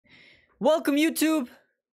Welcome, YouTube!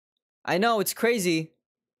 I know, it's crazy.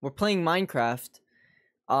 We're playing Minecraft.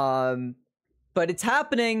 But it's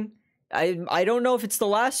happening. I don't know if it's the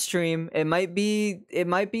last stream. It might be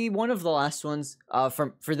one of the last ones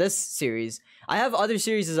for this series. I have other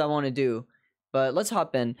series I want to do, but let's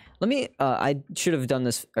hop in. Let me I should have done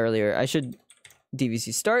this earlier. I should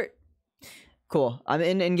DVC start. Cool. I'm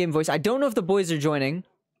in in-game voice. I don't know if the boys are joining,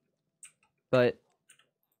 but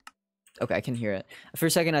okay, I can hear it. For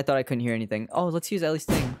a second I thought I couldn't hear anything. Oh, let's use Ellie's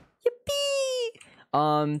thing.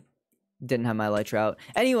 Yippee! Didn't have my elytra out.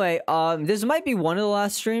 Anyway, this might be one of the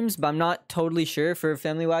last streams, but I'm not totally sure for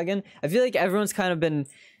Family Wagon. I feel like everyone's kind of been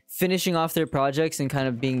finishing off their projects and kind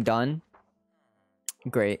of being done.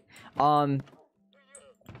 Great. And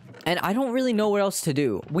I don't really know what else to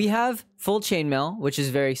do. We have full chainmail, which is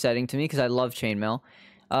very exciting to me because I love chainmail.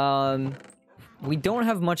 We don't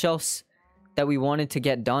have much else that we wanted to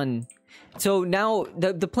get done. So now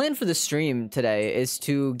the plan for the stream today is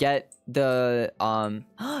to get the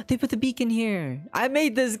they put the beacon here. I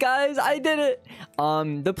made this, guys. I did it.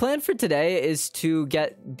 The plan for today is to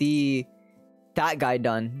get that guy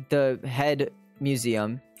done, the head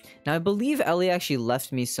museum. Now I believe Ellie actually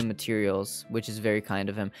left me some materials, which is very kind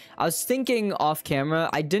of him. I was thinking off camera.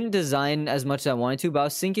 I didn't design as much as I wanted to, but I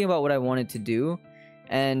was thinking about what I wanted to do,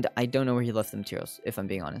 and I don't know where he left the materials, if I'm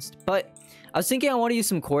being honest. But I was thinking I want to use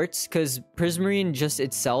some quartz because prismarine just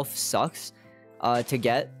itself sucks to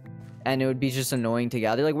get. And it would be just annoying to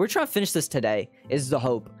gather. Like, we're trying to finish this today, is the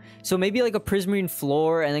hope. So maybe like a prismarine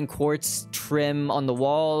floor and then quartz trim on the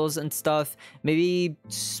walls and stuff. Maybe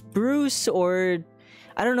spruce or...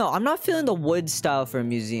 I don't know. I'm not feeling the wood style for a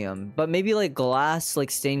museum. But maybe like glass, like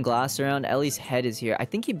stained glass around. Ellie's head is here. I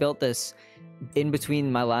think he built this in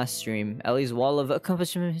between my last stream. Ellie's wall of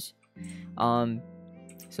accomplishments.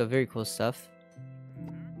 So very cool stuff.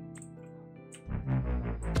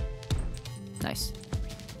 Nice.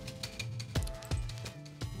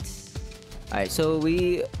 Alright, so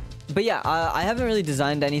but yeah, I haven't really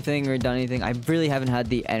designed anything or done anything. I really haven't had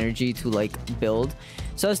the energy to, like, build.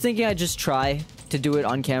 So I was thinking I'd just try to do it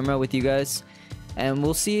on camera with you guys. And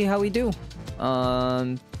we'll see how we do.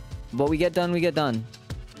 What we get done, we get done.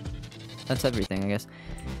 That's everything, I guess.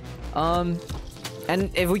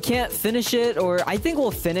 And if we can't finish it, or I think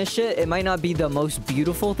we'll finish it. It might not be the most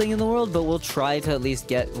beautiful thing in the world, but we'll try to at least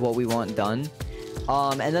get what we want done.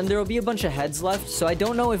 And then there will be a bunch of heads left, so I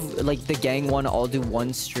don't know if, like, the gang want to all do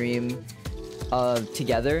one stream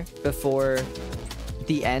together before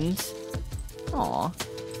the end. Aw.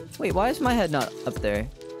 Wait, why is my head not up there?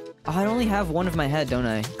 Oh, I only have one of my head, don't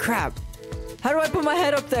I? Crap! How do I put my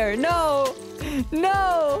head up there? No!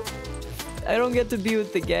 No! I don't get to be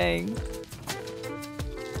with the gang.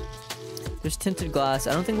 There's tinted glass.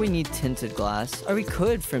 I don't think we need tinted glass. Or we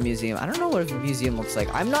could for a museum. I don't know what a museum looks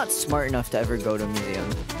like. I'm not smart enough to ever go to a museum.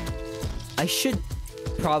 I should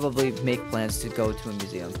probably make plans to go to a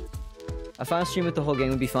museum. A final stream with the whole gang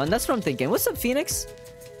would be fun. That's what I'm thinking. What's up, Phoenix?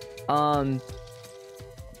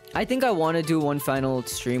 I think I want to do one final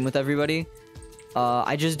stream with everybody.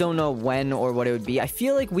 I just don't know when or what it would be. I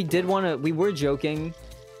feel like we did want to... We were joking.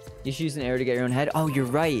 You should use an arrow to get your own head. Oh, you're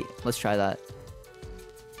right. Let's try that.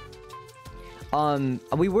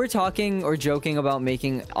 We were talking or joking about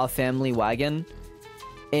making a family wagon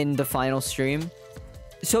in the final stream.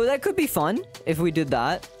 So that could be fun if we did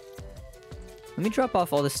that. Let me drop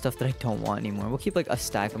off all this stuff that I don't want anymore. We'll keep like a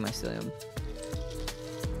stack of mycelium.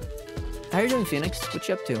 How are you doing, Phoenix? What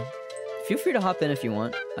you up to? Feel free to hop in if you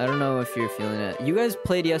want. I don't know if you're feeling it. You guys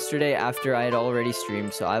played yesterday after I had already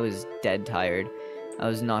streamed, so I was dead tired. I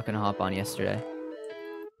was not gonna hop on yesterday.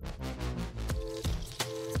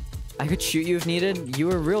 I could shoot you if needed. You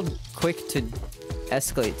were real quick to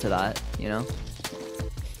escalate to that, you know?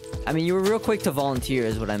 I mean, you were real quick to volunteer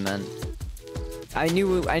is what I meant. I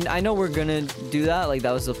know we're gonna do that, like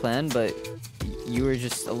that was the plan, but you were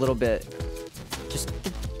just a little bit, just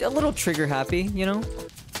a little trigger happy, you know?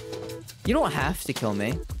 You don't have to kill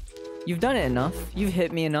me. You've done it enough. You've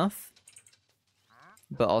hit me enough.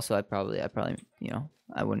 But also, I probably, you know,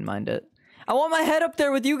 I wouldn't mind it. I want my head up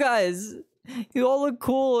there with you guys. You all look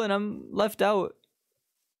cool and I'm left out.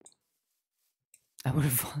 I would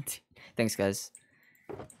have volunteered. Thanks, guys.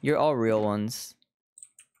 You're all real ones.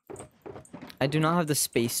 I do not have the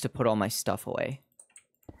space to put all my stuff away.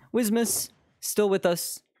 Wismus, still with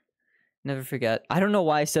us. Never forget. I don't know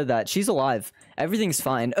why I said that. She's alive. Everything's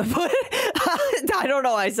fine. But I don't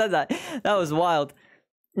know why I said that. That was wild.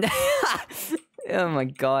 Oh my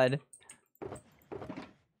god.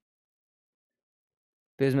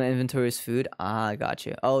 Because my inventory is food. Ah, I got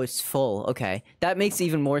you. Oh, it's full. Okay. That makes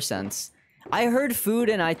even more sense. I heard food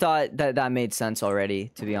and I thought that made sense already,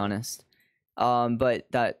 to be honest. But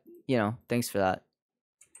that, you know, thanks for that.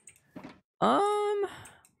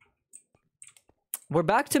 We're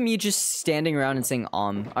back to me just standing around and saying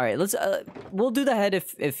All right, let's we'll do the head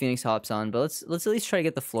if Phoenix hops on, but let's at least try to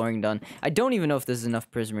get the flooring done. I don't even know if this is enough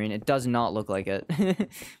prismarine. It does not look like it.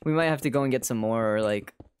 We might have to go and get some more, or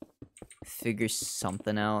like figure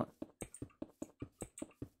something out.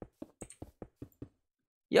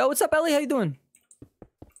 Yo, what's up, Ellie? How you doing?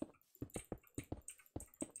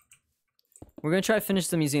 We're gonna try to finish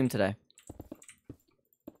the museum today.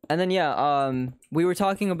 And then yeah, we were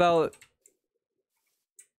talking about,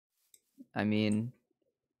 I mean,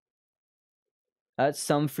 that's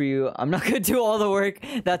some for you. I'm not gonna do all the work.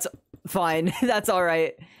 That's fine. That's all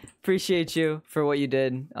right. Appreciate you for what you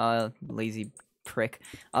did. Lazy prick.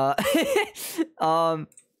 Thank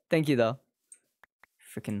you though.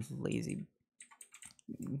 Freaking lazy.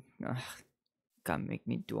 Ugh, gotta make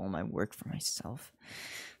me do all my work for myself.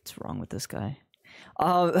 What's wrong with this guy? We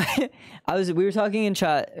were talking in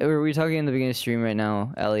chat, or we were talking in the beginning of stream right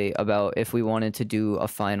now, Ellie, about if we wanted to do a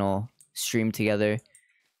final stream together.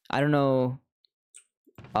 I don't know,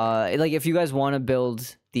 like if you guys want to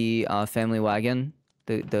build the family wagon,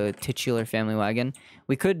 the titular family wagon,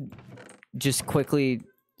 we could just quickly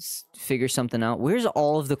figure something out. Where's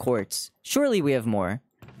all of the quartz? Surely we have more,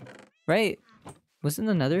 right? Wasn't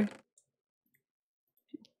the nether?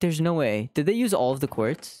 There's no way. Did they use all of the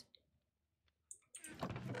quartz?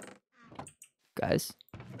 Guys.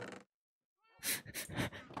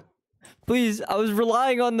 Please, I was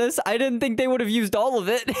relying on this. I didn't think they would have used all of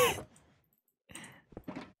it.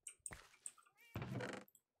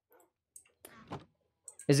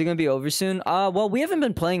 Is it gonna be over soon? Well, we haven't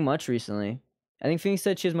been playing much recently. I think Phoenix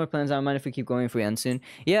said she has more plans. I don't mind if we keep going if we end soon.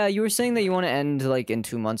 Yeah, you were saying that you want to end like in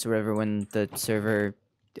 2 months or whatever when the server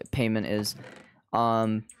payment is.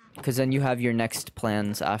 Because then you have your next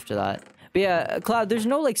plans after that. But yeah, Cloud, there's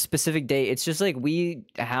no like specific date. It's just like we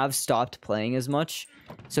have stopped playing as much.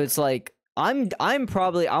 So it's like I'm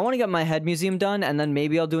probably, I want to get my head museum done, and then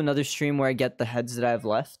maybe I'll do another stream where I get the heads that I have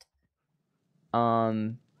left.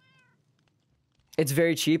 It's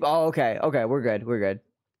very cheap. Oh, okay. Okay, we're good. We're good.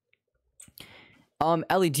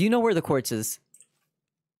 Ellie, do you know where the quartz is?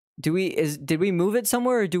 Did we move it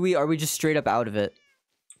somewhere, or are we just straight up out of it?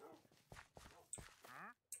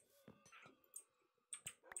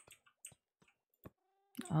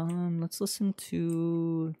 Let's listen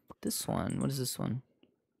to this one. What is this one?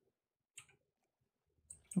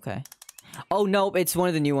 Okay. Oh, nope, it's one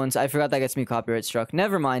of the new ones. I forgot that gets me copyright struck.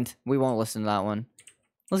 Never mind. We won't listen to that one.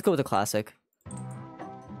 Let's go with the classic.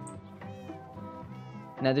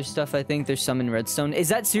 Nether stuff, I think. There's some in redstone. Is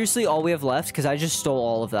that seriously all we have left? Because I just stole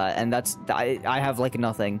all of that, and that's... I have, like,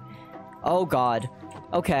 nothing. Oh, God.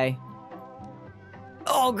 Okay.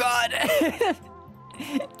 Oh, God!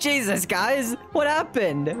 Jesus, guys! What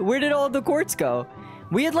happened? Where did all the quartz go?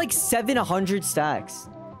 We had, like, 700 stacks.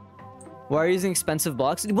 Why are you using expensive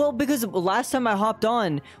blocks? Well, because last time I hopped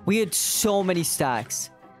on, we had so many stacks.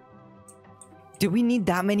 Did we need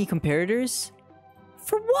that many comparators?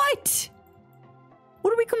 For what?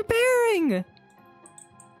 What are we comparing?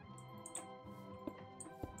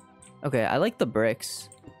 Okay, I like the bricks.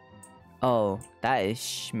 Oh, that is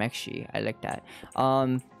schmexy. I like that.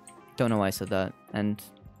 Don't know why I said that, and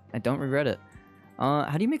I don't regret it.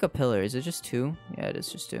 How do you make a pillar? Is it just 2? Yeah, it is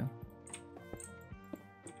just 2.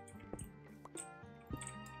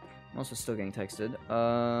 I'm also still getting texted.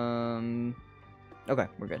 Okay,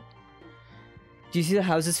 we're good. Do you see the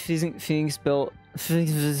houses Phoenix built?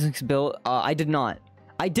 Phoenix built? I did not.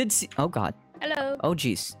 I did see. Oh God. Hello. Oh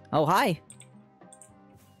jeez. Oh hi.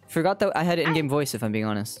 Forgot that I had an in-game voice. If I'm being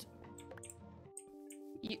honest.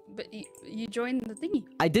 You joined the thingy.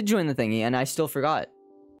 I did join the thingy, and I still forgot.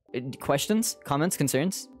 Questions, comments,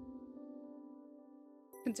 concerns?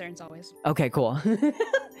 Concerns always. Okay, cool.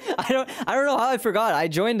 I don't know how I forgot. I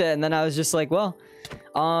joined it, and then I was just like, well,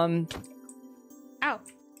 Ow. You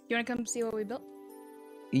wanna come see what we built?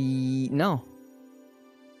 No.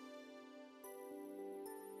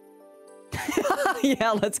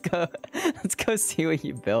 Yeah, let's go. Let's go see what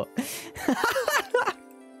you built.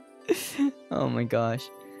 Oh my gosh.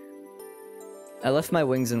 I left my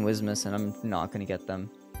wings in Wismus, and I'm not gonna get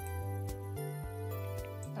them.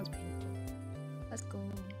 Sounds painful. Let's go.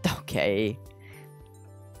 Okay.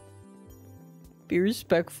 Be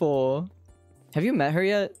respectful. Have you met her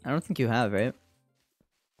yet? I don't think you have, right?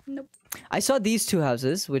 Nope. I saw these 2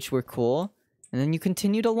 houses, which were cool, and then you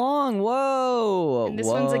continued along. Whoa! And this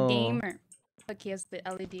one's a gamer. Look, he has the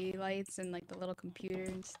LED lights and like the little computer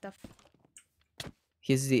and stuff.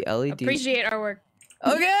 He has the LED. Appreciate our work.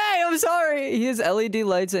 Okay, I'm sorry. He has LED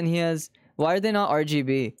lights and he has. Why are they not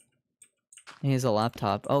RGB? He has a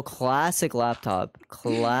laptop. Oh, classic laptop.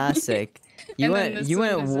 Classic. You And then went this you one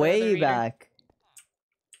went is the way reader. back.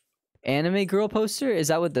 Anime girl poster? Is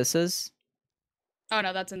that what this is? Oh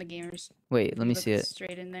no, that's in the gamers. Wait, let You me look see it.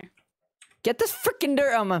 straight in there. Get this freaking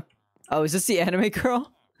dirt on my... Oh, is this the anime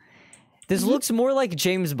girl? This looks more like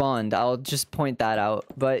James Bond. I'll just point that out.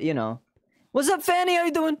 But, you know. What's up, Fanny? How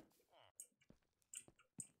you doing?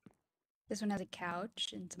 This one has a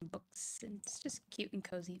couch and some books, and it's just cute and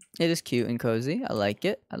cozy. It is cute and cozy. I like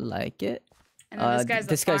it. I like it. And then this guy's the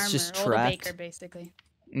this guy's farmer, just or the trapped. baker, basically.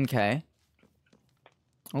 Okay.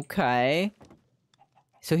 Okay.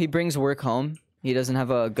 So he brings work home. He doesn't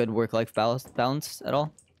have a good work-life balance at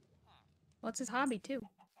all. Well, it's his hobby too.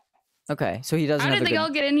 Okay, so he doesn't How have did a they good... all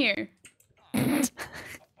get in here?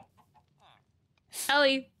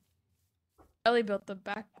 Ellie built the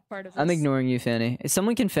back part of this. I'm ignoring you, Fanny. If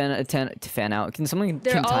someone can fan out. Can someone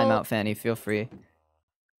can time out Fanny? Feel free.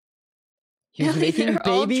 He's making They're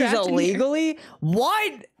all babies trapped in here. illegally?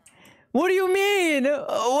 What? What do you mean?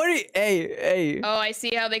 What do you... Hey. Oh, I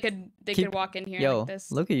see how they could walk in here Yo, like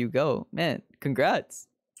this. look at you go. Man, congrats.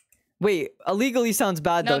 Wait, illegally sounds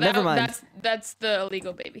bad No, though. Never mind. That's the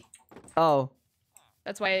illegal baby. Oh.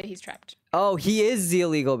 That's why he's trapped. Oh, he is the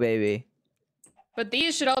illegal baby. But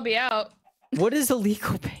these should all be out. What is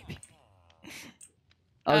illegal baby?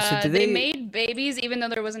 Oh, so did they made babies even though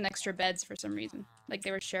there wasn't extra beds for some reason. Like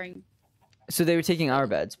they were sharing. So they were taking our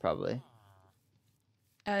beds, probably.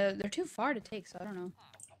 They're too far to take, so I don't know.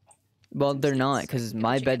 Well, they're not, because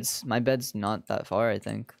my chicken. bed's not that far, I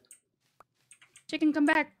think. Chicken, come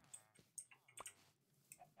back.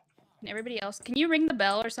 And everybody else, can you ring the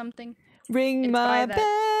bell or something? Ring It's my by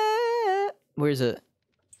bell. Where is it?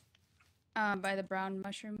 By the brown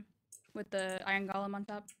mushroom with the iron golem on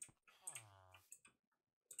top.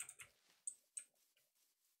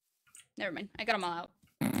 Never mind, I got them all out.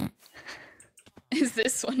 Is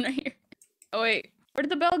this one right here? Oh wait, where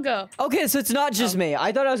did the bell go? Okay, so it's not just me.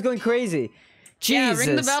 I thought I was going crazy. Jesus. Yeah,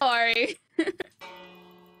 ring the bell, Ari.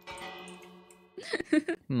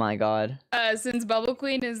 My God. Since Bubble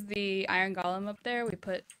Queen is the iron golem up there, we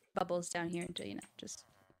put bubbles down here to, you know, just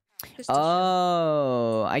to show.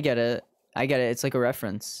 Oh, I get it. It's like a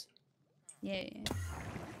reference. Yeah.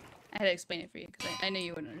 I had to explain it for you because I knew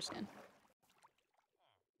you wouldn't understand.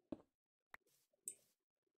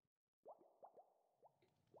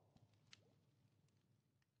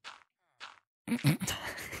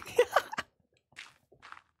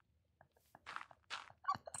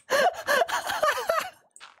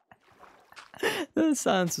 The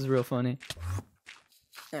silence is real funny.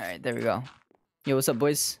 All right, there we go. Yo, what's up,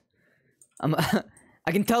 boys? I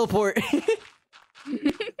can teleport.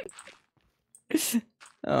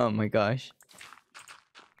 Oh my gosh.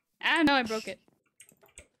 Ah, no, I broke it.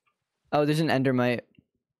 Oh, there's an endermite.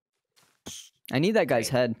 I need that guy's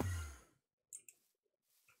head.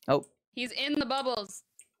 Oh. He's in the bubbles.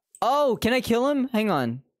 Oh, can I kill him? Hang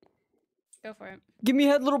on. Go for it. Give me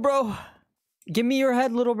head, little bro. Give me your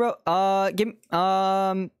head, little bro.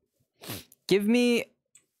 Give me.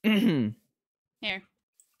 Here.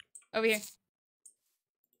 Over here.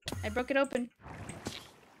 I broke it open.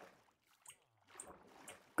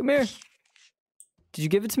 Come here. Did you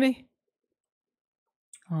give it to me?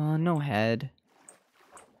 Oh, no head.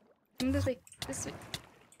 Come this way. This way.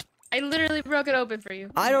 I literally broke it open for you.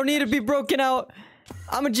 I don't need to be broken out.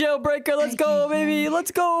 I'm a jailbreaker. Let's go, baby.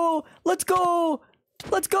 Let's go. Let's go.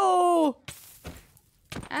 Let's go.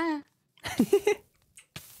 Ah.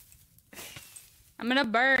 I'm gonna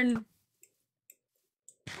burn.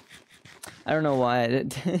 I don't know why I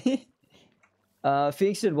did.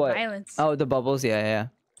 Phoenix did what? Violence. Oh, the bubbles. Yeah.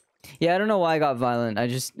 Yeah, I don't know why I got violent. I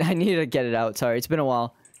need to get it out. Sorry, it's been a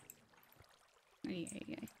while. Yeah.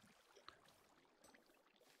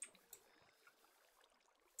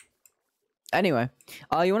 Anyway,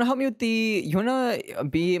 you want to help me with the... You want to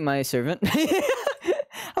be my servant?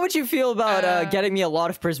 How would you feel about getting me a lot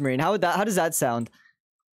of prismarine? How does that sound?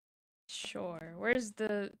 Sure. Where's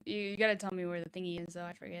the... You gotta tell me where the thingy is, though.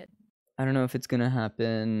 I forget. I don't know if it's gonna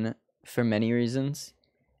happen for many reasons.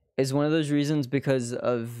 Is one of those reasons because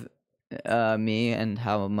of me and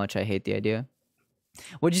how much I hate the idea?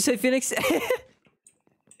 What'd you say, Phoenix?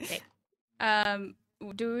 Okay.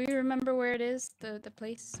 Do we remember where it is? The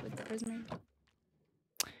place with the prisoner?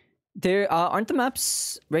 There aren't the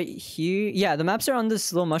maps right here. Yeah, the maps are on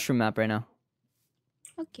this little mushroom map right now.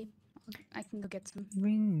 Okay. I can go get some.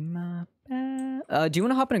 Ring my bell. Do you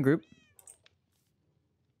want to hop in a group?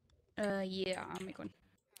 Yeah, I'll make one.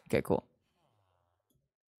 Okay, cool.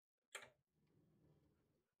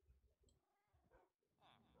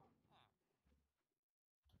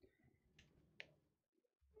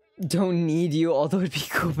 Don't need you, although it'd be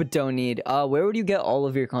cool, but don't need. Where would you get all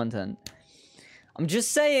of your content? I'm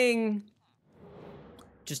just saying.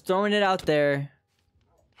 Just throwing it out there.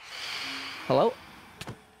 Hello?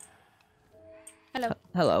 Hello.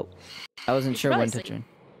 Hello. I wasn't sure when to sleep. turn.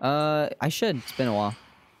 I should. It's been a while.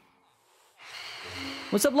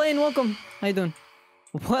 What's up, Lane? Welcome. How you doing?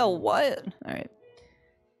 Well, what? Alright.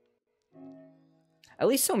 At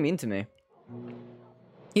least so mean to me.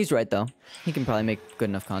 He's right, though. He can probably make good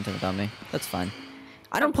enough content without me. That's fine.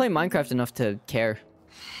 I don't play Minecraft enough to care.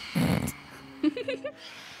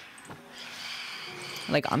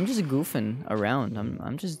 Like, I'm just goofing around.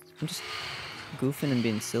 I'm just goofing and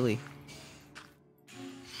being silly.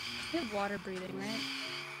 You have water breathing, right?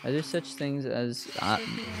 Are there such things as Water.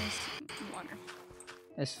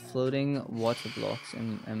 as floating water blocks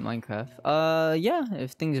in Minecraft? Yeah,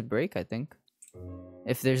 if things break, I think.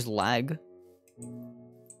 If there's lag.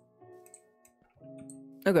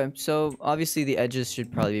 Okay, so obviously the edges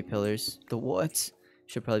should probably be pillars. The what?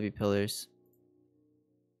 Should probably be pillars.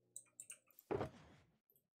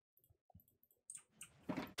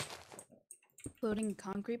 Floating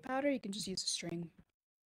concrete powder, you can just use a string.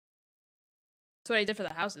 That's what I did for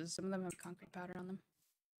the houses. Some of them have concrete powder on them.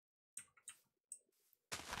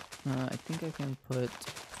 I think I can put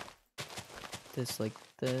this like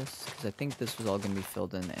this, because I think this was all going to be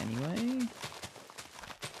filled in anyway.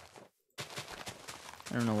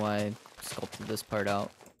 I don't know why I sculpted this part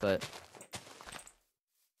out, but...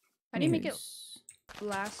 How do you make it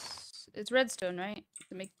last? It's redstone, right?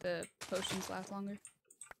 To make the potions last longer?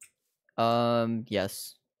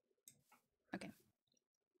 Yes. Okay.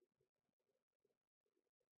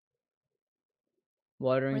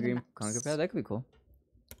 Water and Where the green maps? concrete pad, that could be cool.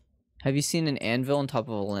 Have you seen an anvil on top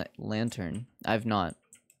of a lantern? I've not.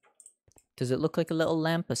 Does it look like a little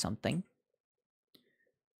lamp or something?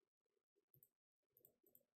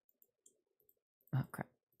 Oh, crap.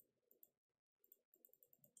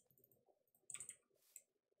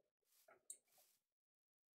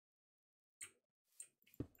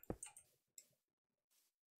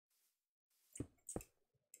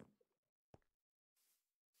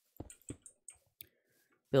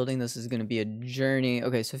 Building this is going to be a journey.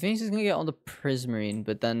 Okay, so Phoenix is going to get all the prismarine,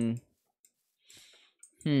 but then...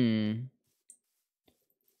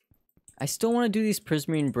 I still want to do these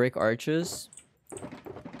prismarine brick arches.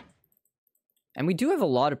 And we do have a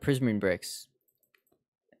lot of prismarine bricks.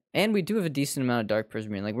 And we do have a decent amount of dark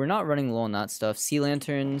prismarine. Like, we're not running low on that stuff. Sea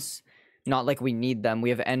lanterns, not like we need them. We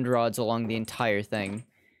have end rods along the entire thing.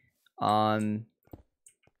 Maybe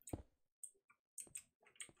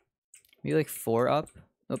like 4 up.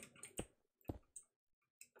 Oh.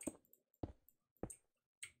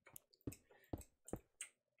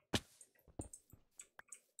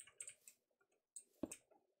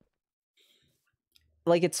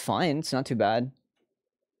 Like, it's fine. It's not too bad.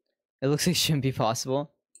 It looks like it shouldn't be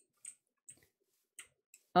possible.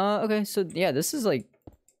 Okay, so yeah, this is like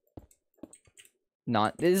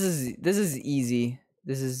not this is easy.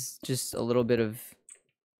 This is just a little bit of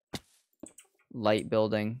light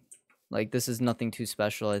building. Like, this is nothing too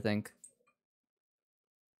special, I think.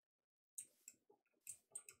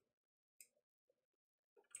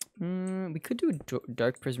 We could do a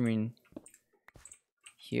dark prismarine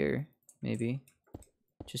here, maybe,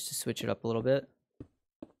 just to switch it up a little bit.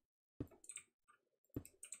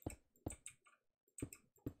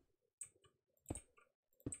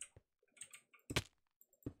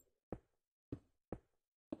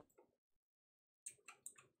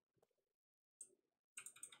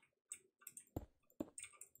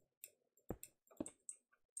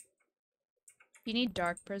 You need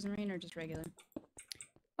dark prismarine or just regular?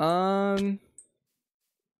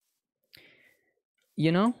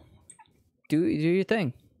 You know, do your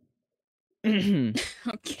thing.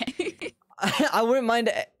 Okay. I wouldn't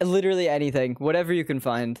mind literally anything, whatever you can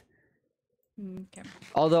find. Okay.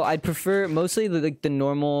 Although I'd prefer mostly the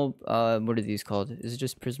normal. What are these called? Is it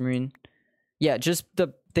just prismarine? Yeah, just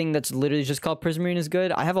the thing that's literally just called prismarine is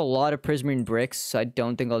good. I have a lot of prismarine bricks, so I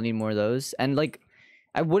don't think I'll need more of those. And like,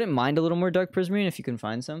 I wouldn't mind a little more dark prismarine if you can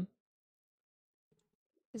find some.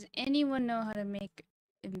 Does anyone know how to make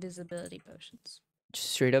invisibility potions?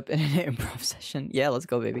 Just straight up in an improv session. Yeah, let's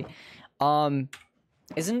go, baby.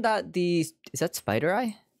 Isn't that is that spider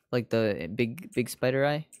eye? Like the big spider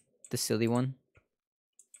eye? The silly one?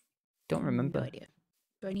 Don't remember. No idea.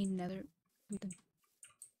 Do I need another something?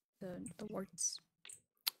 The warts.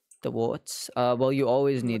 The warts? Well, you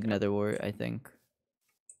always need Look it up. another wart, I think.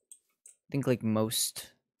 I think like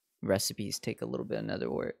most recipes take a little bit of nether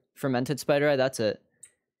wart. Fermented spider eye, that's it.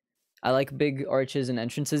 I like big arches and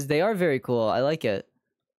entrances. They are very cool. I like it.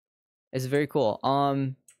 It's very cool.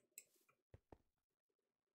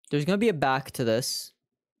 There's gonna be a back to this.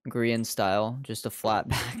 Korean style. Just a flat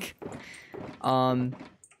back. I'll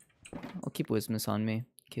keep Wismus on me in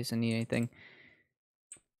case I need anything.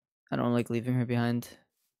 I don't like leaving her behind.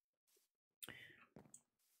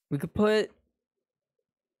 We could put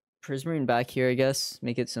Prismarine back here, I guess.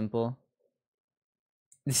 Make it simple.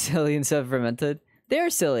 Silly instead of fermented. They are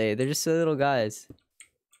silly. They're just silly little guys.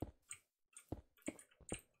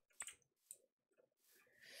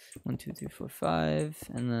 1, 2, 3, 4, 5,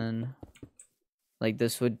 and then like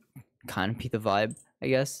this would kind of be the vibe, I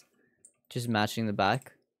guess. Just matching the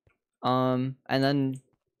back. And then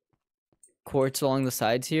quartz along the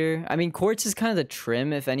sides here. I mean, quartz is kind of the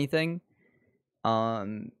trim, if anything. Not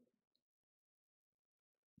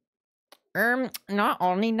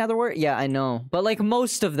only netherwort. Yeah, I know, but like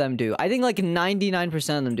most of them do. I think like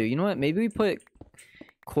 99% of them do. You know what? Maybe we put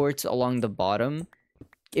quartz along the bottom.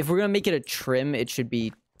 If we're gonna make it a trim, it should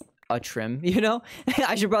be a trim. You know,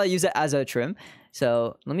 I should probably use it as a trim.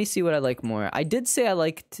 So let me see what I like more. I did say I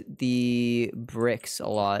liked the bricks a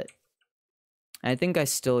lot. I think I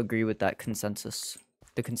still agree with that consensus.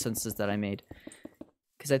 The consensus that I made.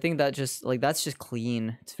 Because I think that just, like, that's just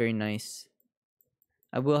clean. It's very nice.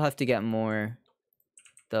 I will have to get more,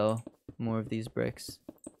 though. More of these bricks.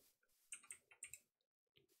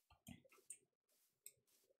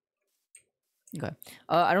 Okay.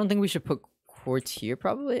 I don't think we should put quartz here,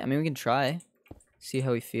 probably. I mean, we can try. See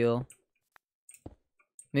how we feel.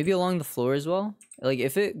 Maybe along the floor as well. Like,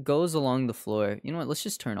 if it goes along the floor... You know what? Let's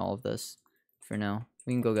just turn all of this for now.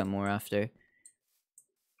 We can go get more after.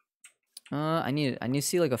 I need to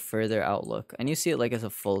see, like, a further outlook. I need to see it, like, as a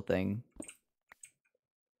full thing.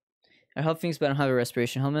 I help things, but I don't have a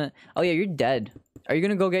respiration helmet. Oh, yeah, you're dead. Are you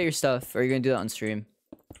gonna go get your stuff? Or are you gonna do that on stream?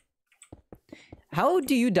 How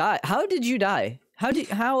do you die? How did you die? How did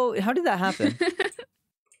that happen?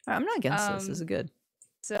 I'm not against this. This is good.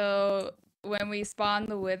 So... when we spawned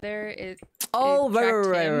the wither, it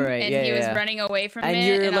right. And yeah, he was yeah. running away from and it.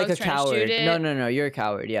 You're and like I was a trying coward. to shoot it. No, you're a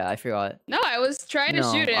coward. Yeah, I forgot. No, I was trying to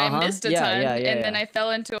shoot it. I missed a ton. And then I fell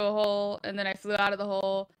into a hole, and then I flew out of the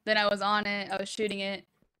hole. Then I was on it. I was shooting it,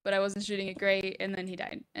 but I wasn't shooting it great. And then he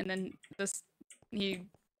died. And then what's it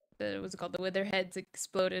called? The wither heads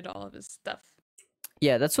exploded all of his stuff.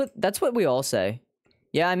 Yeah, that's what we all say.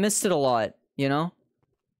 Yeah, I missed it a lot. You know.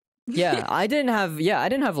 Yeah, I didn't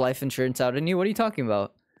have life insurance out in you. What are you talking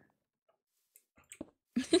about?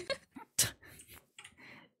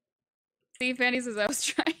 See, Fanny says I was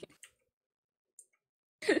trying.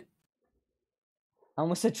 I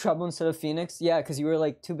almost said trouble instead of Phoenix. Yeah, because you were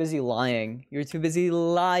like too busy lying. You were too busy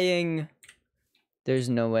lying. There's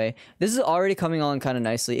no way. This is already coming on kind of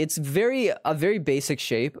nicely. It's a very basic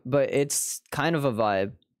shape, but it's kind of a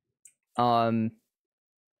vibe. I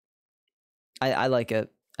like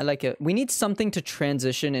it. I like it. We need something to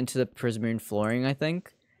transition into the Prismarine flooring, I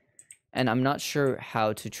think. And I'm not sure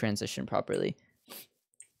how to transition properly.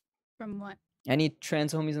 From what? Any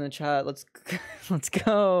trans homies in the chat? Let's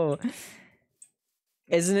go.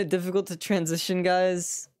 Isn't it difficult to transition,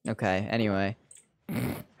 guys? Okay, anyway.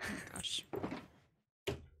 Oh gosh.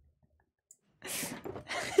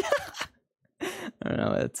 I don't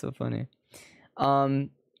know, it's so funny. Alright.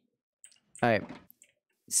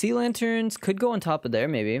 Sea lanterns could go on top of there,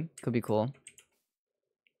 maybe. Could be cool.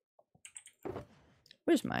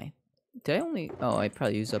 Where's my... Did I only... Oh, I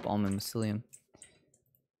probably used up all my mycelium.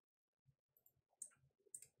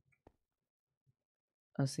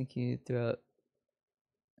 I was thinking you threw out...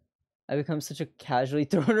 I become such a casually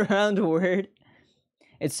thrown around word.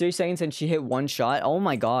 It's 3 seconds and she hit 1 shot. Oh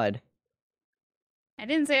my god. I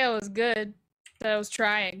didn't say I was good. I said I was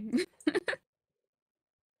trying.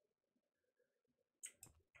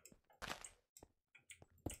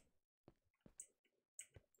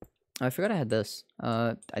 I forgot I had this.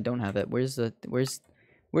 I don't have it. Where's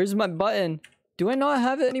my button? Do I not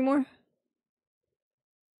have it anymore?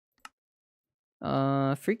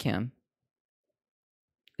 Free cam.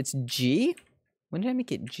 It's G? When did I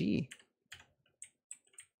make it G?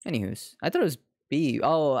 Anywho's, I thought it was B.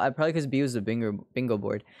 Oh, probably because B was the bingo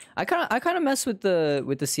board. I kind of mess with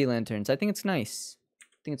the sea lanterns. I think it's nice.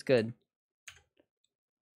 I think it's good.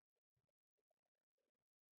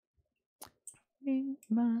 Ring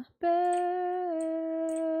my bell.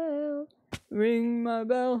 Ring my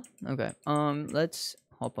bell. Okay. Let's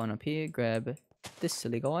hop on up here. Grab this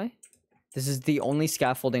silly guy. This is the only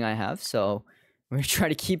scaffolding I have, so we're gonna try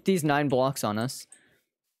to keep these 9 blocks on us.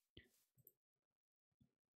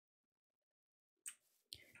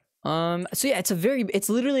 So yeah, it's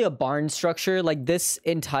literally a barn structure. Like, this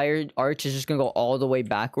entire arch is just gonna go all the way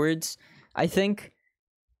backwards, I think.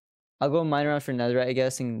 I'll go mine around for netherite, I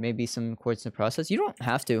guess, and maybe some quartz in the process. You don't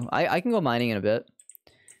have to. I can go mining in a bit.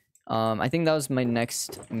 I think that was my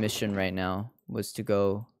next mission right now, was to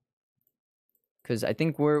go, because I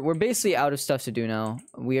think we're basically out of stuff to do now.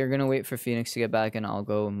 We are gonna wait for Phoenix to get back, and I'll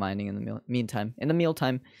go mining in the meantime. In the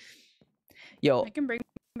mealtime. Yo. I can bring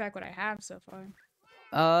back what I have so far.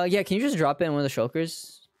 Yeah. Can you just drop it in one of the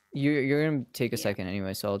shulkers? You're gonna take a second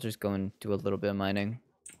anyway, so I'll just go and do a little bit of mining.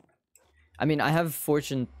 I mean, I have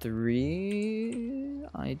Fortune 3.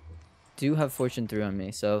 I do have Fortune 3 on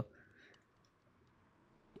me, so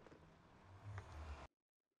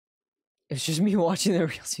it's just me watching the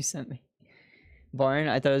reels you sent me. Barn,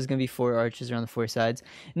 I thought it was gonna be 4 arches around the 4 sides.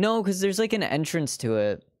 No, because there's like an entrance to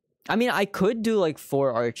it. I mean, I could do like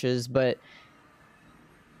 4 arches, but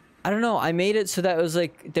I don't know. I made it so that it was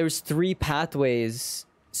like there's 3 pathways,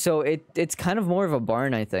 so it's kind of more of a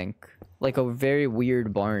barn, I think, like a very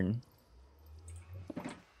weird barn.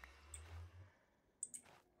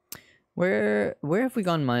 Where have we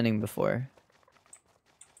gone mining before?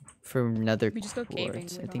 For nether we just go caving.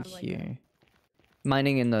 quartz, I think here.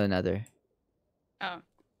 Mining in the nether. Oh.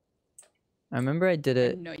 I remember I did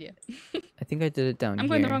it. No idea. I think I did it down here. I'm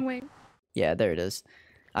going the wrong way. Yeah, there it is.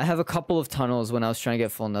 I have a couple of tunnels when I was trying to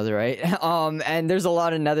get full netherite. And there's a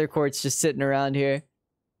lot of nether quartz just sitting around here.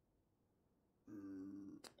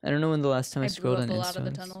 I don't know when the last time I scrolled on Instagram. A lot of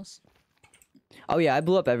the tunnels. Oh yeah, I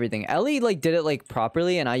blew up everything. Ellie like did it like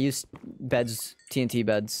properly, and I used beds, TNT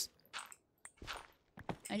beds.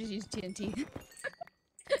 I just used TNT.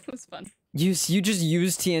 It was fun. You just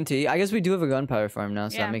used TNT? I guess we do have a gunpowder farm now,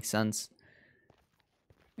 so that makes sense.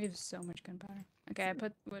 We have so much gunpowder. Okay, I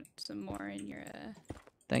put some more in your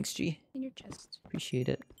Thanks, G. In your chest. Appreciate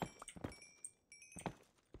it.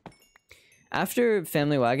 After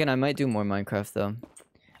Family Wagon, I might do more Minecraft though.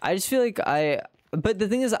 I just feel like but the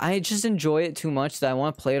thing is, I just enjoy it too much that I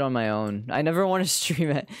want to play it on my own. I never want to stream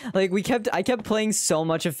it. Like I kept playing so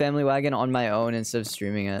much of Family Wagon on my own instead of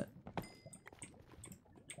streaming it.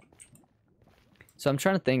 So I'm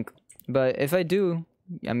trying to think. But if I do,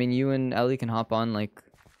 I mean, you and Ellie can hop on like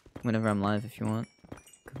whenever I'm live if you want.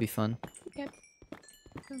 Could be fun. Okay.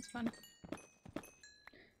 Sounds fun.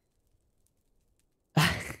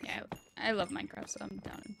 Yeah, I love Minecraft, so I'm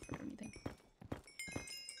down for anything.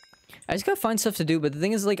 I just gotta find stuff to do, but the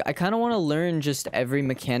thing is, like, I kind of want to learn just every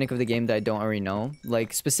mechanic of the game that I don't already know.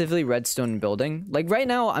 Like, specifically redstone building. Like, right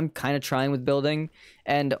now, I'm kind of trying with building,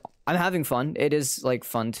 and I'm having fun. It is, like,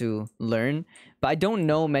 fun to learn. But I don't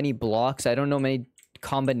know many blocks. I don't know many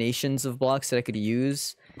combinations of blocks that I could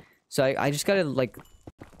use. So I just gotta, like...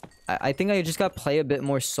 I think I just gotta play a bit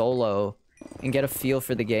more solo and get a feel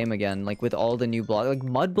for the game again. Like, with all the new blocks. Like,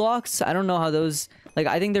 mud blocks? I don't know how those... Like,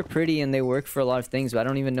 I think they're pretty and they work for a lot of things, but I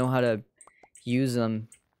don't even know how to use them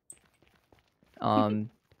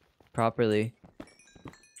properly.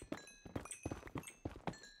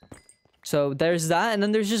 So there's that, and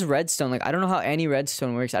then there's just redstone. Like, I don't know how any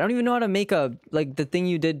redstone works. I don't even know how to make a, like, the thing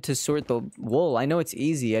you did to sort the wool. I know it's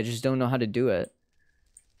easy, I just don't know how to do it.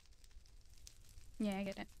 Yeah, I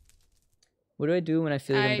get it. What do I do when I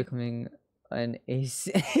feel like I'm becoming an ace?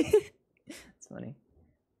 It's funny.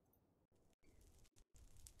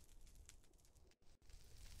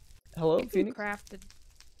 Hello, you Phoenix? Craft the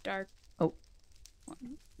dark one,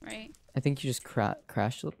 right? I think you just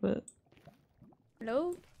crashed a little bit.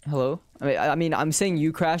 Hello? Hello? I mean, I'm saying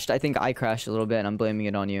you crashed. I think I crashed a little bit, and I'm blaming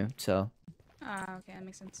it on you, so. Okay, that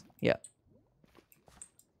makes sense. Yeah.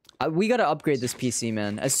 We gotta upgrade this PC,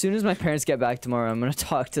 man. As soon as my parents get back tomorrow, I'm gonna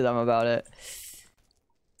talk to them about it.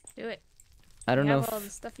 Do it. I don't know if... all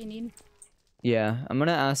the stuff you need. Yeah, I'm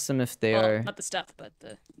gonna ask them if they are... Not the stuff, but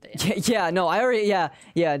the yeah, no, I already... Yeah.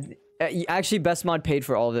 Actually, Best Mod paid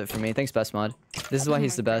for all of it for me. Thanks, Best Mod. This is why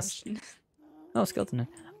he's the best. Oh, skeleton.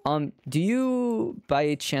 Do you,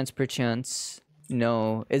 by perchance,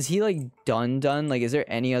 know... Is he, like, done? Like, is there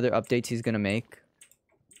any other updates he's gonna make?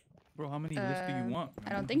 Bro, how many lists do you want?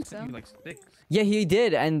 I don't think so. Like 6. Yeah, he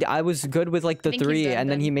did, and I was good with, like, the 3, and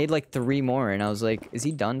then he made, like, 3 more, and I was like, is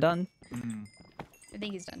he done? Mm. I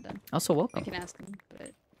think he's done. Also, welcome. I can ask him,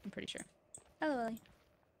 but I'm pretty sure. Hello, Ellie.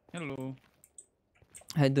 Hello.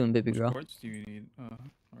 How you doing, baby girl? How much quartz do you need?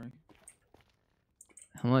 Alright.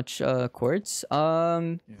 How much, quartz? Yeah.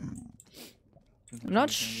 I'm not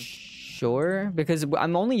sure, because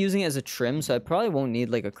I'm only using it as a trim, so I probably won't need,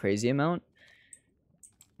 like, a crazy amount.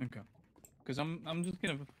 Okay. Because I'm just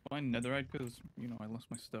gonna find netherite, because, you know, I lost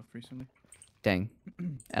my stuff recently. Dang.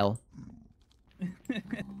 L. How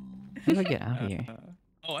do I get out of here?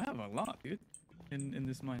 Oh, I have a lot, dude. In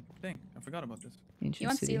this mine. Dang, I forgot about this. You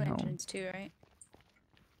want sea lanterns too, right?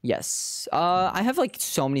 Yes. I have like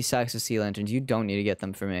so many stacks of sea lanterns. You don't need to get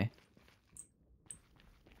them for me.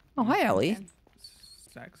 Oh, hi, Ellie.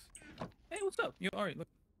 Sax. Hey, what's up? You alright? Look.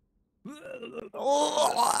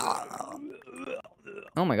 Oh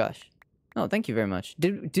my gosh. Oh, thank you very much.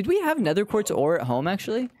 Did we have nether quartz ore at home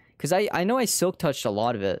actually? Because I know I silk touched a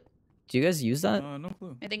lot of it. Do you guys use that? No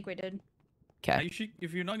clue. I think we did. Okay.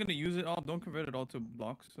 If you're not gonna use it all, don't convert it all to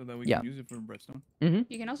blocks so that we Yeah. can use it for redstone. Mm-hmm.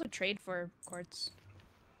 You can also trade for quartz.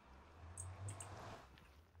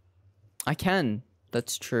 I can.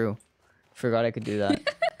 That's true. Forgot I could do that.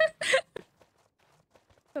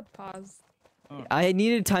 But pause. Oh. I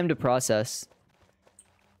needed time to process.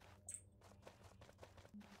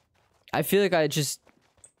 I feel like I just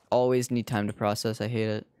always need time to process. I hate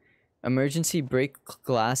it. Emergency break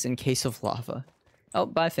glass in case of lava. Oh,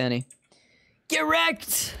 bye, Fanny. Get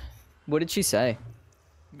wrecked! What did she say?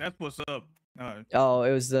 That's what's up. Oh,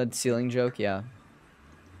 it was the ceiling joke? Yeah.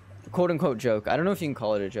 Quote unquote joke. I don't know if you can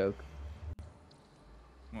call it a joke.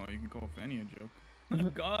 Well, you can call Fanny a joke.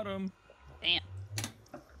 Got him. Damn.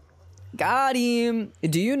 Got him!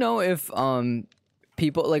 Do you know if,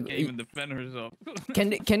 people, like... Can't even defend herself.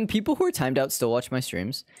 Can people who are timed out still watch my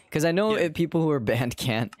streams? Because I know people who are banned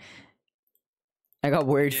can't. I got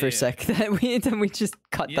worried for a sec that we just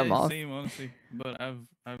cut them off. Same, honestly. But I've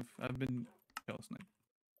been shell sniped,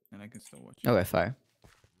 and I can still watch. Okay, fire.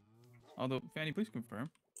 Although, Fanny, please confirm.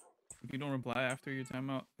 If you don't reply after your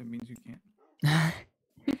timeout, it means you can't.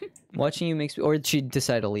 Watching you makes me, or she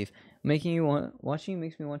decided to leave. Watching you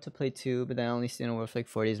makes me want to play too, but then I only stay in a world for like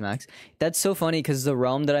 4 days max. That's so funny because the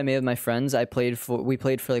realm that I made with my friends, we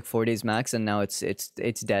played for like 4 days max, and now it's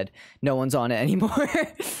dead. No one's on it anymore.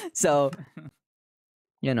 So,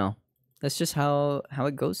 you know, that's just how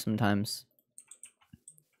it goes sometimes.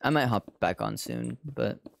 I might hop back on soon,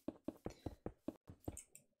 but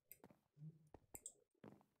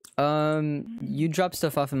you drop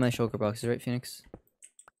stuff off in my shulker boxes, right, Phoenix?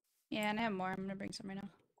 Yeah, and I have more. I'm gonna bring some right now.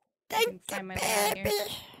 Thank find my way out here.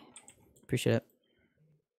 Appreciate it.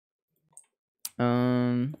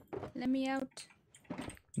 Let me out.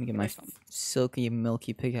 Let me get my silky,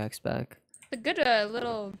 milky pickaxe back. A good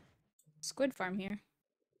little squid farm here.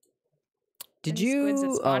 Did Any you? Squids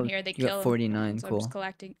that spawn here, they you kill. got 49. So Cool. I'm just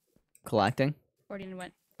collecting. Collecting? 49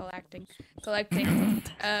 went collecting.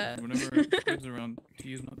 Whenever squid's around,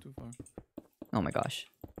 T is not too far. Oh my gosh.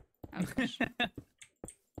 Oh gosh.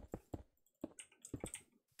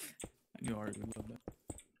 You already would love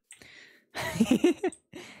that.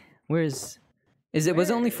 Where's? Is it?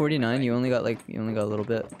 Was it only 49? You only got a little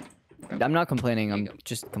bit. I'm not complaining. I'm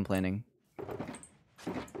just complaining.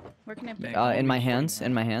 Where can I put? In my hands. 49.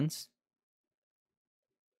 In my hands.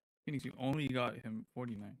 Phoenix, you only got him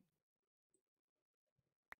 49.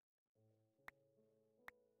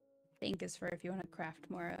 Think is for if you want to craft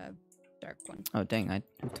more dark one. Oh dang! I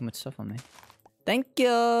have too much stuff on me. Thank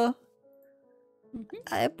you.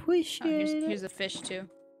 I appreciate it. Here's a fish too.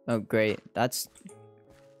 Oh great! That's.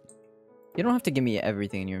 You don't have to give me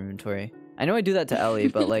everything in your inventory. I know I do that to Ellie,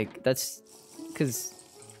 but like that's because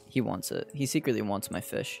he wants it. He secretly wants my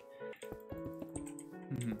fish.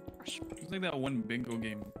 It's like that one bingo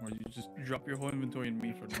game where you just drop your whole inventory in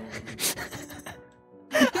me for no reason.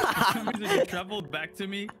 For some reason you traveled back to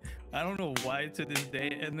me. I don't know why to this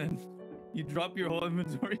day, and then you drop your whole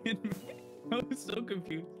inventory in me. I was so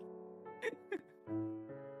confused.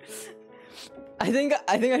 I think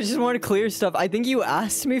I just want to clear stuff. I think you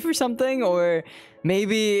asked me for something, or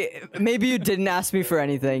maybe you didn't ask me for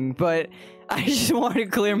anything, but I just wanted to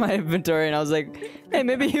clear my inventory, and I was like, hey,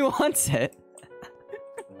 maybe he wants it.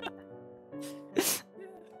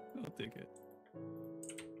 I'll take it.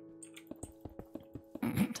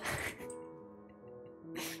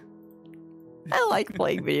 I like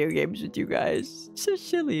playing video games with you guys. So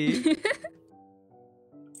silly.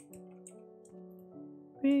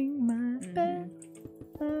 Ring my bell.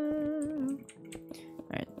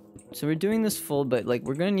 Alright, so we're doing this full, but like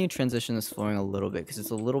we're gonna need to transition this flooring a little bit because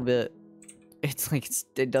it's a little bit.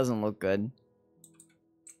 It doesn't look good.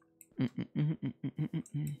 Oh,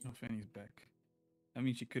 Fanny's back. I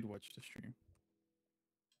mean, she could watch the stream.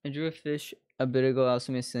 I drew a fish a bit ago. I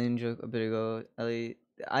also made a silly joke a bit ago. Ellie,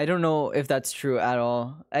 I don't know if that's true at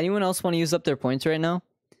all. Anyone else want to use up their points right now?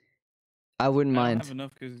 I wouldn't mind. I don't have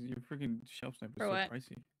enough because your freaking shelf snipe is so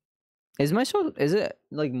pricey. Is my shelf? Is it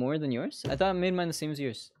like more than yours? I thought I made mine the same as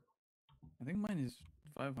yours. I think mine is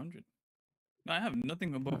 500. No, I have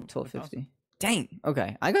nothing above 1250. Dang.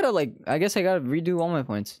 Okay, I gotta I guess I gotta redo all my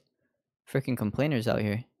points. Freaking complainers out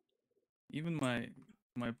here. Even my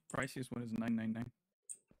priciest one is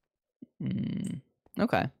 999.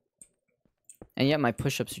 Okay. And yet my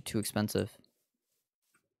push-ups are too expensive.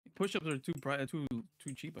 Push-ups are too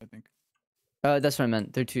cheap, I think. That's what I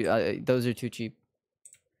meant. They're too. Those are too cheap.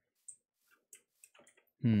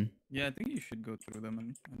 Yeah, I think you should go through them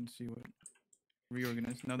and see what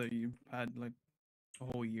reorganize now that you've had like a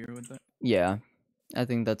whole year with that. Yeah, I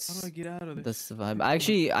think How do I get out of this? that's the vibe.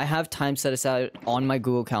 I have time set aside on my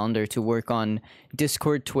Google Calendar to work on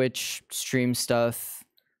Discord, Twitch, stream stuff,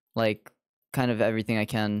 like kind of everything I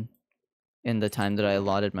can in the time that I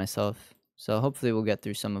allotted myself. So hopefully we'll get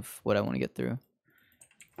through some of what I want to get through.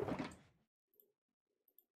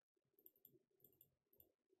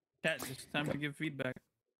 Chat, it's time to give feedback.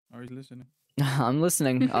 Are you listening? I'm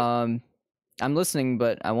listening. I'm listening,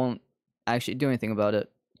 but I won't actually do anything about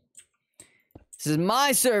it. This is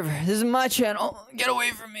my server. This is my channel. Get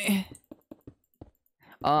away from me.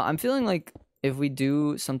 I'm feeling like if we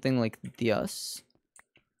do something like this,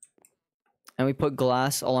 and we put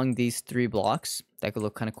glass along these 3 blocks, that could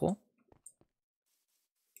look kind of cool.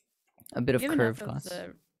 A bit of curved glass.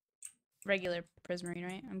 The regular prismarine,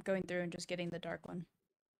 right? I'm going through and just getting the dark one.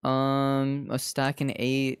 A stack and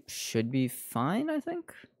 8 should be fine, I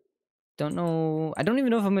think. Don't know. I don't even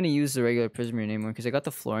know if I'm gonna use the regular prismarine anymore because I got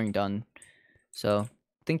the flooring done. So I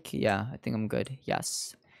think I'm good.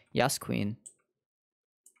 Yes, queen.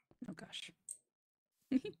 Oh gosh.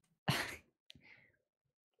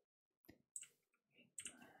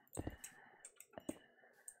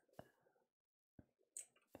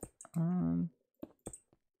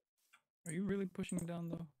 Are you really pushing down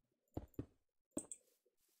though?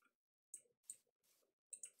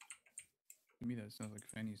 To me, that sounds like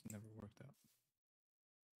Fanny's never worked out.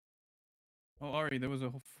 Oh, Ari, there was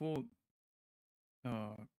a full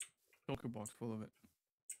shulker box full of it,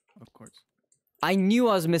 of quartz. I knew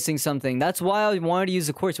I was missing something. That's why I wanted to use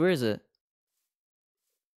the quartz. Where is it?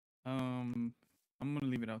 I'm gonna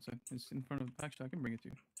leave it outside. It's in front of the pack. I can bring it to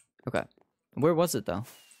you. Okay. Where was it though?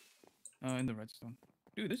 In the redstone.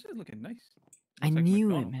 Dude, this is looking nice. I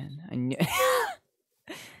knew it, man. I knew.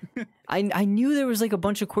 I knew there was like a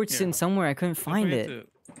bunch of quartz in somewhere. I couldn't find it.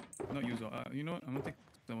 Not use all. You know what? I'm gonna take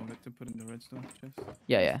some of it to put in the redstone chest.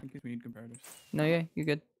 Yeah. In case we need comparatives. No, yeah, you're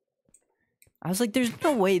good. I was like, there's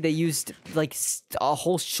no way they used like a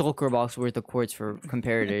whole shulker box worth of quartz for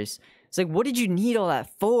comparators. It's like, what did you need all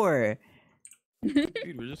that for?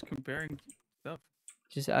 Dude, we're just comparing stuff.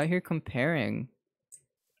 Just out here comparing.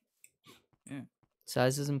 Yeah.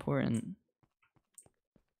 Size is important.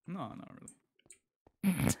 No, not really.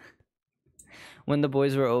 When the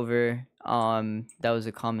boys were over, that was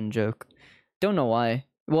a common joke. Don't know why.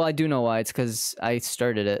 Well, I do know why. It's because I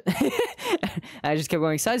started it. I just kept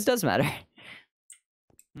going, size does matter.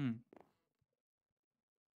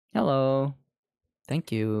 Hello.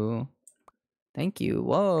 Thank you. Thank you.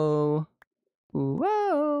 Whoa.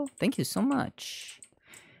 Whoa. Thank you so much.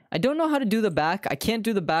 I don't know how to do the back. I can't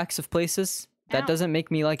do the backs of places. That doesn't make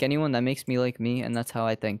me like anyone. That makes me like me, and that's how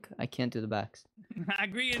I think. I can't do the backs. I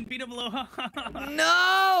agree and beat below.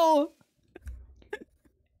 No!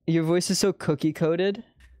 Your voice is so cookie-coated.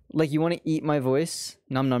 Like, you want to eat my voice?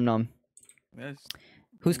 Nom nom nom. That's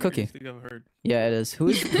Who's Cookie? I've heard. Yeah, it is.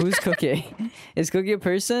 Who's Cookie? Is Cookie a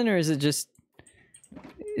person, or is it just...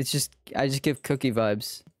 It's just... I just give Cookie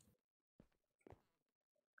vibes.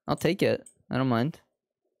 I'll take it. I don't mind.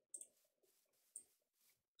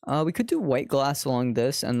 We could do white glass along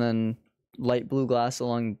this, and then light blue glass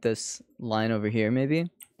along this line over here, maybe.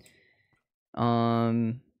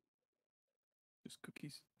 Just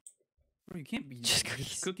cookies. Bro, you can't be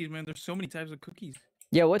just cookies, man. There's so many types of cookies.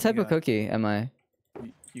 Yeah, what type of cookie am I?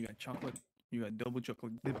 You got chocolate. You got double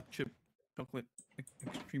chocolate dip chip, chocolate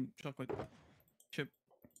extreme chocolate chip,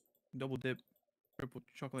 double dip, triple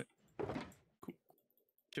chocolate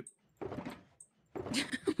chip.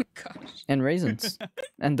 Oh my gosh. And raisins.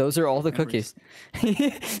 And those are all the cookies. We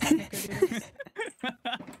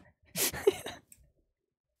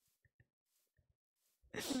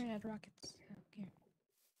had rockets. Here.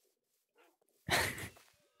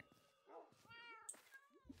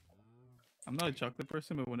 I'm not a chocolate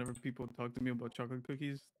person, but whenever people talk to me about chocolate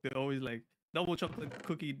cookies, they're always like double chocolate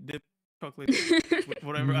cookie dip chocolate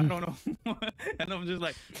whatever. I don't know. And I'm just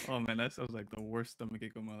like, oh man, that sounds like the worst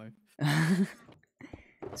stomachache of my life.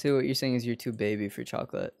 So what you're saying is you're too baby for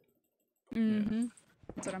chocolate. Mm-hmm.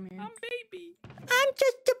 That's what I'm hearing. I'm baby. I'm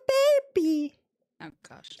just a baby. Oh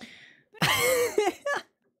gosh.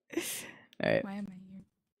 Alright. Why am I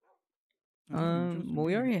here? Well,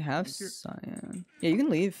 we already have cyan. Yeah, you can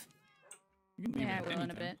leave. Yeah, I will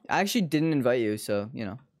in a bit. I actually didn't invite you, so, you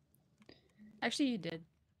know. Actually, you did.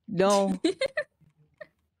 No.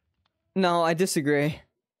 No, I disagree.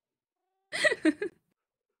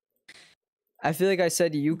 I feel like I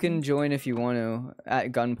said you can join if you want to,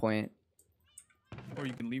 at gunpoint. Or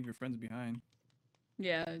you can leave your friends behind.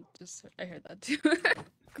 Yeah, I heard that too.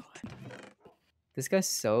 God. This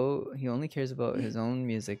guy's he only cares about his own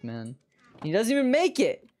music, man. He doesn't even make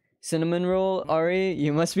it. Cinnamon roll, Ari,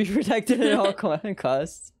 you must be protected at all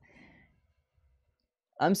costs.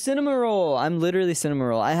 I'm cinnamon roll. I'm literally cinnamon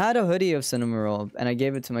roll. I had a hoodie of cinnamon roll and I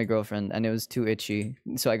gave it to my girlfriend and it was too itchy,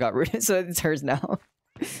 so I got rid of it. So it's hers now.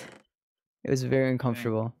 It was very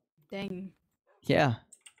uncomfortable. Dang. Yeah.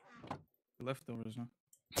 Leftovers, huh?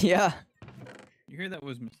 Yeah. You hear that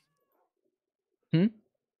was missed? Hmm?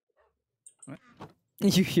 What?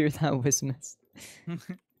 You hear that was missed?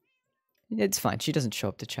 It's fine. She doesn't show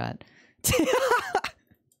up to chat.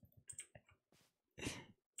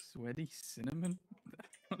 Sweaty cinnamon?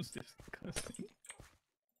 That was disgusting.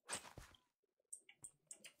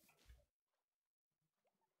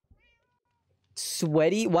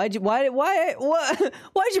 Sweaty? Why'd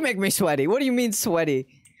you make me sweaty? What do you mean sweaty?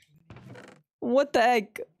 What the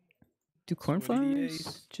heck? Do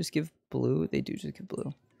cornflowers just give blue? They do just give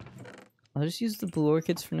blue. I'll just use the blue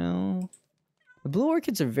orchids for now. The blue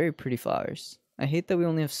orchids are very pretty flowers. I hate that we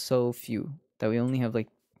only have so few. That we only have like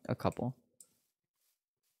a couple.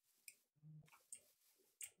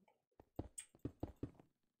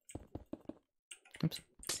 Oops.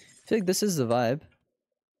 I feel like this is the vibe.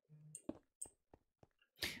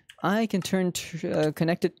 I can turn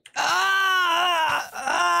connected.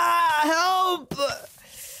 Help!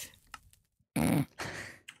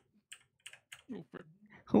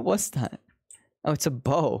 Who was that? Oh, it's a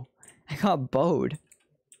bow. I got bowed.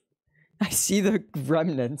 I see the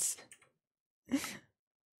remnants.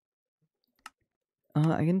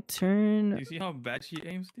 I can turn. You see how bad she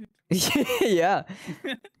aims, dude? Yeah.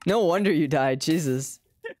 No wonder you died. Jesus.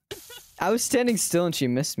 I was standing still and she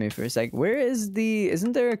missed me for a sec. Where is the...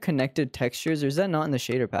 Isn't there a connected textures or is that not in the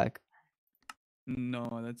shader pack?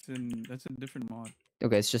 No, that's a different mod.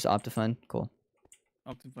 Okay, it's just Optifine. Cool.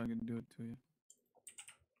 Optifine can do it to you.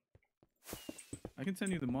 I can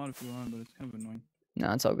send you the mod if you want, but it's kind of annoying.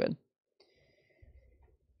 No, it's all good.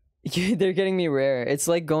 They're getting me rare. It's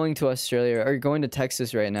like going to Australia or going to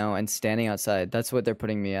Texas right now and standing outside. That's what they're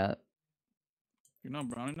putting me at. You're not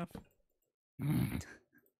brown enough?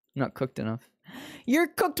 Not cooked enough. You're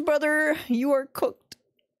cooked, brother! You are cooked.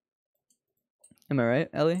 Am I right,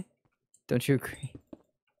 Ellie? Don't you agree?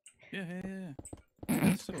 Yeah.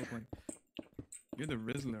 That's so like... You're the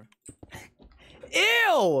Rizzler.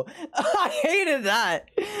 Ew! I hated that.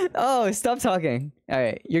 Oh, stop talking. All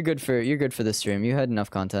right, you're good for the stream. You had enough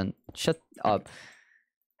content. Shut up.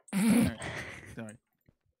 Right. Sorry.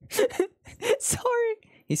 Sorry.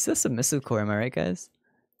 He's so submissive core, am I right, guys?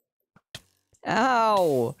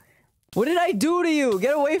 Ow! What did I do to you?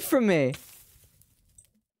 Get away from me.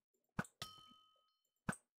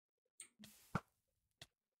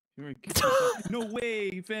 No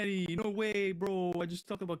way, Fanny. No way, bro. I just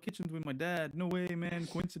talked about kitchens with my dad. No way, man.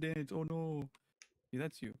 Coincidence. Oh no. Yeah,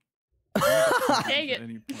 that's you. Dang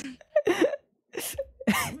it.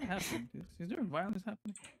 What happened? Is there violence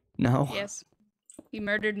happening? No. Yes. He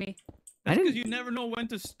murdered me. That's because you never know when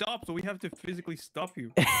to stop, so we have to physically stop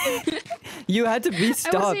you. You had to be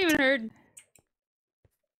stopped. I wasn't even hurt.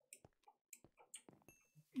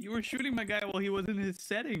 You were shooting my guy while he was in his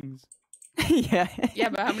settings. Yeah. Yeah,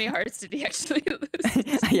 but how many hearts did he actually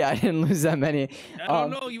lose? Yeah, I didn't lose that many. I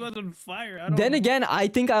don't know. He was on fire. I don't then know. again, I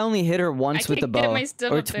think I only hit her once with the bow,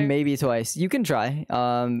 or maybe twice. You can try,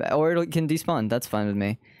 or it can despawn. That's fine with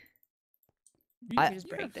me. You just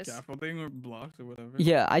break this scaffolding or blocks or whatever.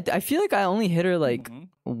 Yeah, I feel like I only hit her like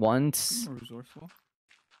once. More resourceful.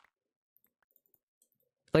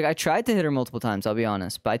 Like I tried to hit her multiple times. I'll be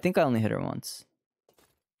honest, but I think I only hit her once.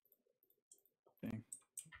 Dang.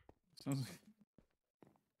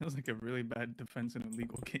 Sounds like a really bad defense in a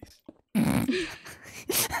legal case.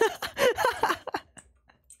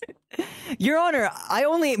 Your Honor, I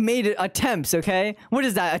only made attempts, okay? What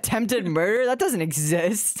is that? Attempted murder? That doesn't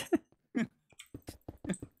exist.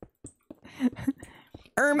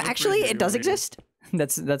 Actually, it does exist.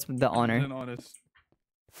 That's the honor.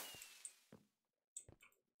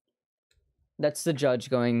 That's the judge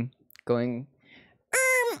going.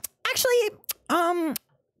 Actually,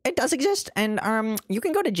 it does exist, and you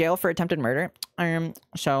can go to jail for attempted murder.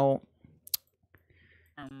 So,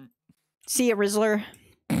 see ya, Rizzler.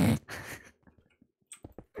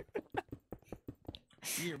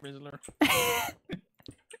 See ya, Rizzler.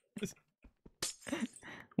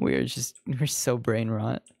 We're so brain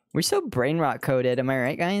rot. We're so brain rot coded. Am I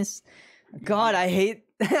right, guys? God, I hate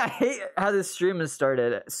how this stream has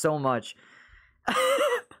started so much.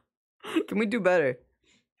 Can we do better?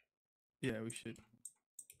 Yeah, we should.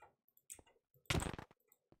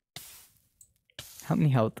 How many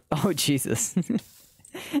health? Oh, Jesus.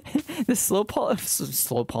 The slow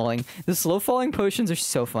falling potions are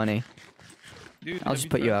so funny. Dude, I'll just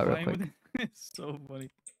put you out real quick. It's so funny.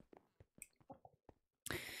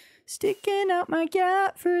 Sticking out my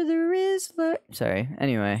gap for the Rizzler. Sorry.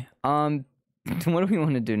 Anyway, what do we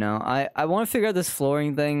want to do now? I want to figure out this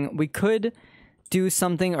flooring thing. We could do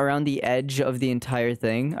something around the edge of the entire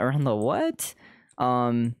thing. Around the what?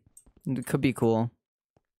 It could be cool.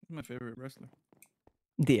 He's my favorite wrestler.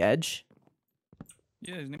 The Edge?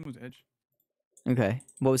 Yeah, his name was Edge. Okay.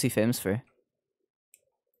 What was he famous for?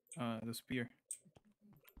 The spear.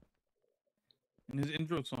 In his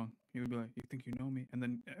intro song, he would be like, "You think you know me?" And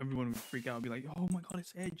then everyone would freak out, and be like, "Oh my god,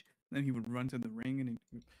 it's Edge!" And then he would run to the ring, and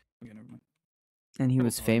okay, never mind. And he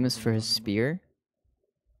was famous for his spear?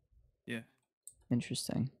 Yeah.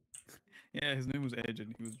 Interesting. Yeah, his name was Edge,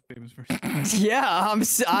 and he was famous for his spear. Yeah,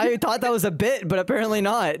 I thought that was a bit, but apparently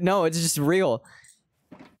not. No, it's just real.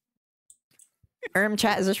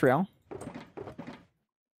 Chat, is this real?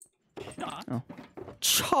 Shot. Oh.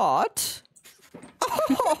 Chat?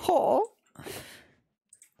 Oh.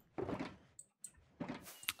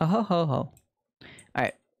 Oh ho ho ho.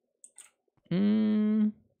 Alright.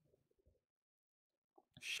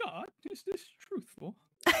 Shot? Is this truthful?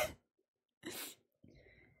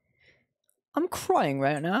 I'm crying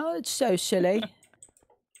right now. It's so silly.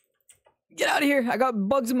 Get out of here. I got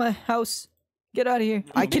bugs in my house. Get out of here.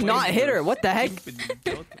 I cannot hit her. What the heck?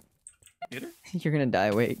 Hit her? You're gonna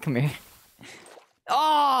die. Wait, come here.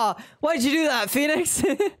 Oh, why'd you do that, Phoenix?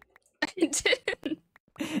 I didn't.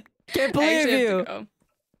 Can't believe you.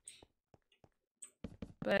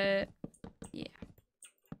 But yeah.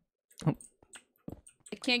 Oh.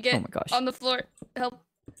 I can't get on the floor. Help.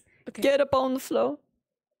 Okay. Get up on the floor.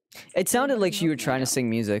 It sounded like you were trying to sing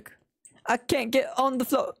music. I can't get on the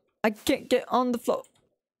floor. I can't get on the floor.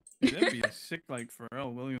 That'd be a sick, like,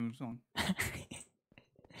 Pharrell Williams song.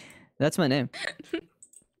 That's my name.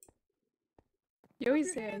 You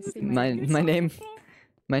always say I sing my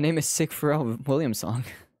name is Sick Pharrell Williams song.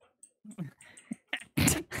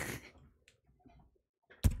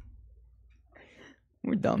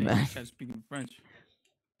 We're dumb, man. Speaking French.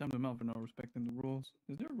 Dumb them out for not respecting the rules.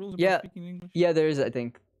 Is there rules about speaking English? Yeah, there is, I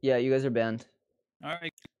think. Yeah, you guys are banned.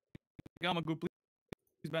 Alright. Gamagu,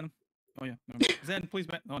 please ban him. Oh, yeah. Never mind. Zen, please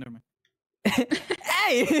ban. Oh, never mind.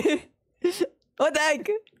 Hey! What the heck?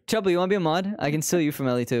 Trouble, you want to be a mod? I can steal you from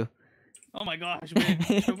Ellie, too. Oh my gosh, man.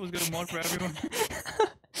 Trouble's gonna mod for everyone.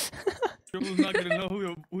 Trouble's not gonna know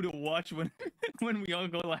who to watch when we all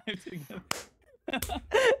go live together.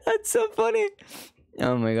 That's so funny.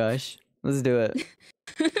 Oh my gosh. Let's do it.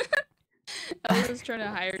 I was trying to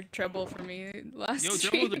hire Trouble for me last Yo,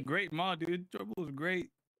 stream. Trouble was a great mod, dude. Trouble was great.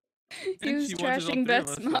 He was trashing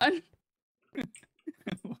Beth's mod.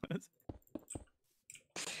 Was.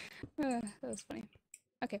 That was funny.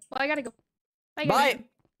 Okay, well, I gotta go. Bye!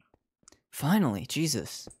 Finally,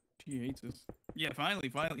 Jesus. She hates us. Yeah,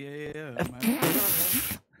 finally. Yeah.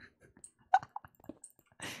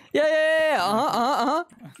 Yeah.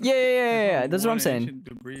 Yeah. That's what I'm saying.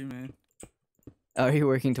 Debris, man. Oh, are you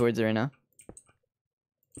working towards it right now?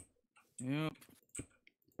 Yep.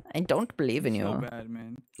 I don't believe in you. So bad,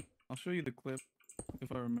 man. I'll show you the clip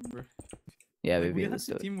if I remember. Yeah, like, baby. we have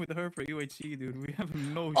to team with her for UHC, dude. We have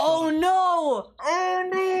no. Oh no! Oh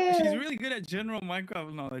no! She's really good at general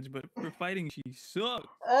Minecraft knowledge, but for fighting, she sucks.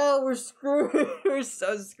 Oh, we're screwed. We're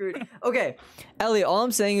so screwed. Okay, Ellie. All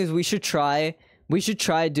I'm saying is we should try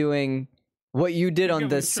doing what you did on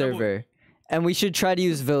this server. And we should try to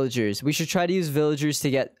use villagers. We should try to use villagers to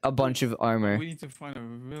get a bunch of armor. We need to find a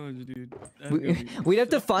village, dude. We'd have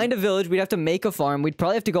to find a village. We'd have to make a farm. We'd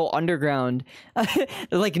probably have to go underground,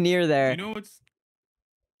 like near there. You know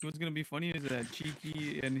what's gonna be funny is that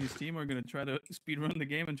Cheeky and his team are gonna try to speedrun the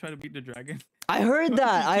game and try to beat the dragon. I heard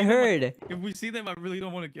that. I heard. If we see them, I really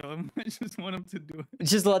don't want to kill them. I just want them to do it.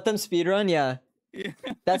 Just let them speedrun. Yeah. Yeah.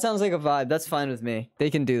 That sounds like a vibe. That's fine with me. They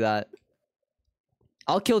can do that.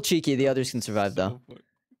 I'll kill Cheeky. The others can survive, though.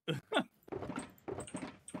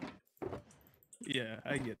 Yeah,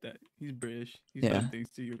 I get that. He's British. He's done things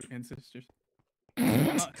to your ancestors.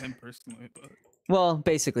 Not him personally, but... Well,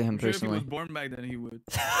 basically him personally. If he was born back then, he would.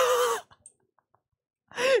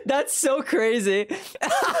 That's so crazy.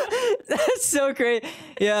 That's so crazy.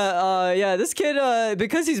 Yeah, this kid,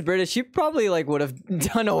 because he's British, he probably, like, would have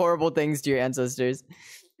done horrible things to your ancestors.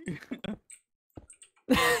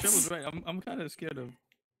 Trevor's right. I'm kind of scared of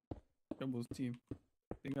Trevor's team.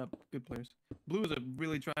 They got good players. Blue is a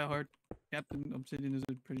really try-hard. Captain Obsidian is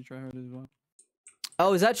a pretty try-hard as well.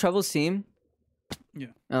 Oh, is that Trouble's team? Yeah.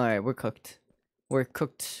 Alright, we're cooked. We're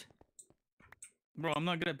cooked. Bro, I'm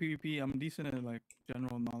not good at PvP. I'm decent at, like,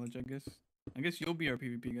 general knowledge, I guess. I guess you'll be our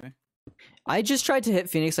PvP guy. I just tried to hit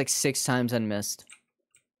Phoenix like 6 times and missed.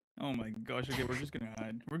 Oh my gosh, okay, we're just gonna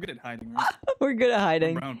hide. We're good at hiding, right? We're good at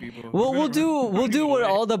hiding. We're brown people. We'll do what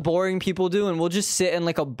away. all the boring people do, and we'll just sit in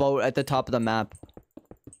like a boat at the top of the map.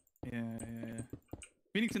 Yeah.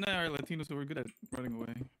 Phoenix and I are Latinos, so we're good at running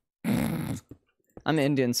away. I'm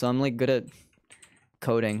Indian, so I'm like good at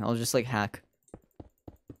coding. I'll just like hack.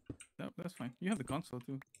 That's fine. You have the console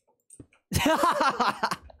too.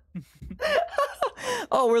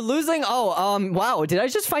 Oh, we're losing. Oh, wow. Did I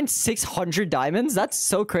just find 600 diamonds? That's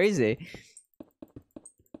so crazy.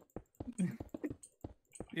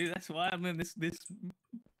 Yeah, that's why I'm in this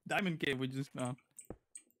diamond cave, which is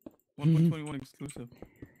 1.21 exclusive.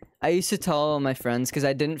 I used to tell all my friends because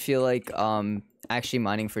I didn't feel like actually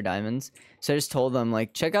mining for diamonds. So I just told them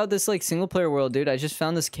like, check out this like single player world, dude. I just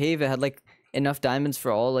found this cave. It had like enough diamonds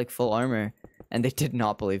for all like full armor, and they did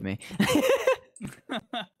not believe me.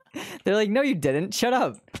 They're like, no, you didn't. Shut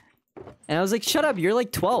up. And I was like, shut up. You're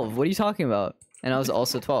like 12. What are you talking about? And I was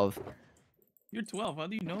also 12. You're 12. How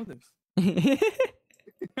do you know this?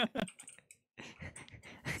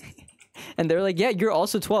 And they're like, yeah, you're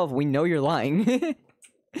also 12. We know you're lying.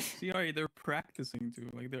 See, they're practicing too.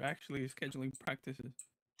 Like they're actually scheduling practices.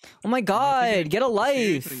 Oh my god, get a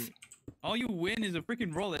life. Seriously. All you win is a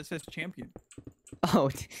freaking roll that says champion.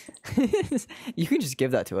 Oh, you can just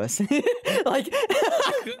give that to us. Like,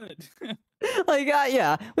 Good. like,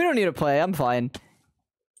 yeah, we don't need to play. I'm fine.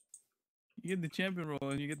 You get the champion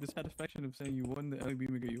roll and you get the satisfaction of saying you won the LB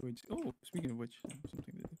Mega UH. Oh, speaking of which, something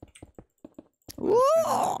to do.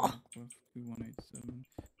 Whoa! 2187.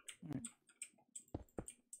 Alright.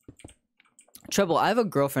 Treble, I have a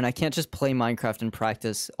girlfriend. I can't just play Minecraft and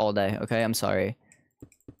practice all day, okay? I'm sorry.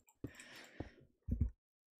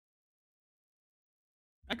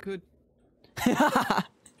 I could. But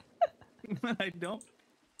I don't.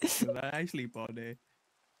 'Cause I sleep all day.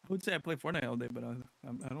 I would say I play Fortnite all day, but I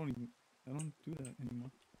don't do that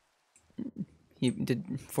anymore. Did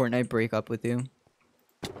Fortnite break up with you?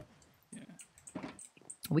 Yeah.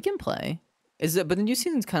 We can play. But the new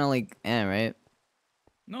season's kind of like, right?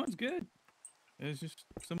 No, it's good. It's just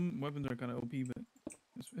some weapons are kind of OP, but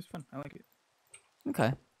it's fun. I like it.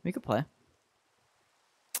 Okay, we could play.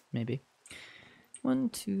 Maybe. 1,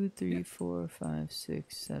 2, 3, 4, 5,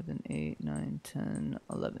 6, 7, 8, 9, 10,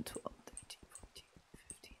 11, 12, 13, 14,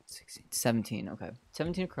 15, 16, 17. Okay.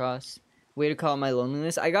 17 across. Way to call it my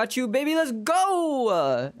loneliness. I got you, baby. Let's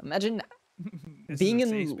go. Imagine being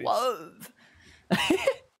in love.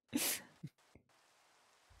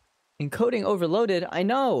 Encoding overloaded. I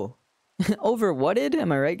know. Overwhatted?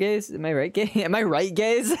 Am I right, guys? Am I right, gay? Am I right,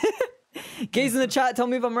 guys? Gays in the chat, tell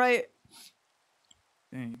me if I'm right.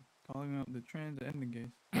 Dang. Calling out the trans and the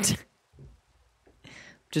gays.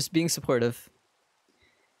 Just being supportive.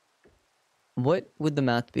 What would the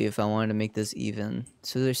math be if I wanted to make this even?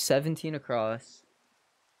 So there's 17 across.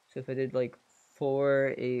 So if I did like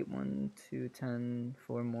 4, 8, 1, 2, 10,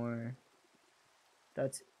 4 more.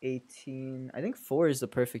 That's 18. I think 4 is the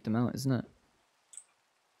perfect amount, isn't it?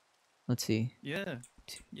 Let's see. Yeah.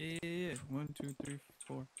 Yeah. 1, 2, 3,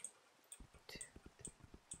 4.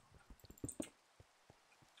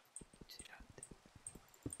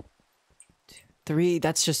 3,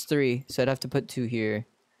 that's just 3. So I'd have to put 2 here.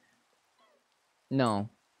 No.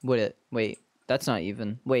 Would it? Wait. That's not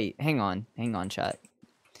even. Wait, hang on. Hang on, chat.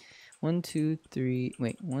 1, 2, 3.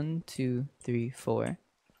 Wait. 1, 2, 3, 4.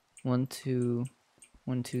 1, 2.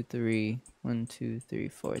 1, 2, 3. 1, 2, 3,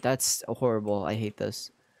 4. That's horrible. I hate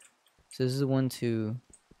this. So this is 1, 2.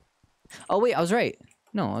 Oh, wait. I was right.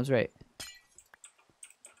 No, I was right.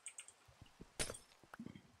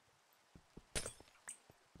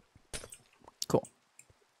 Cool.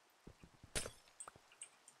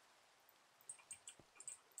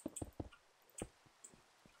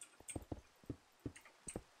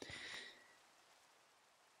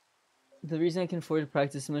 The reason I can afford to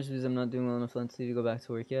practice so much is because I'm not doing well enough mentally to go back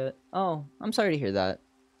to work yet. Oh, I'm sorry to hear that.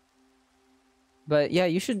 But yeah,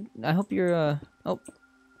 you should. I hope you're. Oh.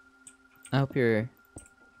 I hope your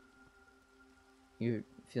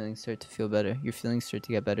feelings start to feel better. Your feelings start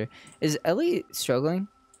to get better. Is Ellie struggling?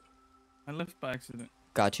 I left by accident.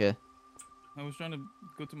 Gotcha. I was trying to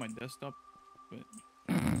go to my desktop, but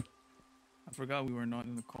I forgot we were not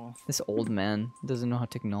in the call. This old man doesn't know how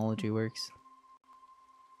technology works.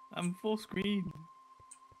 I'm full screen.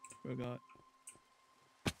 Forgot.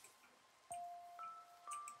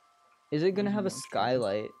 Is it gonna have a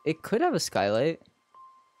skylight? It could have a skylight.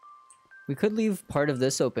 We could leave part of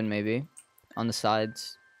this open, maybe, on the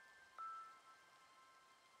sides.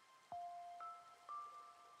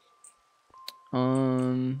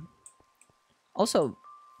 Also,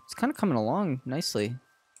 It's kind of coming along nicely.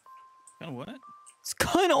 Kind of what? It's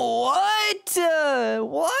kind of what?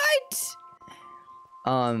 What?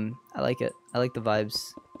 I like it. I like the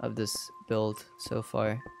vibes of this build so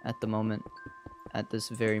far at the moment. At this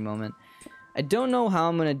very moment. I don't know how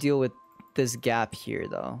I'm gonna deal with this gap here,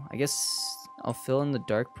 though. I guess I'll fill in the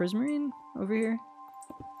dark prismarine over here.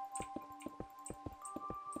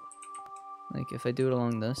 Like, if I do it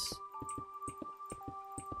along this.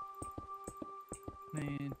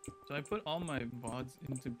 Man, so I put all my VODs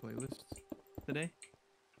into playlists today.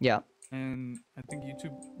 Yeah. And I think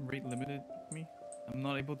YouTube rate limited me. I'm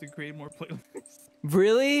not able to create more playlists.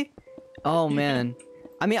 Really? Oh, Yeah. man.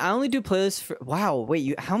 I mean, I only do playlists for... Wow,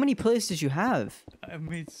 wait, how many playlists did you have? I've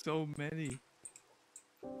made so many.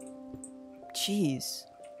 Jeez.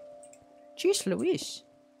 Jeez Louise.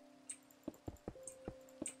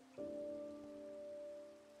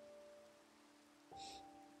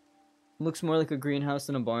 Looks more like a greenhouse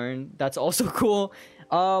than a barn. That's also cool.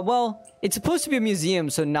 Well, it's supposed to be a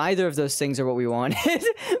museum, so neither of those things are what we wanted.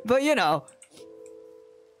 But, you know.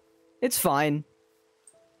 It's fine.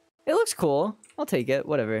 It looks cool. I'll take it.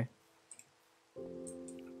 Whatever.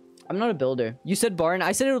 I'm not a builder. You said barn.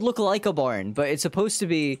 I said it would look like a barn, but it's supposed to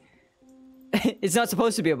be... It's not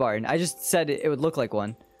supposed to be a barn. I just said it would look like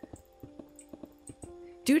one.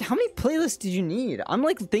 Dude, how many playlists did you need? I'm,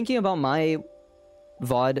 like, thinking about my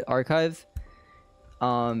VOD archive.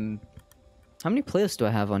 How many playlists do I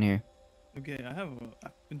have on here? Okay, I've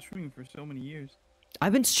been streaming for so many years.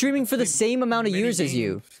 I've been streaming for the same amount of years as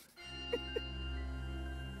you.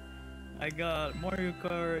 I got Mario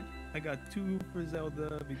Kart. I got 2 for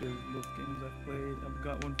Zelda because those games I've played. I've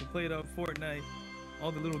got 1 for Play-Doh, Fortnite,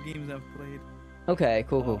 all the little games I've played. Okay,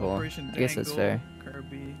 cool. I guess that's fair.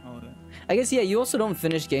 Kirby, all of that. I guess, yeah, you also don't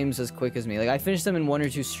finish games as quick as me. Like, I finish them in 1 or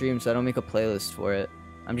 2 streams, so I don't make a playlist for it.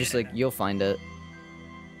 I'm just like, you'll find it.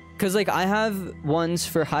 Because, like, I have ones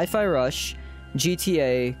for Hi-Fi Rush,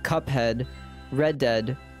 GTA, Cuphead, Red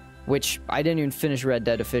Dead, which I didn't even finish Red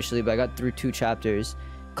Dead officially, but I got through 2 chapters.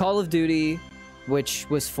 Call of Duty, which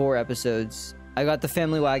was 4 episodes. I got the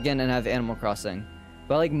Family Wagon and I have Animal Crossing.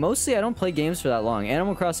 But, like, mostly I don't play games for that long.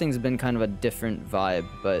 Animal Crossing's been kind of a different vibe,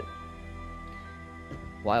 but...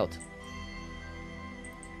 Wild.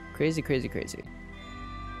 Crazy.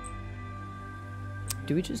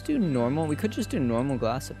 Do we just do normal? We could just do normal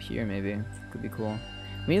glass up here, maybe. Could be cool.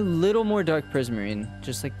 We need a little more dark prismarine.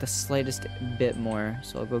 Just, like, the slightest bit more.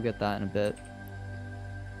 So I'll go get that in a bit.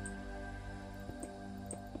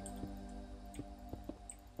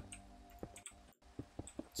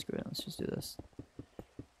 Screw it, let's just do this.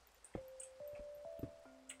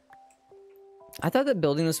 I thought that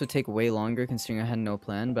building this would take way longer considering I had no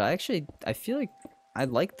plan, but I feel like I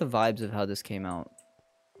like the vibes of how this came out.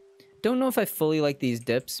 Don't know if I fully like these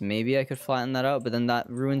dips. Maybe I could flatten that out, but then that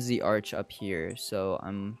ruins the arch up here, so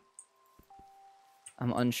I'm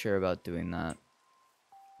unsure about doing that.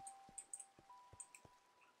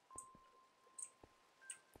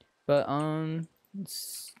 But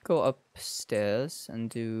let's go upstairs and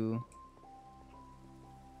do...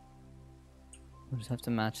 We'll just have to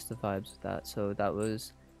match the vibes with that. So that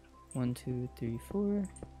was 1, 2, 3, 4.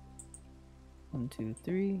 1, 2,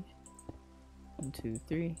 3. 1, 2,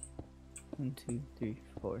 3. 1, 2, 3,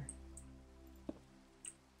 4.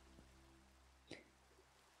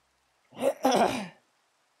 I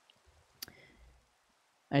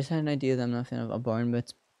just had an idea that I'm not a fan of a barn, but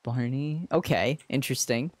it's Barney. Okay,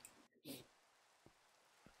 interesting.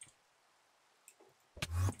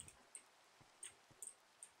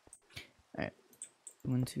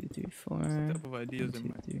 1, 2, 3, 4. That's the type of ideas 1, 2,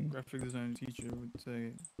 that my 3. graphic design teacher would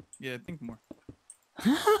say, yeah, think more.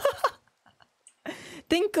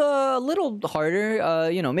 Think a little harder.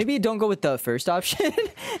 You know, maybe don't go with the first option.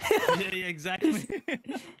 yeah, exactly.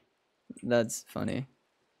 That's funny.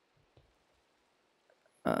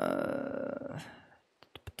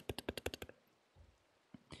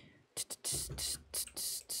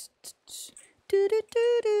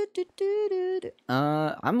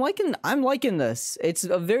 I'm liking this. It's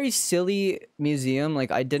a very silly museum.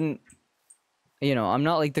 Like, I didn't, you know, I'm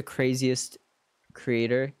not like the craziest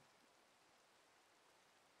creator.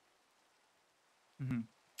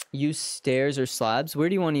 Use stairs or slabs. Where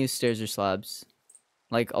do you want to use stairs or slabs?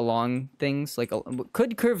 Like along things? Like,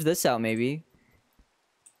 could curve this out maybe.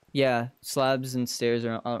 Yeah, slabs and stairs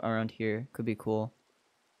are around here. Could be cool.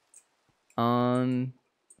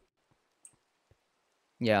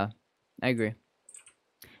 Yeah, I agree.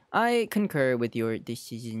 I concur with your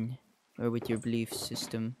decision, or with your belief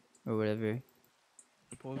system, or whatever.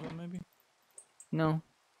 Proposal, maybe? No.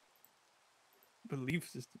 Belief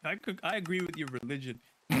system. I agree with your religion.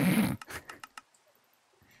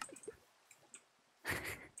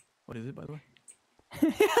 What is it, by the way?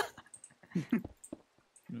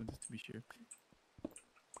 No, just to be sure.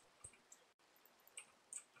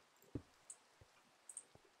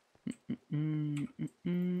 I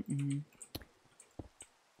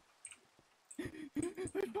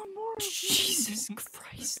found more. Jesus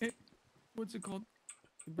Christ. What's it called?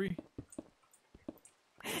 Debris.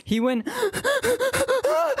 He went.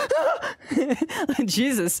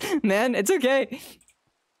 Jesus, man, it's okay.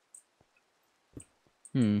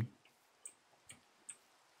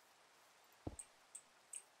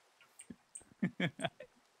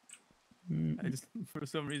 I just, for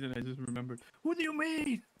some reason, I just remembered. What do you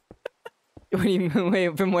mean? What do you mean?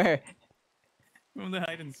 Wait, from where? From the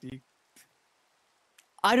hide and seek.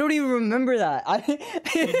 I don't even remember that.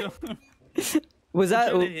 Was that?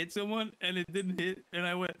 I tried to hit someone and it didn't hit, and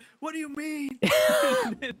I went, "What do you mean?"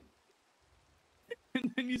 and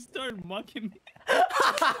then you started mocking me.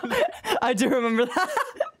 I do remember that.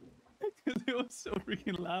 Because it was so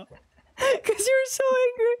freaking loud. Because you were so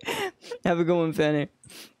angry. Have a good one, Fanny.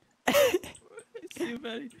 See you,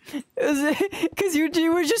 Fanny. Because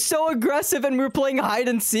you were just so aggressive and we were playing hide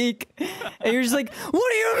and seek. And you're just like, what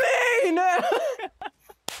do you mean?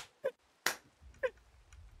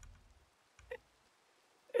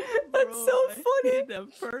 That's Bro, so I funny. hate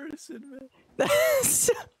that person, man.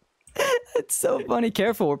 That's so funny.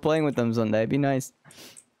 Careful, we're playing with them Sunday. Be nice.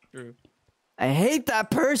 True. I hate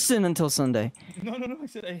that person until Sunday. No, I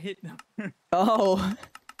said I hit them. Oh.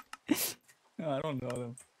 No, I don't know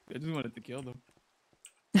them. I just wanted to kill them.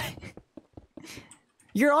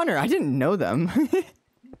 Your Honor, I didn't know them.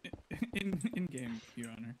 in game,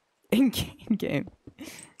 Your Honor. In game.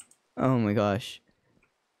 Oh my gosh.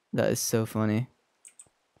 That is so funny.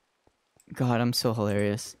 God, I'm so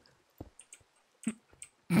hilarious.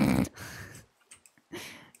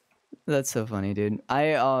 That's so funny, dude.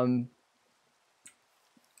 I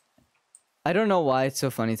don't know why it's so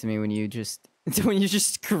funny to me when you just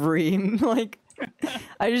scream. Like,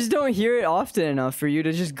 I just don't hear it often enough for you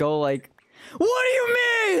to just go like, what do you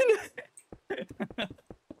mean?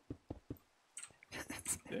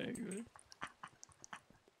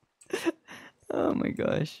 Oh my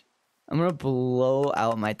gosh. I'm gonna blow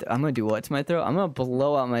out my I'm gonna do what to my throat? I'm gonna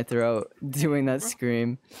blow out my throat doing that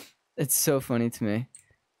scream. It's so funny to me.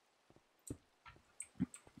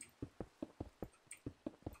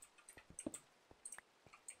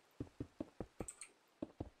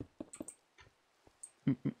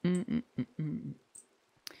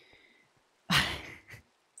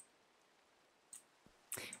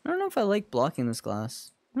 I don't know if I like blocking this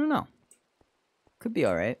glass. I don't know. Could be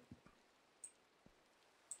alright.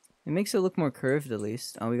 It makes it look more curved at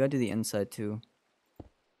least. Oh, we gotta do the inside too.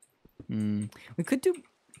 We could do...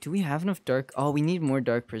 Do we have enough dark... Oh, we need more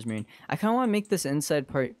dark prismarine. I kinda wanna make this inside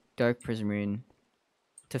part dark prismarine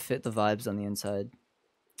to fit the vibes on the inside.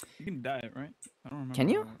 You can dye it, right? I don't remember. Can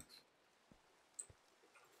you?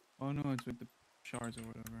 Oh no, it's with the shards or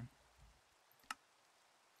whatever.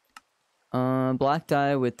 Black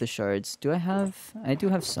dye with the shards. Do I have... I do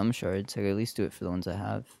have some shards. I could at least do it for the ones I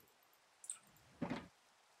have.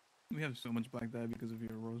 We have so much black dye because of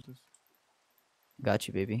your roses. Got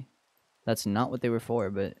you, baby. That's not what they were for,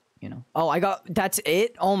 but, you know. Oh, I got... That's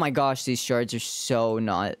it? Oh my gosh, these shards are so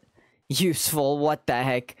not useful. What the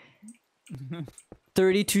heck?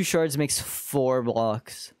 32 shards makes 4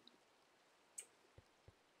 blocks.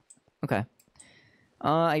 Okay.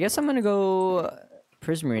 I guess I'm gonna go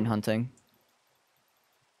prismarine hunting.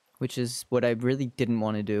 Which is what I really didn't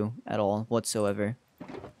want to do at all, whatsoever.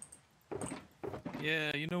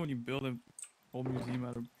 Yeah, you know when you build a whole museum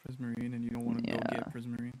out of prismarine and you don't want to go get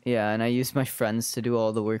prismarine? Yeah, and I use my friends to do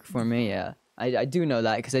all the work for me, yeah. I do know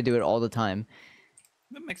that because I do it all the time.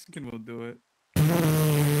 The Mexican will do it.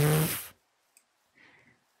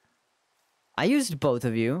 I used both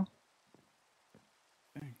of you.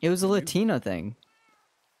 Dang, It was a Latino thing.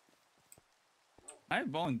 I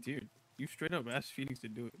volunteered. You straight up asked Phoenix to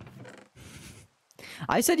do it.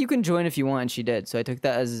 I said you can join if you want, and she did. So I took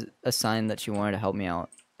that as a sign that she wanted to help me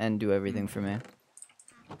out and do everything for me.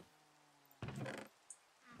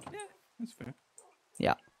 Yeah, that's fair.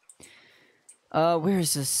 Yeah. Where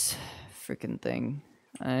is this freaking thing?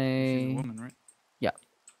 She's a I... woman, right? Yeah.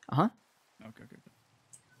 Uh-huh. Okay.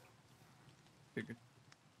 Figured.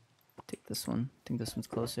 Take this one. I think this one's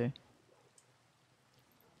closer.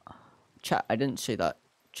 Chat, I didn't say that.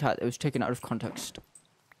 Chat, it was taken out of context.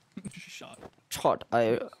 Shot. Chat,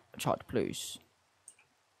 please.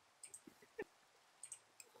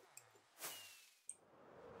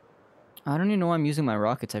 I don't even know why I'm using my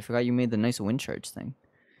rockets. I forgot you made the nice wind charge thing.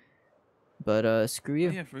 But, screw you.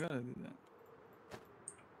 Oh, yeah, I forgot I did that.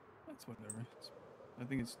 That's whatever. I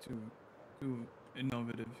think it's too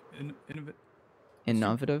innovative.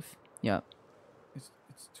 Innovative? Yeah. It's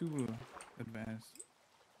too advanced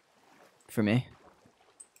for me.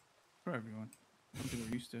 For everyone. I don't think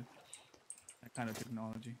we're used to that kind of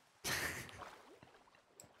technology.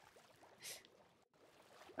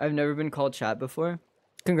 I've never been called chat before.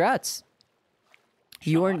 Congrats.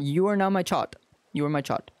 You are now my chat. You are my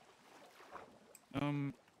chat.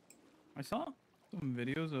 I saw some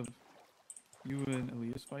videos of you and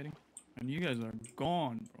Elias fighting, and you guys are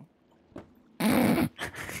gone, bro.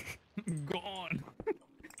 Gone.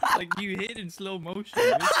 Like you hit in slow motion.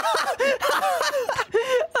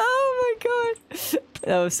 Oh my god.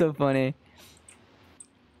 That was so funny.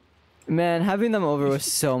 Man, having them over was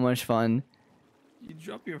so much fun. You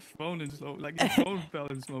drop your phone in slow, like your phone fell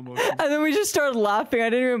in slow motion. And then we just started laughing. I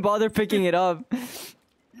didn't even bother picking it up.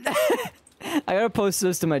 I gotta post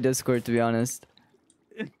those to my Discord, to be honest.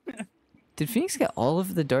 Did Phoenix get all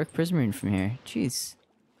of the Dark Prismarine from here? Jeez.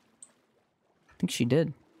 I think she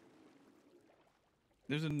did.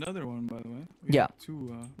 There's another one, by the way. We have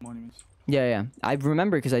 2 monuments. Yeah. I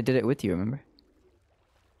remember because I did it with you, remember?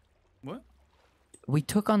 What? We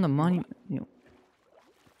took on the monument. You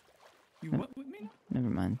what with me? Never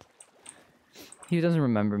mind. He doesn't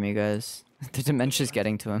remember me, guys. The dementia's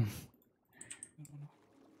getting to him.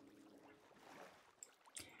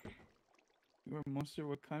 You're a monster.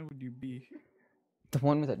 What kind would you be? The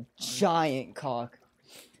one with a giant cock.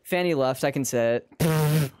 Fanny left. I can say it.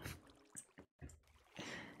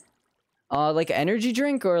 Like energy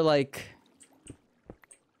drink or like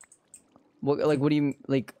what? Like what do you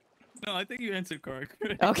like? No, I think you answered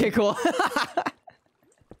correctly. Okay, cool.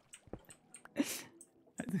 I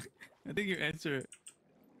think your answer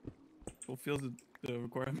fulfills the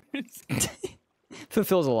requirements.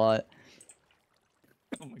 Fulfills a lot.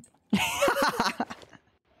 Oh my god.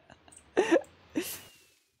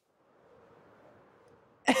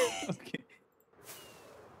 Okay.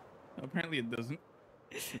 Apparently it doesn't.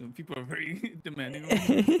 People are very demanding.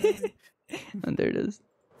 And there it is.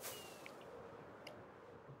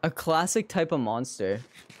 A classic type of monster.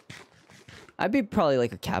 I'd be probably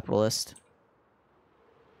like a capitalist.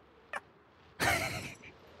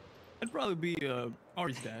 I'd probably be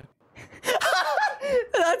Ari's dad.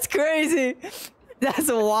 That's crazy.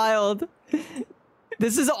 That's wild.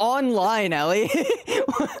 This is online, Ellie.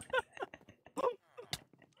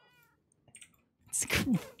 It's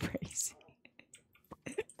crazy.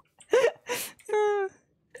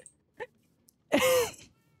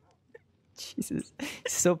 Jesus.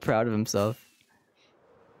 He's so proud of himself.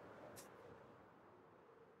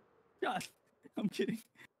 God, I'm kidding.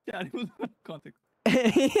 God, it was out of context.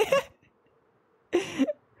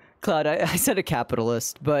 Cloud, I said a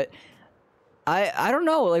capitalist, but I don't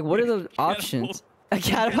know, like, what are the options?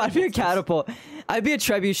 I'd be a catapult. I'd be a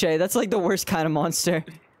trebuchet. That's like the worst kind of monster.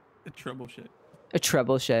 A treble shit. A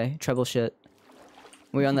trebuchet. Treble shit.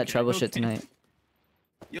 We on that treble shit tonight.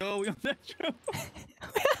 Yo, we on that treble.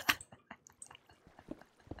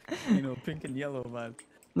 You know, pink and yellow vibe.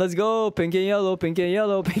 Let's go, pink and yellow, pink and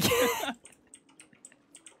yellow, pink and...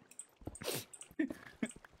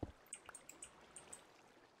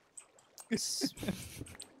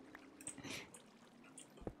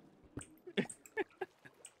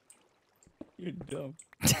 You're dumb.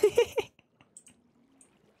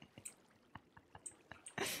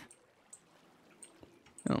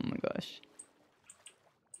 Oh my gosh.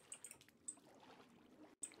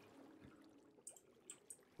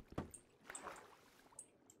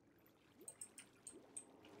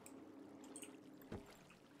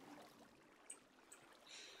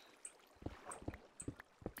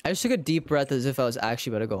 I just took a deep breath as if I was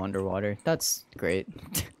actually about to go underwater. That's great.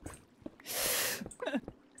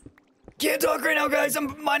 Can't talk right now, guys.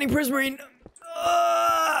 I'm mining Prismarine.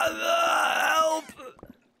 Help!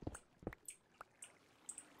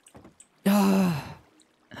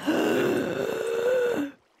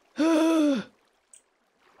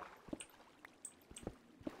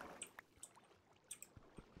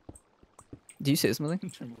 Do you say something?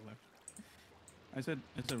 I said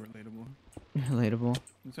relatable. Relatable.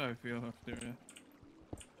 That's how I feel after.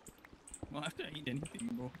 Well, after I eat anything,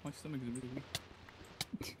 bro, my stomach is really weak.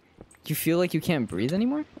 You feel like you can't breathe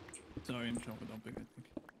anymore? Sorry, I'm trauma dumping,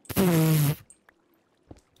 I think.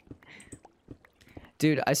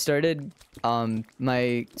 Dude, I started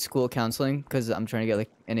my school counseling because I'm trying to get like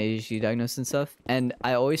an ADHD diagnosis and stuff, and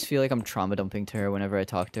I always feel like I'm trauma dumping to her whenever I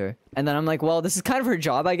talk to her. And then I'm like, well, this is kind of her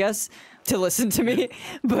job, I guess, to listen to me,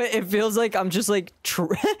 but it feels like I'm just like I'm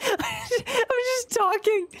just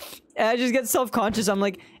talking, and I just get self-conscious. I'm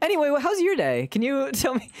like, anyway, how's your day? Can you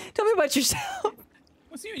tell me about yourself?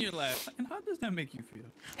 What's you in your life? And how does that make you feel?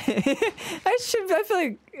 I feel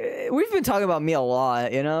like we've been talking about me a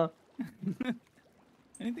lot, you know?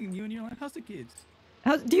 Anything new in your life? How's the kids?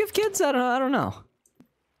 Do you have kids? I don't know.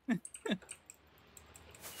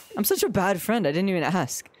 I'm such a bad friend. I didn't even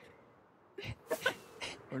ask.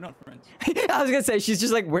 We're not friends. I was gonna say, she's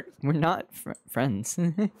just like, we're not friends.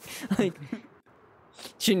 Like,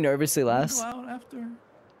 she nervously laughs. Go out after.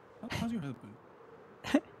 How's your husband?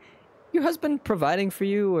 Your husband providing for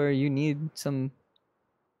you, or you need some,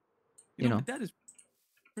 you know. My dad is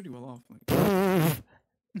pretty well off. Like,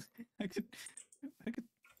 I could,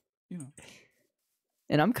 you know.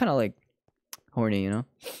 And I'm kind of like horny, you know.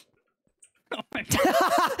 Oh my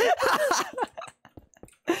God.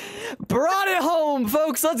 Brought it home,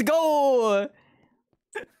 folks. Let's go.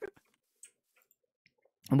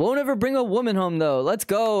 Won't ever bring a woman home though. Let's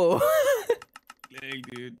go. Dang,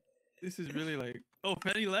 dude. This is really like. Oh,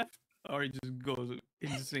 Penny left. Or he just goes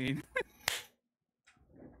insane.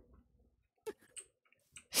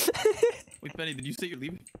 Wait, Penny, did you say you're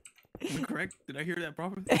leaving? Am I correct? Did I hear that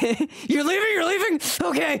properly? You're leaving? You're leaving?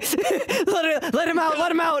 Okay. Let him out.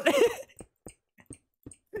 Let him out.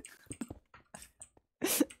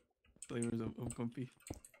 Flavors of uncomfy.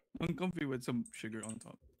 Uncomfy with some sugar on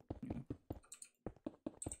top.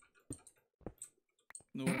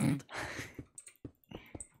 You know what I mean?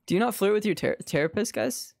 Do you not flirt with your therapist,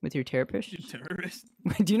 guys? With your therapist? Your terrorist?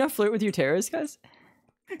 Do you not flirt with your terrorist, guys?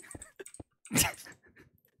 I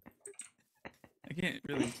can't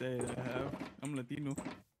really say that I have. I'm Latino.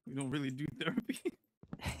 We don't really do therapy.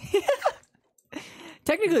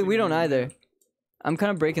 Technically, we don't either. I'm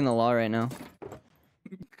kind of breaking the law right now.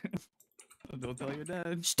 Don't tell your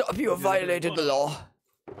dad. Stop, you have violated the law.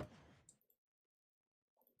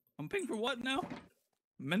 I'm paying for what now?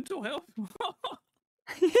 Mental health?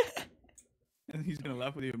 And he's gonna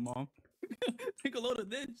laugh with your mom. Take a load of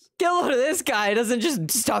this. Get a load of this guy. He doesn't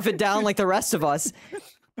just stuff it down like the rest of us.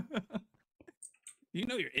 You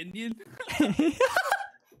know you're Indian?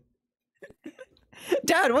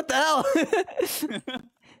 Dad, what the hell?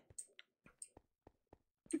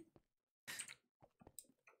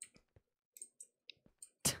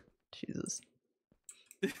 Jesus.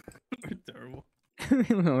 We're terrible.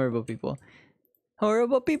 Horrible people.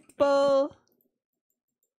 Horrible people.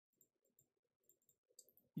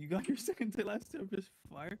 You got your second to last therapist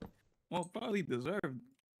fired? Well, probably deserved.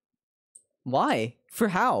 Why? For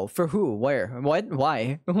how? For who? Where? What?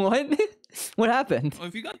 Why? What? What happened? Well,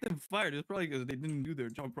 if you got them fired, it's probably because they didn't do their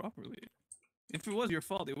job properly. If it was your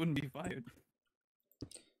fault, they wouldn't be fired.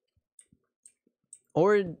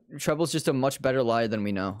 Or Treble's just a much better liar than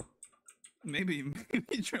we know. Maybe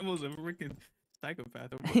Treble's a freaking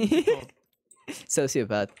psychopath. Or what's it called?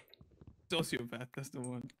 Sociopath. Sociopath, that's the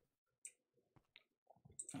one.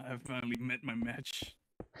 I have finally met my match.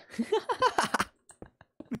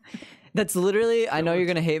 That's literally, I know you're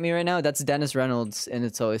gonna hate me right now, that's Dennis Reynolds in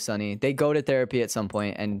It's Always Sunny. They go to therapy at some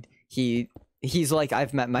point and he's like,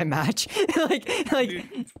 I've met my match. like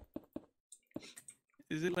Dude,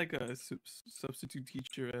 is it like a substitute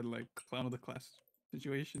teacher and like clown of the class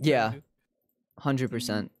situation? Yeah,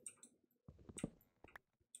 100%.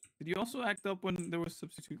 Did you also act up when there was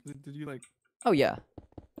substitute? Did you like? Oh yeah.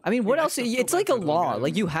 I mean, what else? It's like a law. guys.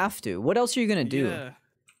 Like you have to. What else are you gonna do? Yeah.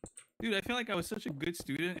 Dude, I feel like I was such a good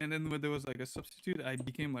student, and then when there was like a substitute, I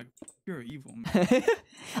became like pure evil, man.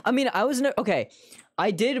 I mean, I was okay. I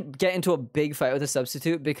did get into a big fight with a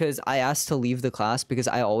substitute because I asked to leave the class because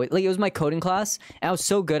I always it was my coding class, and I was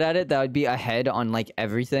so good at it that I'd be ahead on like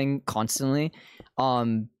everything constantly.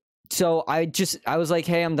 So I was like,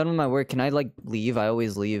 hey, I'm done with my work. Can I like leave? I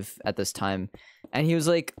always leave at this time, and he was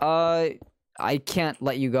like, I can't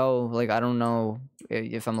let you go. Like, I don't know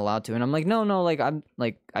if I'm allowed to. And I'm like, no, like I'm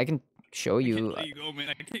like I can show you. I can't let you go, man.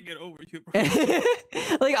 I can't get over you, bro.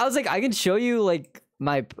 Like I was like, I can show you like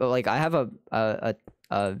my I have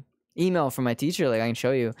a email from my teacher. Like I can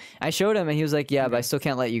show you. I showed him, and he was like, yeah, but I still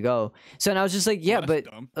can't let you go. So and I was just like, yeah, but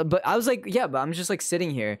I was like, yeah, but I'm just like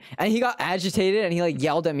sitting here, and he got agitated, and he like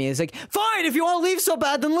yelled at me. He's like, fine, if you want to leave so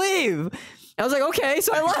bad, then leave. And I was like, okay,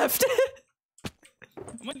 so I left.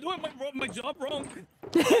 Am I doing my job wrong?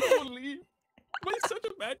 I don't leave. Am I such a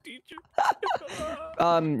bad teacher?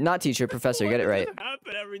 Not teacher, professor. Get it right. It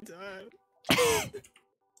happen every time.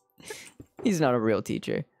 He's not a real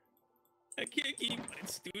teacher. I can't keep my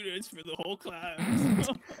students for the whole class.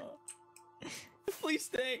 Please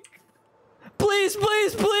stay. Please,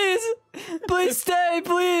 please, please, please stay,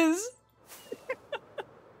 please.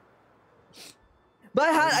 But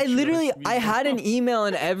I had an email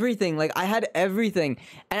and everything. Like I had everything,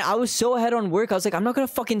 and I was so ahead on work. I was like, I'm not gonna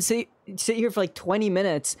fucking sit here for like 20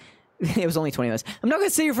 minutes It was only 20 minutes. I'm not gonna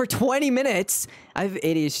sit here for 20 minutes. I have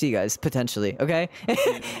ADHD, guys, potentially. Okay.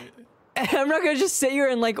 I'm not gonna just sit here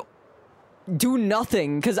and like do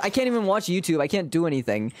nothing because I can't even watch YouTube. I can't do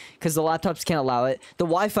anything because the laptops can't allow it. The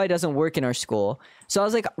Wi-Fi doesn't work in our school. So I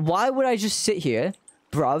was like, why would I just sit here,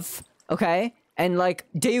 bruv? Okay, and like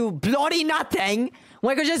do bloody nothing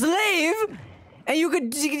when I could just leave and you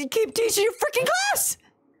could keep teaching your freaking class.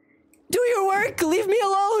 Do your work. Leave me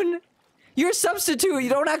alone. You're a substitute. You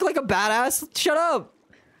don't act like a badass. Shut up.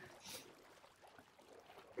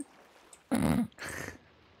 Let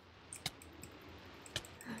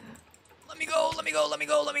me go. Let me go. Let me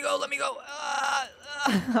go. Let me go. Let me go.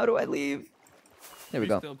 How do I leave? There we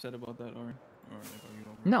go. Are you still upset about that, or like, are you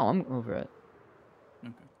over No, I'm over it.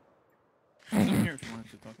 Okay. I'm here if you wanted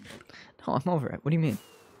to talk about it. No, I'm over it. What do you mean?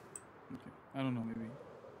 Okay. I don't know. Maybe.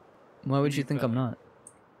 Why would maybe you think I'm not?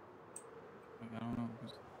 Like, I don't know.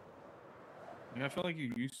 Like, I feel like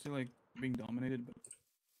you used to like being dominated, but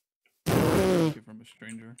from a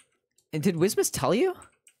stranger. And did Wismus tell you?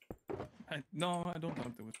 No, I don't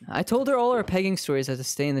talk to Wismus. I told her all our pegging stories had to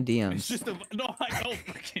stay in the DMs. It's just no, I don't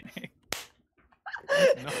freaking.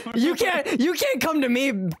 No. You can't come to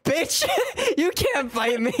me, bitch. You can't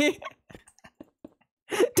fight me.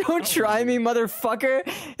 Don't try me, motherfucker.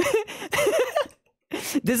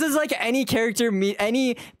 This is like any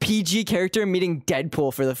PG character meeting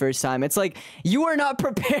Deadpool for the first time. It's like, you are not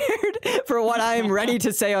prepared for what I am ready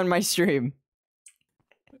to say on my stream.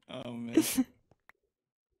 Oh man.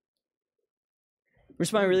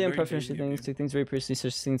 Respond really unprofessional things, took things very personally,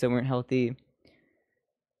 such things that weren't healthy.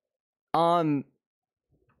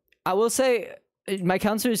 I will say my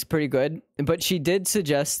counselor is pretty good, but she did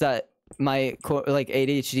suggest that my like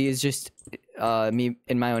ADHD is just me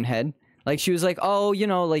in my own head. Like she was like, "Oh, you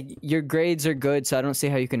know, like your grades are good, so I don't see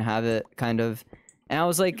how you can have it," kind of. And I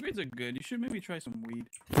was like, "Your grades are good. You should maybe try some weed."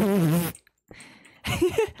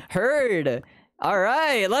 Heard. All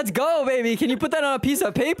right, let's go, baby. Can you put that on a piece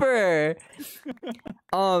of paper?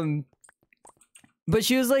 But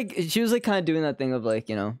she was like kind of doing that thing of like,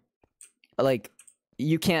 you know, like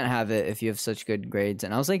you can't have it if you have such good grades.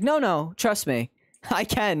 And I was like, no, trust me, I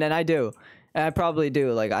can, and I do, and I probably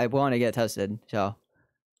do. Like I want to get tested, so.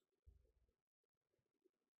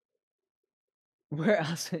 Where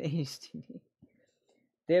else would ADHD?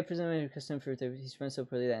 They have presented a custom for therapy. He's run so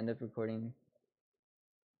poorly that I end up recording.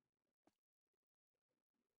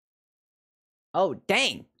 Oh,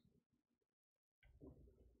 dang!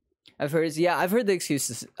 I've heard the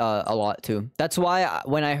excuses a lot too. That's why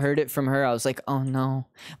when I heard it from her, I was like, oh no.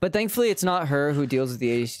 But thankfully, it's not her who deals with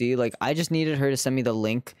the ADHD. Like, I just needed her to send me the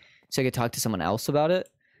link so I could talk to someone else about it.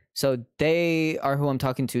 So they are who I'm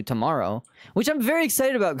talking to tomorrow, which I'm very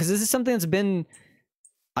excited about because this is something that's been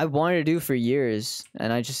I wanted to do for years,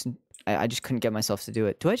 and I just couldn't get myself to do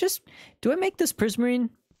it. Do I make this prismarine?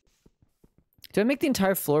 Do I make the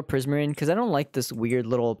entire floor prismarine? Because I don't like this weird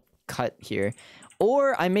little cut here.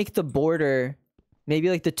 Or I make the border, maybe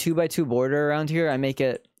like the 2x2 border around here, I make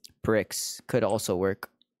it bricks. Could also work.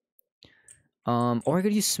 Or I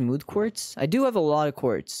could use smooth quartz. I do have a lot of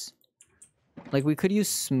quartz. Like we could use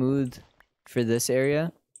smooth for this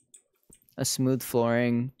area. A smooth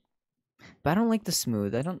flooring. But I don't like the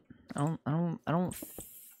smooth. I don't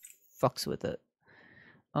fucks with it.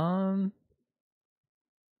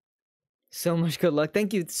 So much good luck.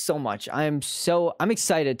 Thank you so much. I'm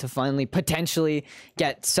excited to finally potentially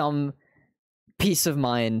get some peace of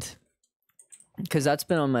mind. Because that's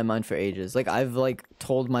been on my mind for ages. Like, I've, like,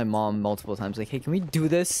 told my mom multiple times, like, hey, can we do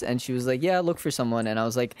this? And she was like, yeah, look for someone. And I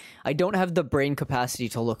was like, I don't have the brain capacity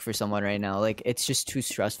to look for someone right now. Like, it's just too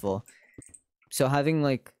stressful. So having,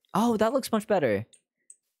 like, oh, that looks much better.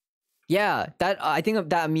 Yeah, I think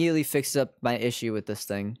that immediately fixed up my issue with this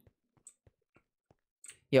thing.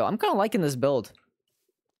 Yo, I'm kind of liking this build.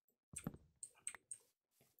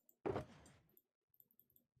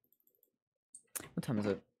 What time is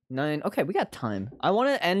it? 9. Okay, we got time. I want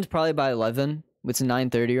to end probably by 11. It's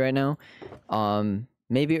 9:30 right now.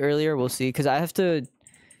 Maybe earlier. We'll see. Because I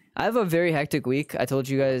have a very hectic week. I told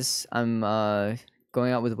you guys I'm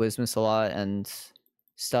going out with Wismus a lot and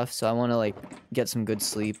stuff. So I want to like get some good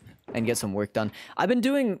sleep and get some work done. I've been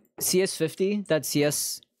doing CS50, that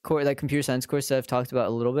CS core, that computer science course that I've talked about a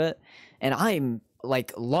little bit, and I'm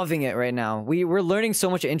like loving it right now. We're learning so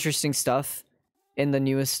much interesting stuff in the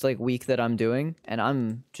newest like week that I'm doing, and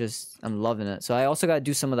I'm loving it. So I also got to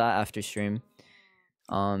do some of that after stream.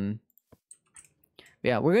 Yeah,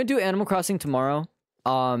 we're gonna do Animal Crossing tomorrow.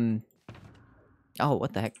 Oh,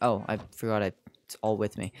 what the heck? Oh, I forgot it's all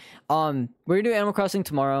with me. We're gonna do Animal Crossing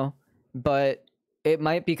tomorrow, but it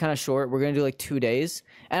might be kind of short. We're gonna do like 2 days,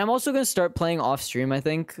 and I'm also gonna start playing off stream. I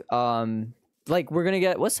think. Like we're gonna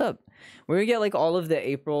get what's up. We're gonna get like all of the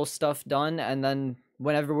April stuff done, and then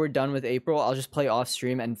whenever we're done with April, I'll just play off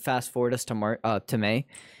stream and fast forward us to May.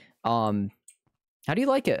 How do you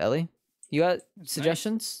like it, Ellie? You got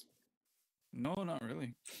suggestions? Nice. No, not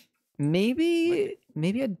really. Maybe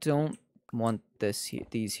I don't want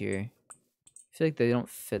these here. I feel like they don't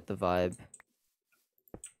fit the vibe.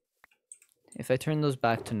 If I turn those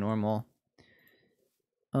back to normal.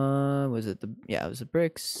 Was it it was the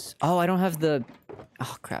bricks. Oh, I don't have the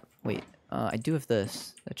oh crap. Wait. I do have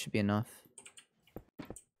this. That should be enough.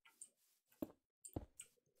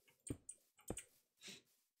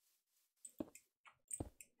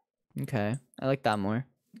 Okay. I like that more.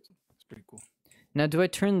 It's pretty cool. Now, do I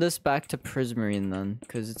turn this back to prismarine then?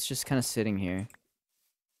 Because it's just kind of sitting here.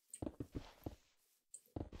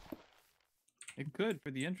 It could for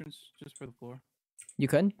the entrance, just for the floor. You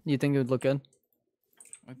could? You think it would look good?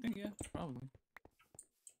 I think, yeah, probably.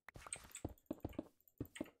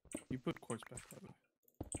 You put quartz back, by the way.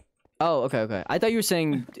 Oh, okay. I thought you were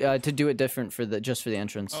saying to do it different for just for the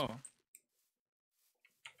entrance. Oh.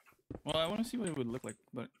 Well, I want to see what it would look like,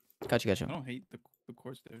 but Gotcha. I don't hate the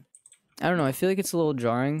quartz there. I don't know. I feel like it's a little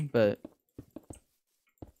jarring, but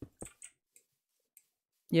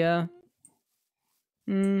yeah.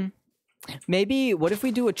 Maybe what if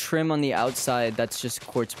we do a trim on the outside that's just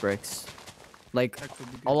quartz bricks? Like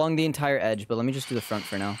along the entire edge, but let me just do the front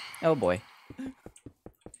for now. Oh boy.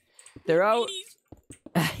 They're out.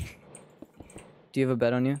 Do you have a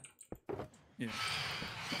bed on you? Yeah.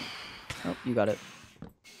 Oh, you got it.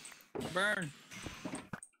 Burn.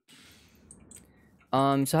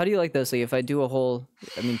 So how do you like this? Like if I do a whole,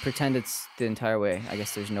 I mean, pretend it's the entire way. I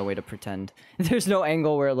guess there's no way to pretend. There's no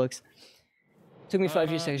angle where it looks. Took me 5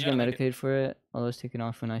 seconds to get medicated for it. All those taken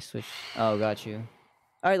off when I switched. Oh, got you.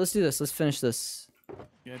 All right, let's do this. Let's finish this.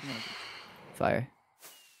 Yeah, I do want to. Fire.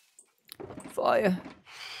 Fire.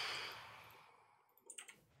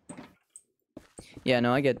 Yeah,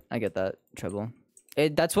 no, I get that, Treble.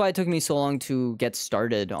 That's why it took me so long to get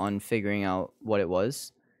started on figuring out what it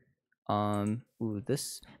was. Ooh,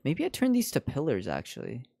 this... Maybe I turn these to pillars,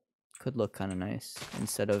 actually. Could look kind of nice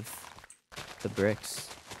instead of the bricks.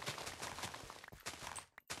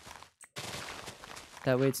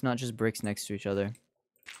 That way it's not just bricks next to each other.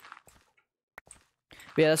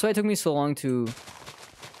 But yeah, that's why it took me so long to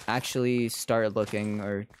actually start looking,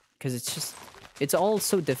 or... Because it's just... It's all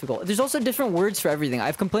so difficult. There's also different words for everything.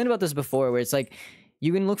 I've complained about this before, where it's like...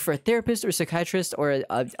 You can look for a therapist or a psychiatrist or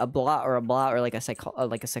a blah or like a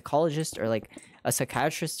psychologist or like a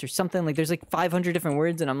psychiatrist or something. Like there's like 500 different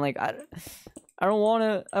words, and I'm like, I don't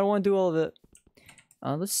want to do all of it.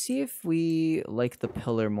 Let's see if we like the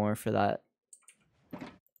pillar more for that.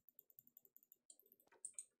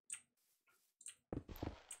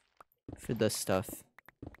 For this stuff.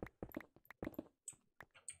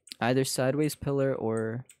 Either sideways pillar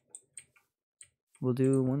or... We'll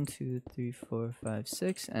do 1, 2, 3, 4, 5,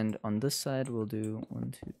 6, and on this side we'll do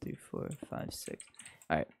 1, 2, 3, 4, 5, 6.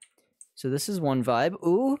 All right. So this is one vibe.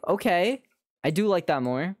 Ooh, okay. I do like that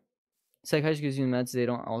more. Psychiatrist gives you meds.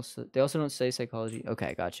 They also don't say psychology.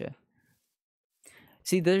 Okay, gotcha.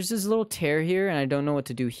 See, there's this little tear here, and I don't know what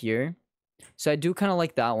to do here. So I do kind of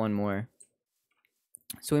like that one more.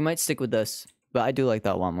 So we might stick with this, but I do like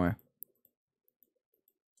that one more.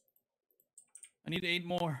 I need 8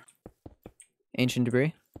 more. Ancient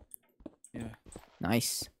debris? Yeah.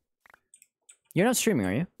 Nice. You're not streaming,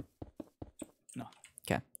 are you? No.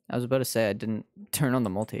 Okay. I was about to say I didn't turn on the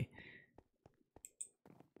multi.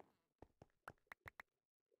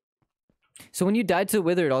 So when you died to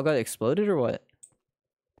Wither, it all got exploded or what?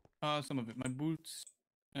 Some of it. My boots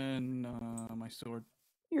and my sword.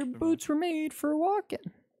 Your boots were made for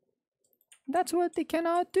walking. That's what they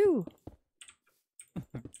cannot do.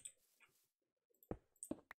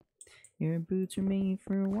 Your boots are made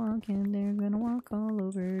for walking, they're gonna walk all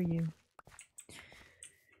over you.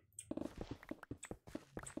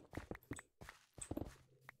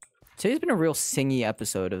 Today's been a real singy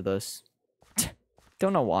episode of this.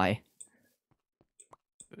 Don't know why.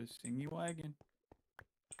 The singy wagon.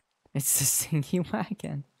 It's the singy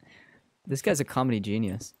wagon. This guy's a comedy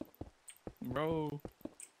genius. Bro,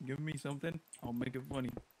 give me something, I'll make it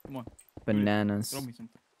funny. Come on. Bananas. Throw me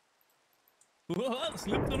something. I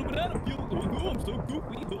slipped on a banana peel. Oh, I'm so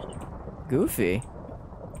goofy. Goofy?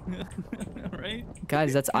 Right?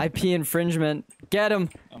 Guys, that's IP infringement. Get him!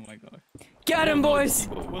 Oh my god. Get him, boys!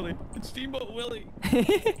 Steamboat Willie. It's Steamboat Willie.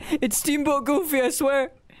 It's Steamboat Goofy, I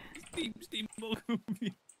swear. Steamboat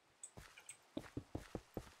Goofy.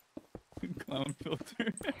 Clown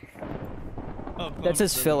filter. That's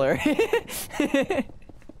his filler. That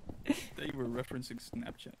you were referencing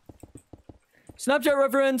Snapchat. Snapchat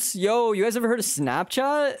reference. Yo, you guys ever heard of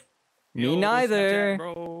Snapchat? Me neither. Snapchat,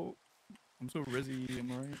 bro. I'm so rizzy,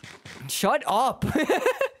 am I right? Shut up.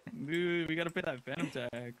 Dude, we gotta pay that phantom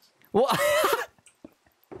tax. What?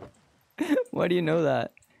 Why do you know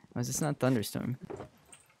that? Why is this not Thunderstorm?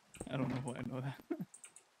 I don't know why I know that.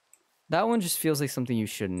 That one just feels like something you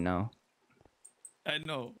shouldn't know. I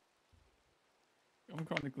know. I'm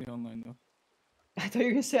chronically online though. I thought you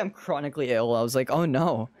were gonna say I'm chronically ill. I was like, oh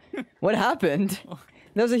no. What happened?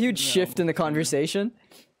 That was a huge shift in the conversation.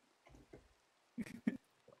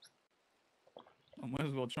 I might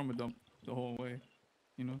as well trauma dump the whole way,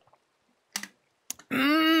 you know?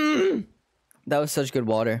 That was such good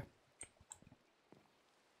water.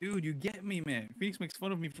 Dude, you get me, man. Phoenix makes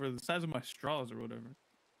fun of me for the size of my straws or whatever.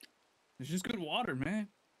 It's just good water, man.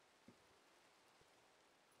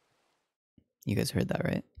 You guys heard that,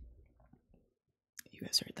 right? You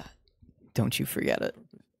guys heard that. Don't you forget it.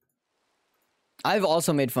 I've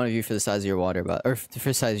also made fun of you for the size of your water, or for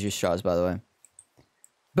the size of your straws, by the way.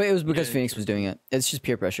 But it was because Phoenix was doing it. It's just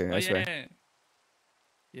peer pressure, I swear.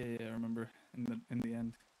 Yeah, I remember in the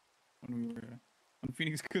end when when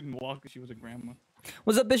Phoenix couldn't walk because she was a grandma.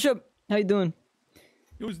 What's up, Bishop? How you doing?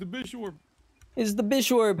 It was the Bishop. It's the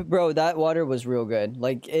Bishop, bro. That water was real good.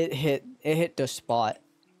 Like it hit the spot.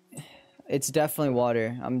 It's definitely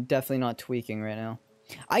water. I'm definitely not tweaking right now.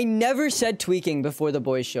 I never said tweaking before the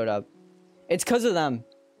boys showed up. It's because of them.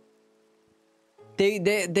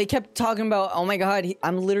 They kept talking about, oh my god,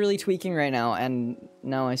 I'm literally tweaking right now, and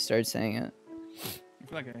now I started saying it. I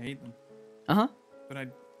feel like I hate them. Uh-huh. But I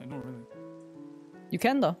don't really. You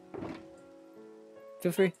can, though.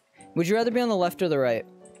 Feel free. Would you rather be on the left or the right?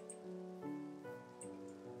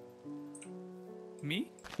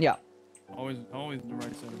 Me? Yeah. Always the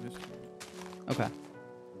right side of history. Okay.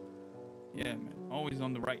 Yeah, man. Always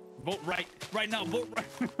on the right. Vote right. Right now, vote right.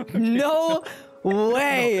 No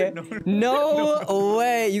way. No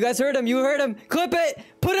way. You guys heard him. You heard him. Clip it.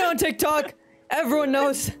 Put it on TikTok. Everyone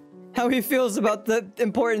knows how he feels about the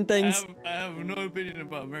important things. I have no opinion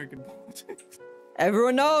about American politics.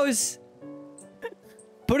 Everyone knows.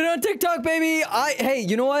 Put it on TikTok, baby. Hey,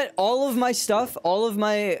 you know what? All of my stuff, all of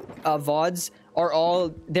my VODs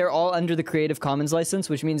they're all under the Creative Commons license,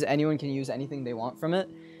 which means anyone can use anything they want from it.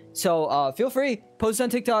 So feel free, post on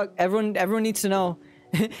TikTok. Everyone needs to know.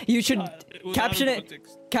 You should caption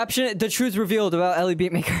it. The truth revealed about Ellie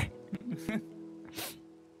Beatmaker.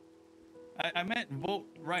 I meant vote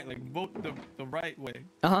right, like vote the right way.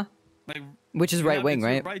 Like which is right wing,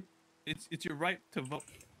 right? Right. It's your right to vote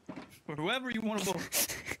for whoever you want to vote.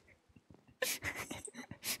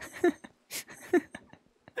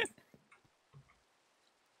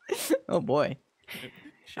 Oh boy.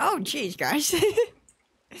 Oh jeez, guys.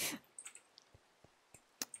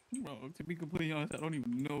 Bro, to be completely honest, I don't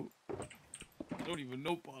even know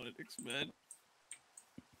politics, man.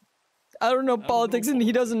 I don't know politics, and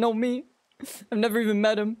he doesn't know me. I've never even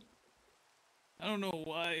met him. I don't know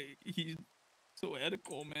why he's so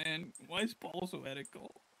ethical, man. Why is Paul so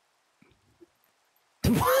ethical?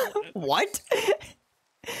 What?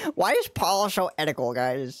 Why is Paul so ethical,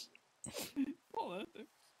 guys? Paul ethics.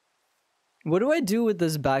 What do I do with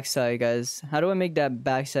this backside, guys? How do I make that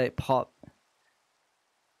backside pop?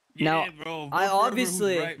 Yeah, now, bro. I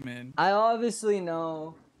obviously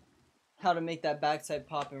know how to make that backside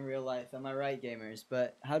pop in real life. Am I right, gamers?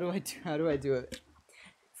 But how do I do it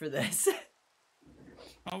for this?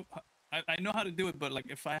 I know how to do it, but like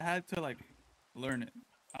if I had to like learn it,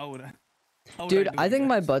 how would I? Dude, I think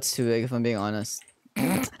my butt's too big if I'm being honest.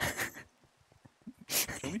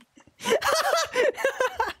 Show me.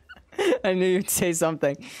 I knew you'd say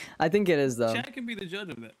something. I think it is though. Chad can be the judge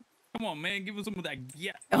of that. Come on, man, give us some of that.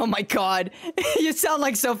 Yeah. Oh my god, you sound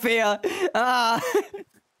like Sophia.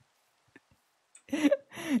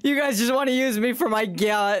 You guys just want to use me for my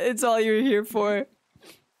yeah. It's all you're here for.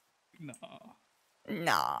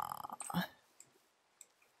 Nah.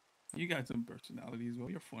 You got some personality as well.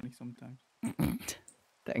 You're funny sometimes.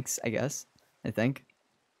 Thanks, I guess. I think.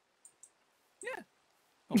 Yeah.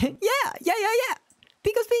 Okay. Yeah.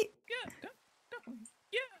 Pico's Pete. Yeah, definitely.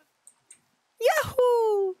 Yeah.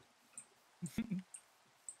 Yahoo!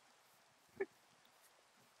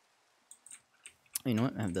 You know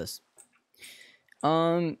what? I have this.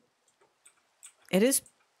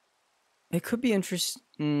 It could be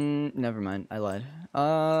interesting. Never mind. I lied.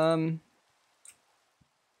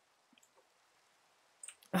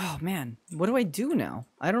 Oh man, what do I do now?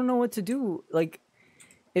 I don't know what to do. Like,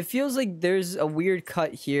 it feels like there's a weird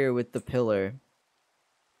cut here with the pillar.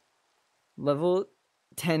 Level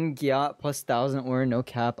 10 gyat plus 1,000 or no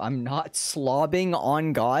cap. I'm not slobbing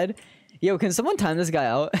on God. Yo, can someone time this guy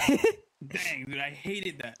out? Dang, dude, I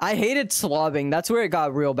hated that. I hated slobbing. That's where it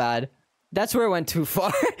got real bad. That's where it went too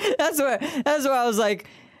far. That's where I was like,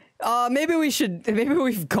 maybe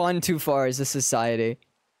we've gone too far as a society.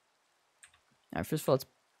 Alright, first of all, let's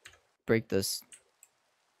break this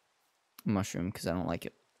mushroom because I don't like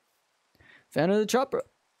it. Fan of the chopper.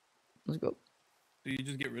 Let's go. So you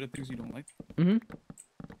just get rid of things you don't like? Mm-hmm.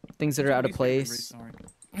 Things that are out of place.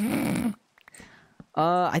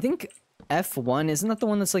 I think F1, isn't that the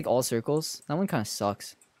one that's like all circles? That one kind of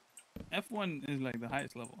sucks. F1 is like the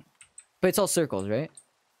highest level. But it's all circles, right?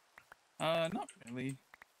 Not really.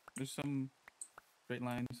 There's some straight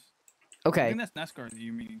lines. Okay. I think that's NASCAR that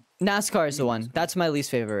you mean. NASCAR is the one. That's my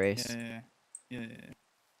least favorite race. Yeah.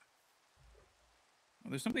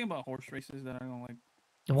 Well, there's something about horse races that I don't like.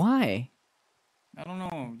 Why? I don't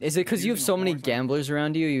know. Is it because you have so many gamblers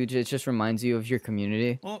around you? It just reminds you of your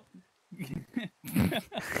community? Well,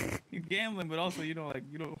 you're gambling, but also,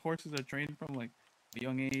 horses are trained from like a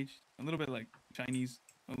young age. A little bit like Chinese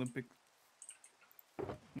Olympic.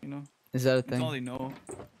 Is that a That's thing? all they know.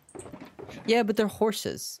 Yeah, but they're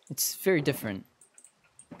horses. It's very different.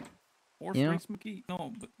 Horse race monkey?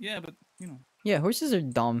 No, but yeah. Yeah, horses are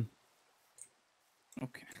dumb.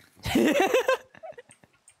 Okay.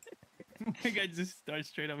 My guy just starts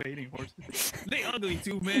straight up hating horses. They ugly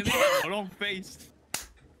too, man. They have a long face.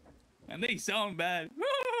 And they sound bad.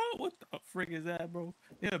 What the frick is that, bro?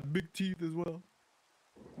 They have big teeth as well.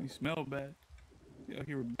 They smell bad. They out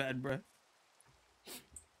here with bad breath.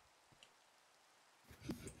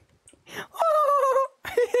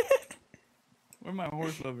 Where are my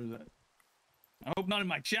horse lovers at? I hope not in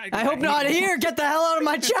my chat. I hope not here. Get the hell out of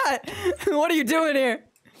my chat. What are you doing here?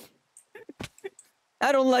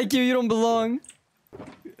 I don't like you. You don't belong.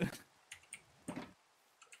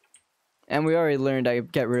 And we already learned I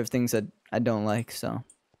get rid of things that I don't like, so.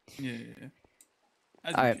 Yeah.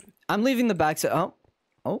 Alright. I'm leaving the backside.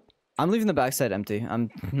 Oh. I'm leaving the backside empty. I'm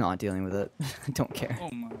not dealing with it. I don't care. Oh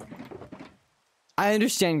my God. I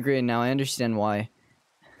understand Green now. I understand why.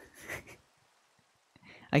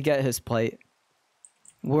 I get his plight.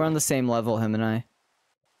 We're on the same level, him and I.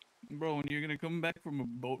 Bro, when you're gonna come back from a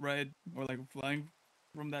boat ride or like flying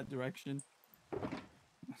from that direction,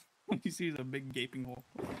 what you see is a big gaping hole.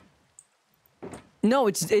 No,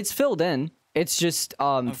 it's filled in. It's just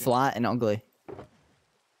Okay. flat and ugly.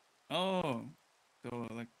 Oh, so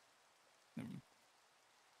like.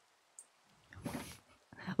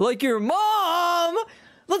 Like your mom!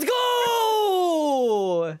 Let's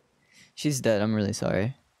go! She's dead. I'm really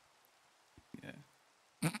sorry.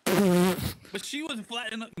 Yeah. But she was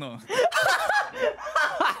flat enough. No.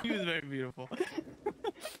 She was very beautiful.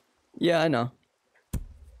 Yeah, I know.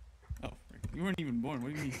 Oh, frick. You weren't even born.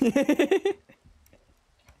 What do you mean?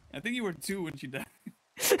 I think you were 2 when she died.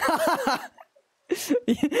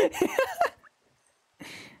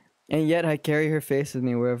 And yet I carry her face with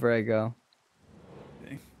me wherever I go.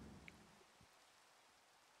 Dang.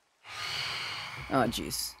 Oh,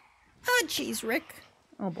 jeez. Oh, jeez, Rick.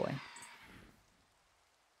 Oh, boy.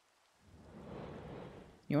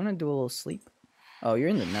 You want to do a little sleep? Oh, you're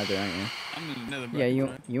in the nether, aren't you? I'm in the nether. Yeah,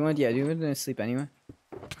 you want to sleep anyway?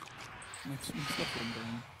 My stuff will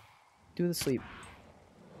burn. Do the sleep.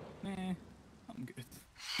 Nah, I'm good.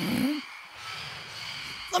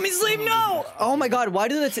 Let me sleep, no! Oh my god, why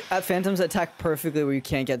do the phantoms attack perfectly where you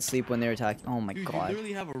can't get sleep when they're attacked? Oh my Dude, god. you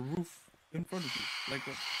literally have a roof in front of you. Like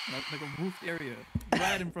a roofed area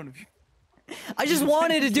right in front of you. I just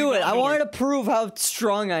wanted to do it. I wanted to prove how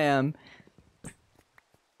strong I am.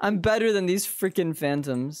 I'm better than these freaking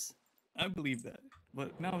phantoms. I believe that.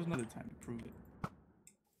 But now is another time to prove it.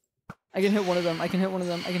 I can hit one of them. I can hit one of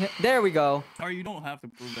them. I can hit. There we go. Or you don't have to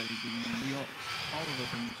prove that you do. We all of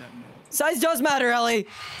us in the chat know. Size does matter, Ellie.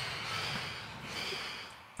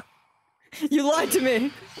 You lied to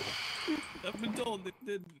me. I've been told it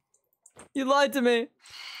did. You lied to me.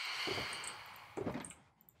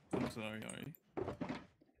 I'm sorry, Ari.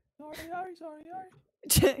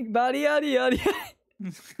 Sorry. Body, yada, yada.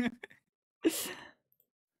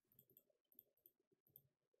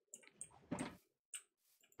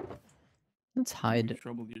 Let's hide. You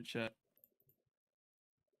troubled your chat.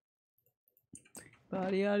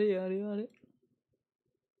 Body, yada, yada, yada.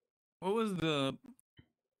 What was the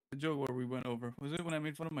joke where we went over? Was it when I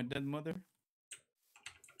made fun of my dead mother?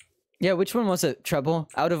 Yeah, which one was it, Treble?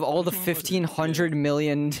 Out of all the 1,500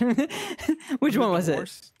 million, which one was it?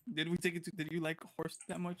 Horse? Did we take it to? Did you like horse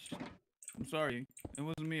that much? I'm sorry, it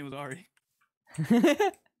wasn't me. It was Ari.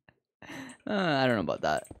 I don't know about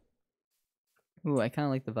that. Ooh, I kind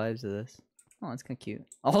of like the vibes of this. Oh, that's kind of cute.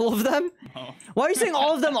 All of them? Oh. Why are you saying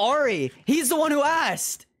all of them, Ari? He's the one who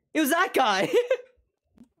asked. It was that guy.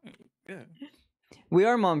 Yeah. We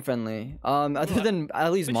are mom friendly. Other than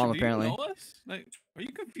Ellie's Bishop, mom, do apparently. You know us? Like, are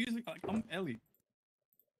you confused? Like, I'm Ellie.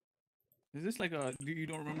 Is this like a you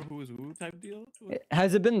don't remember who is who type deal?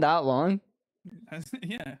 Has it been that long?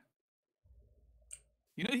 Yeah.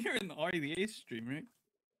 You know you're in the RDA stream, right?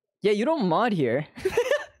 Yeah, you don't mod here.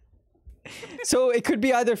 So it could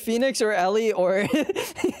be either Phoenix or Ellie or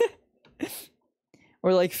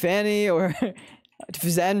or like Fanny or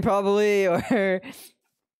Zen probably or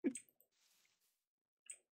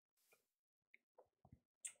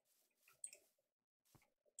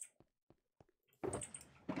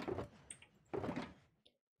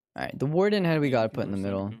Alright, the warden head we gotta put in the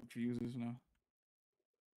middle. Confuses now.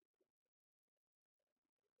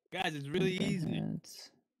 Guys, it's really easy.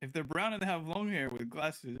 If they're brown and they have long hair with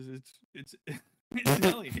glasses, it's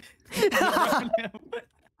Ellie.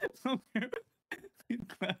 Long hair with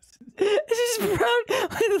glasses. It's just brown.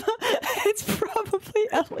 It's probably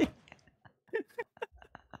Ellie.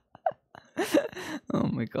 Oh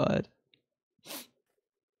my god.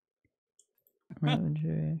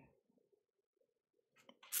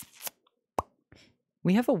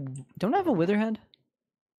 We have don't I have a witherhead?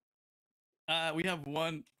 We have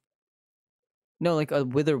one. No, like a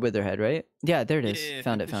witherhead, right? Yeah, there it is. Yeah,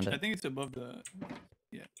 found it. I think it's above the.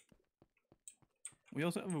 Yeah. We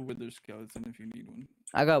also have a wither skeleton if you need one.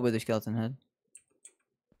 I got wither skeleton head.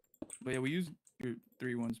 But yeah, we used your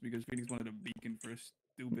 3 ones because Phoenix wanted a beacon for a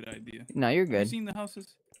stupid idea. No, you're good. Have you seen the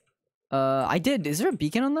houses? I did. Is there a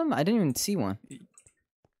beacon on them? I didn't even see one.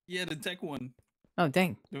 Yeah, the tech one. Oh,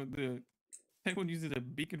 dang. The tech one uses a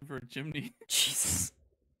beacon for a chimney. Jesus.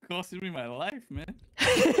 Costed me my life, man.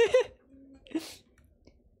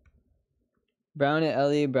 Brown and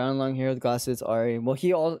Ellie, brown long hair with glasses. Ari.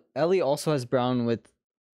 Well, Ellie also has brown with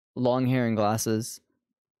long hair and glasses.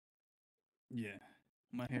 Yeah,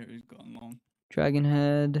 my hair is gone long. Dragon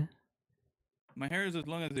head. My hair is as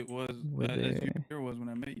long as it was, as your hair was when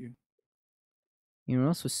I met you. You know what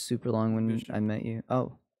else was super long when Bishop. I met you?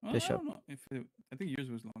 Oh, Well, Bishop. I don't know if I think yours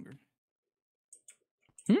was longer.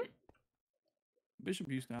 Hmm?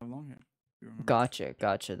 Bishop used to have long hair. If you remember.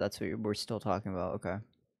 Gotcha. That's what we're still talking about. Okay.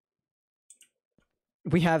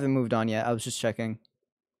 We haven't moved on yet. I was just checking.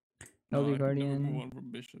 No, Elder I could never Guardian. move on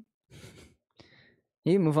from Bishop.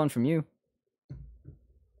 He can move on from you.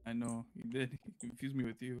 I know he did. He confused me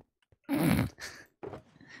with you.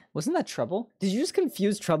 Wasn't that Trouble? Did you just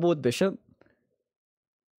confuse Trouble with Bishop?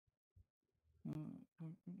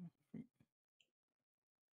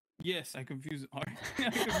 Yes, I confused. I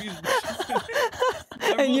confused Bishop.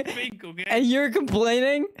 They're both fake, okay? And you're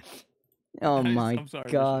complaining? Oh my I'm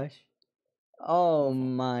sorry, gosh. Bishop. Oh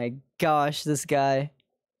my gosh, this guy.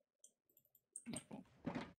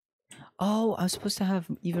 Oh, I was supposed to have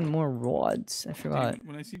even more rods. I forgot. Dude,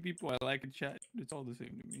 when I see people I like in chat, it's all the same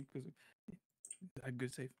to me because I had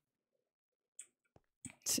good save.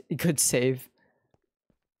 Good save.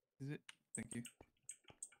 Is it? Thank you.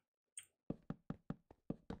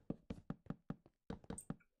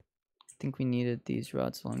 I think we needed these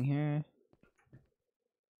rods along here.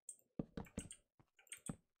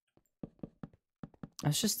 I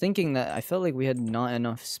was just thinking that I felt like we had not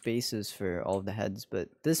enough spaces for all of the heads, but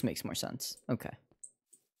this makes more sense. Okay.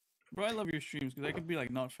 Bro, I love your streams because I could be like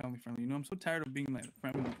not family friendly. You know, I'm so tired of being like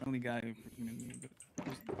family friendly guy, you know,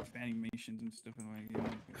 just animations and stuff, and like, you know,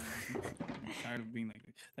 I'm tired of being like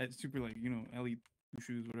that super like, you know, Ellie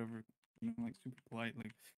shoes, whatever, you know, like super polite,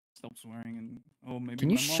 like stop swearing and oh maybe. Can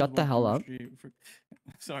you shut the hell up?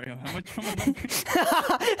 Sorry, how much?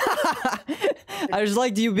 I just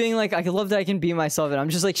liked you being like, I love that I can be myself, and I'm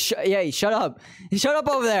just like, yeah, shut up, shut up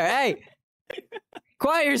over there, hey,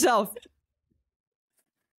 quiet yourself.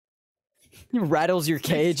 He rattles your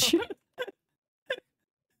cage.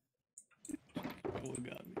 Oh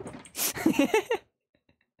god.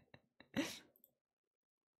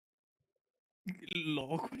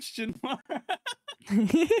 Law question mark.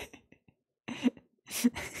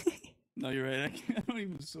 No, you're right. I don't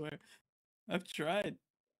even swear. I've tried.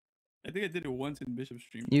 I think I did it once in Bishop's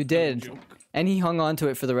stream. You did, and he hung on to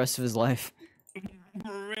it for the rest of his life.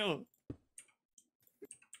 For real.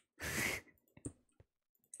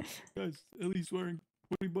 Guys, Ellie's swearing.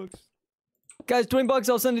 $20. Guys, $20.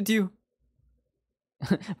 I'll send it to you.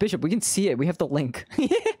 Bishop, we can see it. We have the link.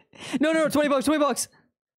 No, $20. $20.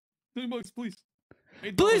 $20, please.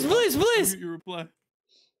 Please. Your reply.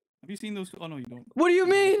 Have you seen those? Oh no, you don't. What do you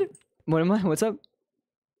mean? What am I? What's up?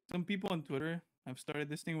 Some people on Twitter have started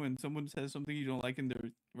this thing when someone says something you don't like in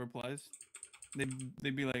their replies.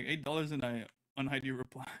 They'd be like $8 and I unhide your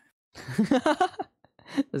reply.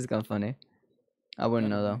 This is kind of funny. I wouldn't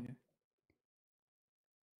know though. Yeah.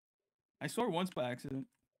 I saw it once by accident.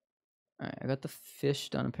 Alright, I got the fish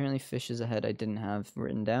done. Apparently fish is a head I didn't have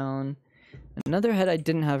written down. Another head I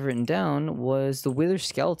didn't have written down was the wither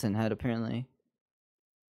skeleton head, apparently.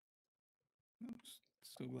 I'm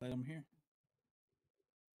so glad I'm here.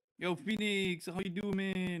 Yo, Phoenix, how you doing,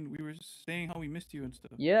 man? We were saying how we missed you and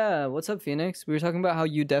stuff. Yeah, what's up, Phoenix? We were talking about how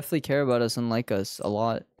you definitely care about us and like us a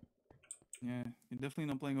lot. Yeah, you're definitely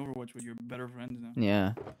not playing Overwatch with your better friends now.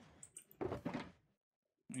 Yeah.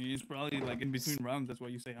 It's probably like in between rounds, that's why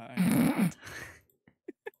you say hi.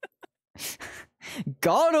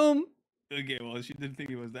 Got him! Okay, well, she didn't think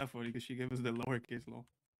it was that funny because she gave us the lowercase lol.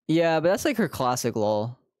 Yeah, but that's like her classic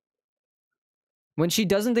lol. When she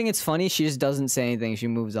doesn't think it's funny, she just doesn't say anything. She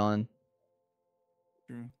moves on.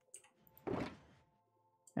 True.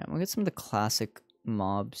 Yeah, we'll get some of the classic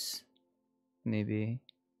mobs. Maybe.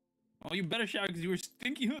 Oh, you better shout because you were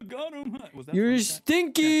stinky. Got him. Was that You're funny,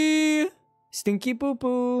 stinky! Chat? Stinky poo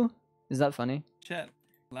poo. Is that funny? Chat.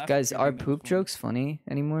 Guys, are poop jokes funny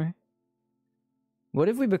anymore? What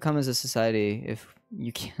if we become as a society if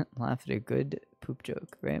you can't laugh at a good poop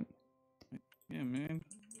joke, right? Yeah, man.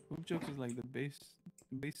 Poop jokes is like the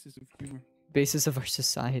basis of humor. Basis of our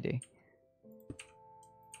society.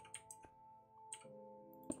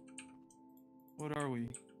 What are we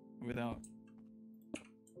without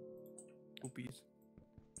poopies?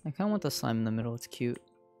 I kind of want the slime in the middle. It's cute.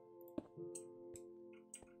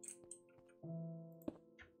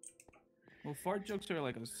 Well, fart jokes are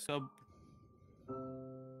like a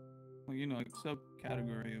well, you know, like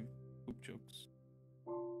subcategory of poop jokes.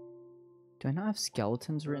 Do I not have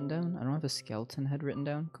skeletons written down? I don't have a skeleton head written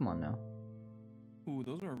down. Come on now. Ooh,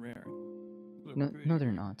 those are rare. Those are No,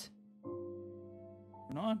 they're not.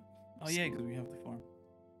 They're not? Oh yeah, because we have the farm.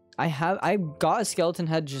 I got a skeleton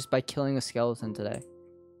head just by killing a skeleton today.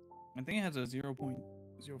 I think it has a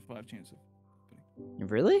 0.05 chance of happening.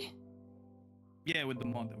 Really? Yeah, with the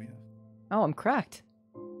mod that we have. Oh, I'm cracked.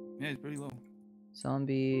 Yeah, it's pretty low.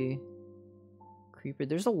 Zombie. Creeper.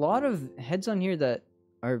 There's a lot of heads on here that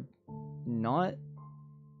are not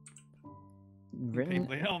written.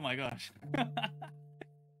 Oh my gosh. I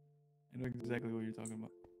know exactly what you're talking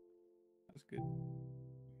about. That's good.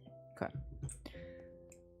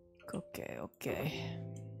 Okay.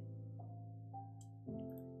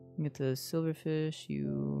 Get the silverfish.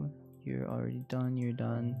 You're already done. You're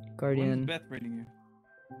done. Guardian. When is Beth rating you?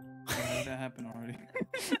 How did that happen already?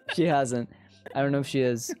 She hasn't. I don't know if she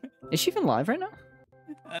is. Is she even live right now?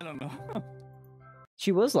 I don't know.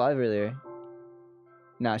 She was live earlier.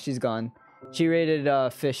 Nah, she's gone. She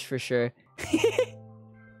rated fish for sure.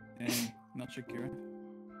 And not Shakira.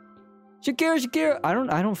 Shakira.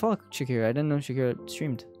 I don't follow Shakira. I didn't know Shakira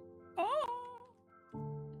streamed.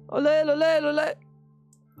 Ole.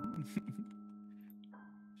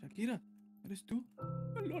 Shakira, ¿eres tú?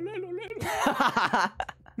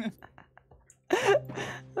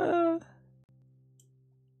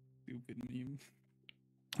 Stupid meme.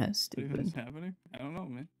 That's stupid. What is happening? I don't know,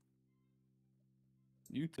 man.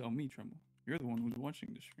 You tell me, Tremble. You're the one who's watching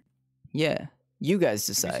the stream. Yeah, you guys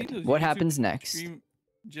decide what happens next. Stream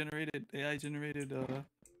generated AI generated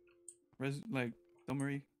like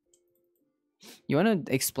summary. You want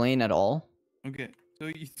to explain at all? Okay, so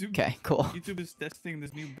YouTube. Okay, cool. YouTube is testing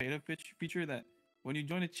this new beta feature that when you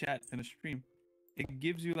join a chat in a stream, it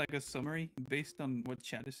gives you like a summary based on what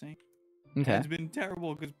chat is saying. Okay. And it's been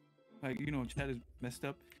terrible because, like, you know, chat is messed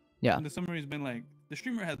up. Yeah. And the summary has been like, the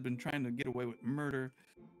streamer has been trying to get away with murder.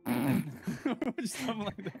 And something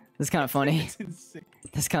like that. That's kind of funny. It's insane.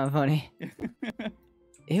 That's kind of funny.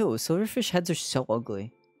 Ew, silverfish heads are so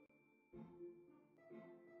ugly.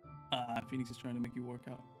 Phoenix is trying to make you work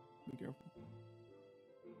out. Be careful.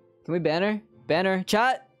 Can we banner? Banner.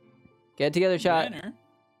 Chat. Get it together, chat. Banner?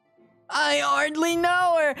 I hardly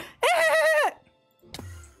know her.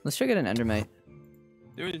 Let's try to get an endermite.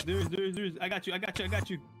 There is. I got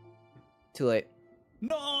you. Too late.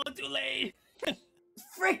 No, too late.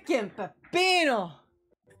 Freaking pepino.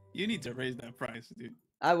 You need to raise that price, dude.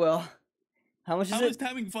 I will. How much is it?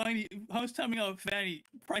 How is timing out Fanny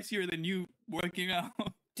pricier than you working out?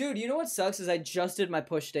 Dude, you know what sucks is I just did my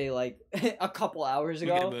push day like a couple hours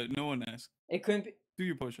ago. Okay, but no one asked. It couldn't be. Do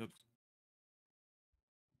your push-ups.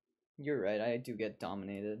 You're right. I do get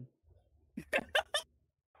dominated.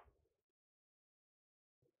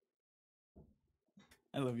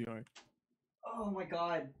 I love you, Art. Oh my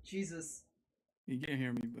god, Jesus. You can't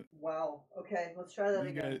hear me, but Wow. Okay, let's try that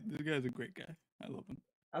again. This guy's a great guy. I love him.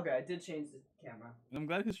 Okay, I did change the camera. And I'm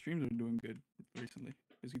glad his streams are doing good recently,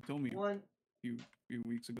 because he told me. 1, few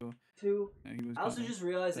weeks ago. And he was I also just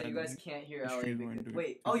realized that you guys can't hear Ellie.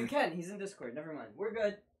 Wait. Oh, you can. He's in Discord. Never mind. We're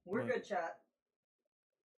good. We're good, chat.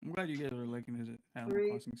 I'm glad you guys are liking his Animal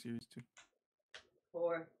Crossing series too.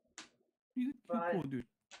 4. He's 5. Cool dude.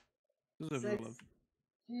 This is 6. real love.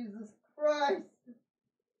 Jesus Christ!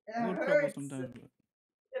 It hurts. Trouble sometimes, but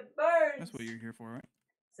it burns. that's what you're here for, right?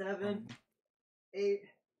 7, 8,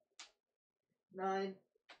 9,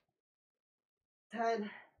 10.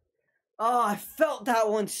 Oh, I felt that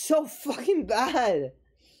one so fucking bad.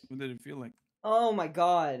 What did it feel like? Oh my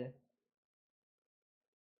god.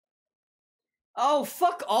 Oh,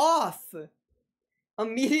 fuck off!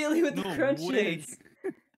 Immediately with the crunches.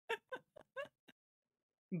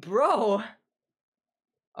 Bro!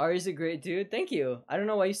 Ari's a great dude. Thank you. I don't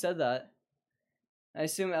know why you said that. I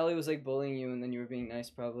assume Ellie was like bullying you and then you were being nice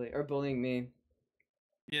probably. Or bullying me.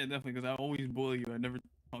 Yeah, definitely, because I always bully you. I never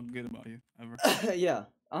talk good about you, ever. Yeah.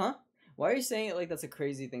 Uh-huh. Why are you saying it like that's a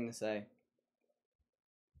crazy thing to say?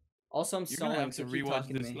 Also, I'm stalling, so keep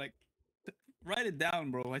talking to me. Like, write it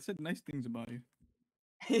down, bro. I said nice things about you.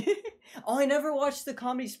 Oh, I never watched the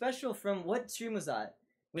comedy special from... What stream was that?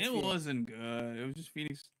 It wasn't good. It was just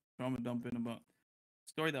Phoenix trauma dumping about a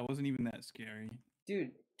story that wasn't even that scary.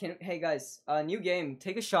 Dude, hey guys, new game.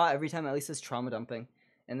 Take a shot every time Ellie says trauma dumping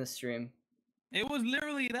in the stream. It was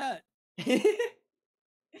literally that.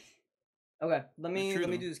 Okay, let me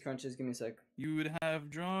do these crunches. Give me a sec. You would have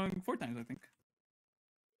drunk 4 times, I think.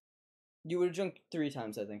 You would have drunk 3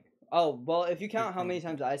 times, I think. Oh, well, if you count how many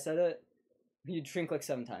times I said it, you'd drink like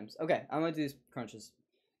 7 times. Okay, I'm gonna do these crunches.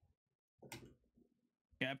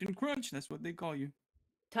 Captain Crunch, that's what they call you.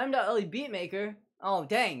 Timed out Ellie Beatmaker. Oh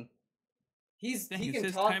dang. He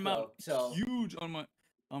can talk though, so huge on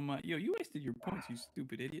my yo, you wasted your points, you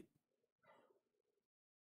stupid idiot.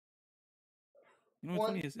 You know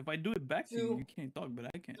what's funny is if I do it back to you, you can't talk, but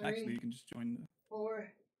I can. Actually, you can just join the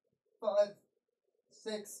 4, 5,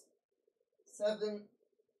 6, 7,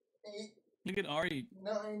 8. Look at Ari.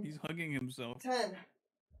 9. He's hugging himself. 10.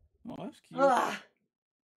 Oh, that's cute.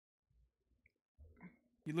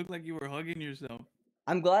 You look like you were hugging yourself.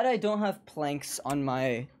 I'm glad I don't have planks on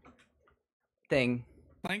my thing.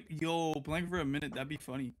 Plank for a minute. That'd be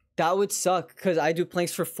funny. That would suck because I do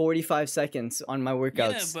planks for 45 seconds on my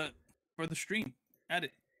workouts. Yeah, but for the stream, add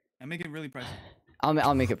it and make it really pricey.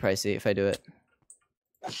 I'll make it pricey if I do it.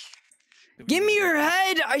 Give me your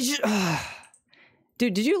head. I should.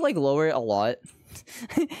 Dude, did you like lower it a lot?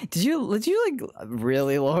 did you like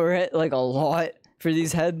really lower it like a lot for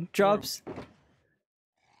these head drops?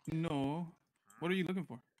 No. What are you looking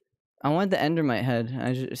for? I want the Endermite head.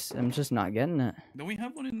 I'm just not getting it. Don't we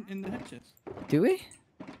have one in the head chest? Do we?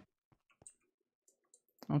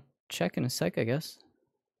 I'll check in a sec, I guess.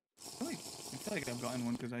 I feel like I've gotten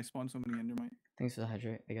one because I spawned so many Endermite. Thanks for the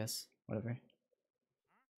hydrate, I guess. Whatever.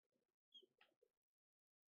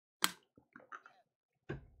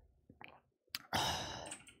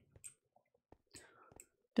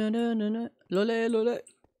 Lole.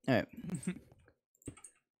 Alright.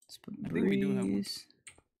 I think we do have one.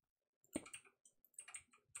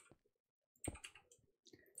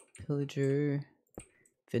 Pillager.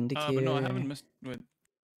 Vindicator. But no, I haven't missed with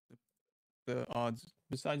the odds.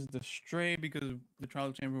 Besides the stray, because of the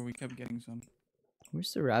trial chamber, we kept getting some.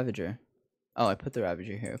 Where's the Ravager? Oh, I put the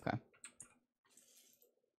Ravager here. Okay.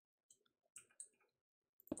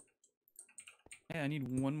 Yeah, I need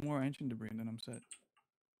one more ancient debris, and then I'm set.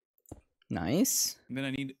 Nice. And then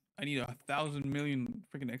I need 1,000 million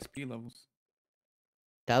freaking XP levels.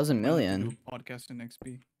 1,000 million. Podcast and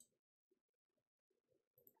XP.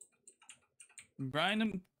 Grind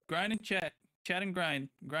and chat and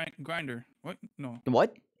grinder. What? No.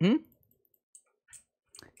 What? I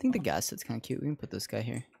think the gas set's kind of cute. We can put this guy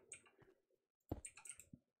here.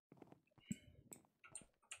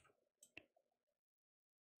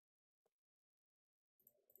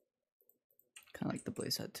 Kind of like the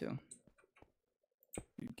blaze head too.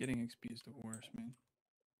 Getting XP is the worst, man.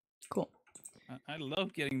 Cool. I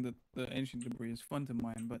love getting the ancient debris. It's fun to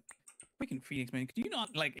mine, but freaking Phoenix, man, could you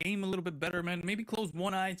not like aim a little bit better, man? Maybe close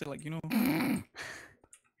one eye to like, you know,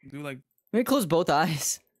 do like. Maybe close both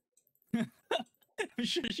eyes. I'm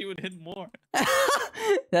sure she would hit more.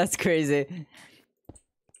 That's crazy.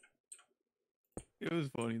 It was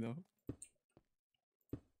funny though.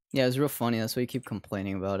 Yeah, it was real funny. That's why you keep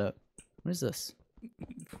complaining about it. What is this?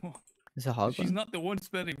 Is it a hog? She's not the one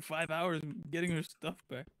spending 5 hours getting her stuff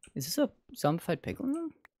back. Is this a zombified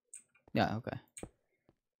piglin? Yeah, okay.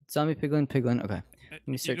 Zombie piglin. Okay.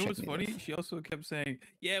 me start You know what's checking funny? these. She also kept saying,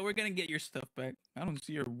 "Yeah, we're gonna get your stuff back." I don't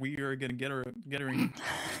see her. We are gonna get her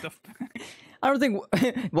stuff back. I don't think.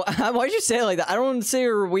 Why'd you say it like that? I don't see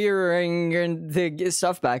her wearing the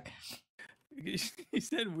stuff back. He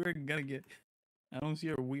said we're gonna get. I don't see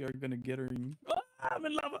her. We are gonna get her. I'm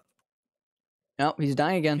in lava. Oh, he's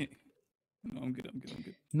dying again. No, I'm good. I'm good. I'm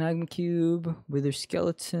good. Magma cube, wither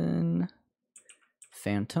skeleton,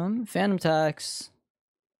 phantom tax,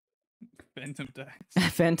 Phantom tax.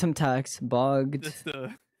 phantom tax, bogged. That's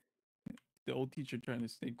the old teacher trying to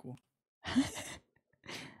stay cool.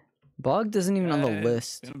 Bogged isn't even on the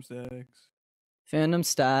list. Phantom stacks. Phantom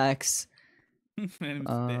stacks. Phantom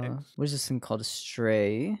stacks. What is this thing called? A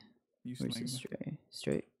stray. Where's the stray?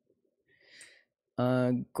 Straight.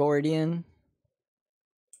 Gordian.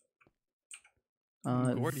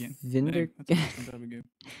 Gordian.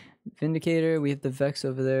 Vindicator. We have the Vex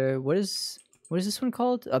over there. What is this one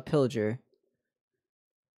called? A pillager.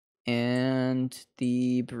 And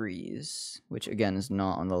the breeze, which again is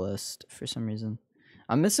not on the list for some reason.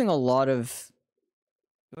 I'm missing a lot of.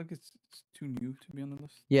 I feel like it's too new to be on the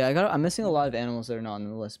list. Yeah, I'm missing a lot of animals that are not on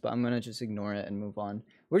the list, but I'm gonna just ignore it and move on.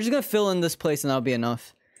 We're just gonna fill in this place and that'll be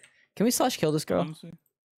enough. Can we slash kill this girl? Honestly,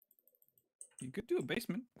 you could do a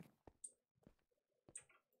basement.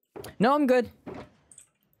 No, I'm good.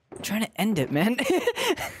 I'm trying to end it, man.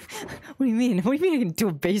 What do you mean? What do you mean I can do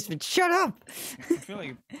a basement? Shut up! I feel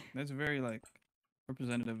like that's very like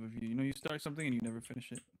representative of you. You know, you start something and you never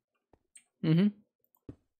finish it. Mm-hmm.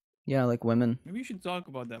 Yeah, like women. Maybe you should talk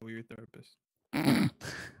about that with your therapist.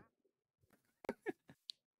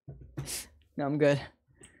 No, I'm good.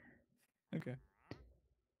 Okay.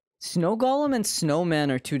 Snow golem and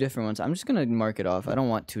snowman are two different ones. I'm just gonna mark it off. I don't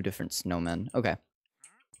want two different snowmen. Okay.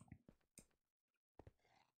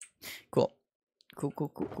 Cool. Cool.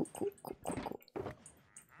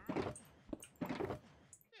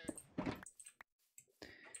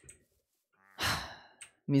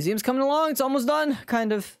 Museum's coming along. It's almost done,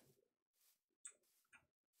 kind of.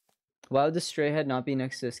 Why would the stray head not be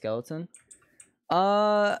next to a skeleton?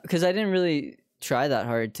 Because I didn't really try that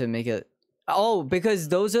hard to make it. Oh, because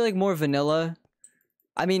those are like more vanilla.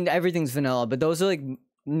 I mean, everything's vanilla, but those are like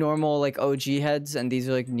normal, like OG heads, and these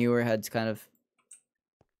are like newer heads, kind of.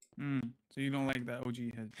 So you don't like that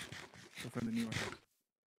OG head, so for the newer head.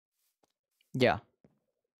 Yeah.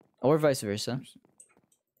 Or vice versa.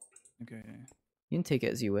 Okay. Yeah. You can take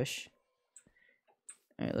it as you wish.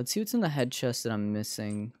 Alright, let's see what's in the head chest that I'm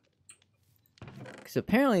missing. Because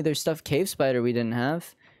apparently there's stuff cave spider we didn't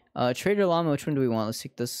have. Trader llama, which one do we want? Let's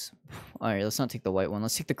take this. Alright, let's not take the white one.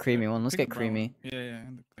 Let's take the creamy one. Let's get creamy. Yeah,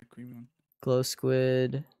 the creamy one. Glow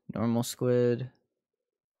squid, normal squid.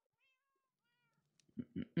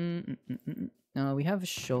 No, we have a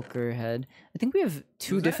shulker head. I think we have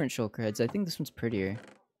two different shulker heads. I think this one's prettier.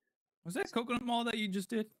 Was that coconut mall that you just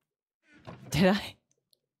did? Did I?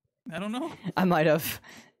 I don't know. I might have.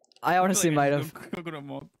 I honestly might have. Coconut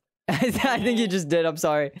mall. I think you just did. I'm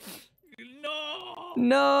sorry. No.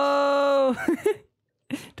 No.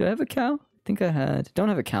 Do I have a cow? I think I had. Don't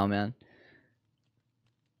have a cow, man.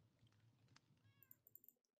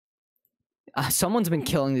 Someone's been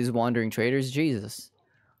killing these wandering traders. Jesus.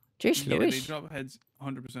 Jesus. Yeah, they drop heads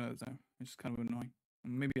 100% of the time. It's just kind of annoying.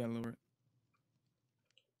 Maybe I lower it.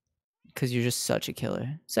 Because you're just such a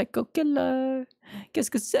killer. Psycho killer.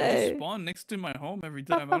 Qu'est-ce que c'est? They spawn next to my home every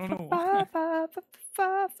time. I don't know why.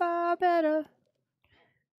 Better.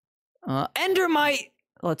 Endermite!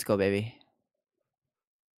 Let's go, baby.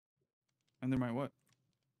 Endermite what?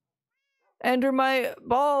 Endermite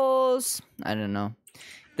balls! I don't know.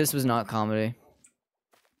 This was not comedy.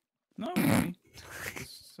 No, funny.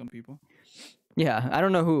 Some people. Yeah, I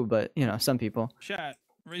don't know who, but, you know, some people. Chat.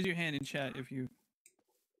 Raise your hand in chat if you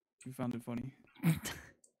found it funny.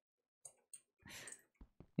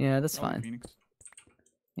 Yeah, that's fine. Phoenix.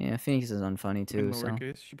 Yeah, Phoenix is unfunny too, so.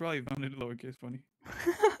 She probably found it lowercase funny.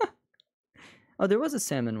 Oh, there was a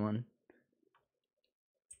salmon one.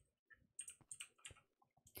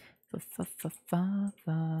 I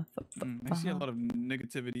see a lot of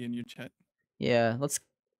negativity in your chat. Yeah, let's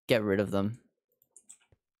get rid of them.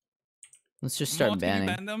 Let's just start banning.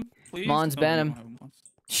 Ban them, please? Mons, ban them.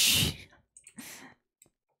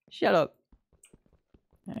 Shut up.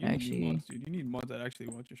 Actually, you need mods that actually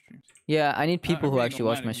watch your streams. Yeah, I need people who actually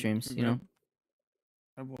watch my streams, you know?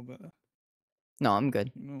 No, I'm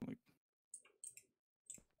good. You know, like...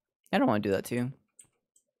 I don't want to do that to you.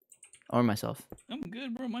 Or myself. I'm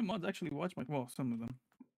good, bro. My mods actually watch my... Well, some of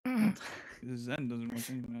them. Zen doesn't watch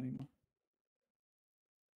anything anymore.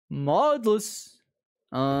 Modless.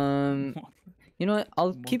 You You know what?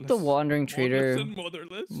 I'll keep the wandering trader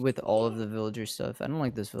motherless. with all of the villager stuff. I don't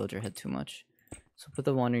like this villager head too much. So put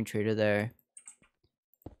the wandering trader there.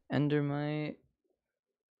 Endermite.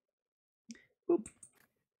 Boop.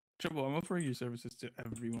 Trouble, I'm offering your services to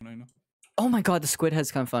everyone I know. Oh my god, the squid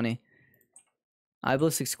head's kind of funny.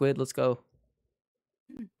 Iblistic squid, let's go.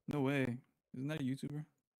 No way. Isn't that a YouTuber?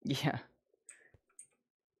 Yeah.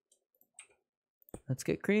 Let's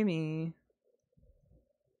get creamy.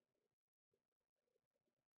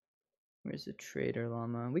 Where's the trader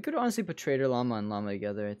llama? We could honestly put trader llama and llama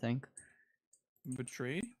together, I think.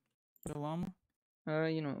 Betrayed the llama?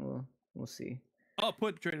 You know, we'll see. Oh,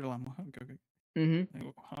 put trader llama. Okay. Mm-hmm.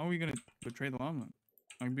 Like, how are we gonna betray the llama?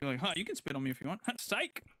 I'd be like, huh, you can spit on me if you want.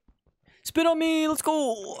 Psych! Spit on me, let's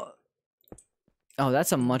go! Oh,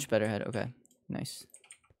 that's a much better head. Okay, nice.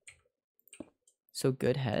 So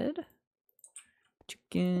good head.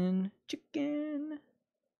 Chicken.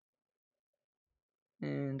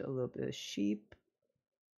 And a little bit of sheep.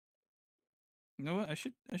 You know what? I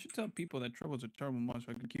should tell people that Trouble's a terrible mod so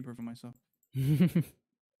I can keep her for myself.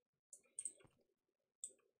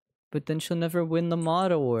 But then she'll never win the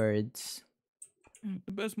mod awards.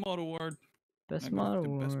 The best mod award. Best mod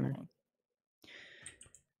award.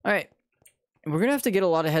 Alright. We're gonna have to get a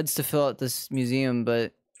lot of heads to fill out this museum,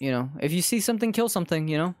 but, you know, if you see something, kill something,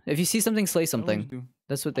 you know? If you see something, slay something.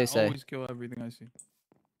 That's what they say. I always kill everything I see.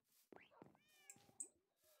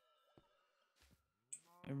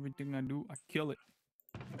 Everything I do, I kill it.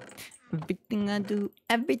 Everything I do,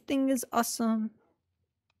 everything is awesome.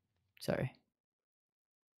 Sorry.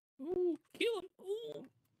 Ooh, kill him. Ooh.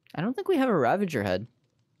 I don't think we have a Ravager head.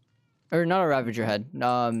 Or not a Ravager head.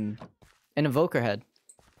 An Evoker head.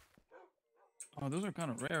 Oh, those are kind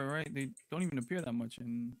of rare, right? They don't even appear that much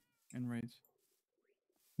in raids.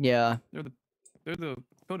 Yeah. They're the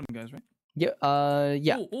totem guys, right? Yeah.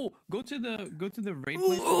 Yeah. Oh, go to the raid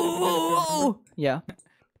place. Yeah.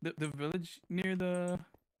 The village near the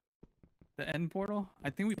end portal. I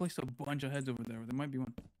think we placed a bunch of heads over there. There might be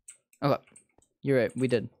one. Okay. You're right. We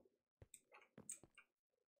did.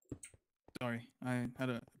 Sorry, I had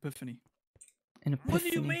an epiphany. An epiphany. What do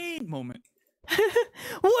you mean? Moment.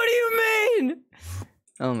 What do you mean?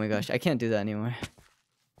 Oh my gosh, I can't do that anymore.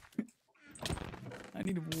 I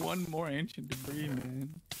need one more ancient debris, man.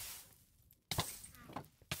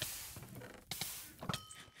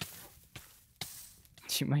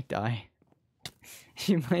 She might die.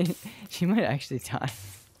 She might actually die.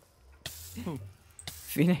 Who?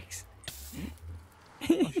 Phoenix.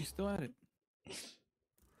 Oh, she's still at it.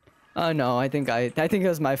 Oh no, I think it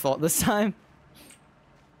was my fault this time.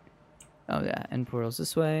 Oh yeah, end portal's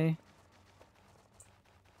this way.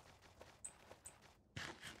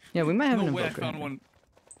 Yeah, we might have an Evoker. I found one.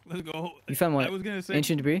 Let's go. You found one? I was gonna say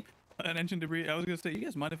ancient debris? An ancient debris. I was gonna say, you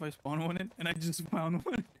guys mind if I spawn one in? And I just found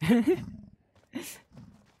one.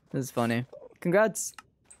 This is funny. Congrats.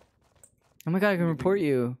 Oh my god, I can report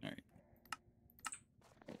you. Alright.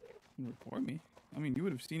 Report me? I mean, you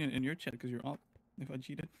would have seen it in your chat because you're up if I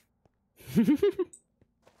cheated.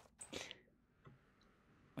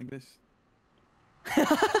 Like this.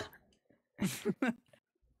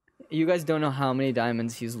 You guys don't know how many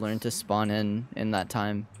diamonds he's learned to spawn in that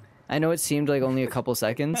time. I know it seemed like only a couple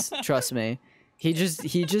seconds. Trust me. He just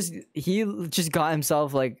got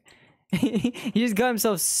himself like he just got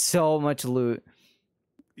himself so much loot.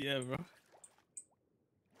 Yeah, bro.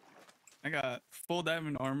 I got full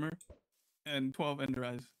diamond armor and 12 ender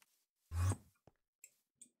eyes.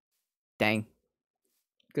 Dang.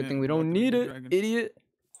 Good thing we don't need it, idiot.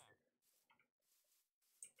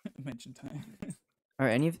 Mention time.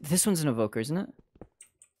 Alright, this one's an Evoker, isn't it?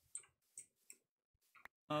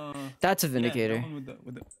 That's a Vindicator. Yeah, that one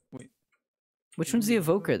with the, wait. Which one's the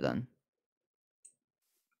Evoker then?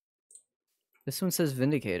 This one says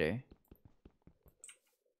Vindicator.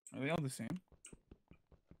 Are they all the same?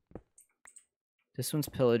 This one's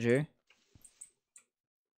Pillager.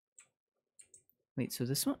 Wait, so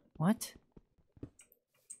this one? What?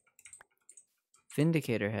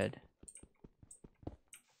 Vindicator head.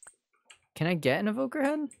 Can I get an Evoker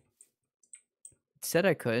head? It said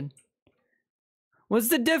I could. What's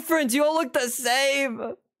the difference? You all look the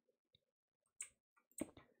same!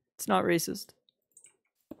 It's not racist.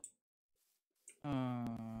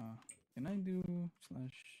 Can I do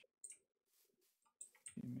slash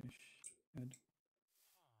Beamish head?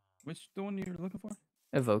 Which the one you're looking for?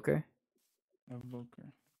 Evoker.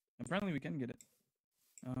 Evoker. Apparently we can get it.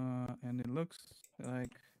 And it looks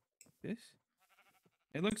like this.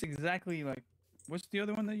 It looks exactly like. What's the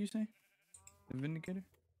other one that you say? The Vindicator?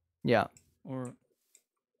 Yeah. Or.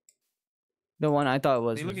 The one I thought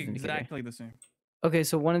was. They look Vindicator. exactly the same. Okay,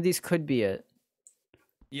 so one of these could be it.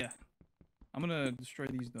 Yeah. I'm gonna destroy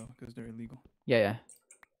these though, because they're illegal. Yeah, yeah.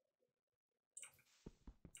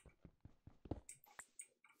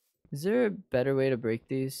 Is there a better way to break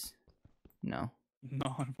these? No.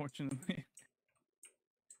 No, unfortunately.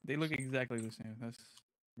 They look exactly the same. That's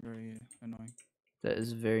very annoying. That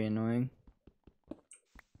is very annoying.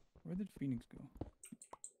 Where did Phoenix go?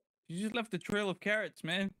 You just left the trail of carrots,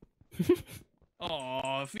 man.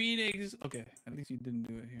 Oh, Phoenix. Okay, at least you didn't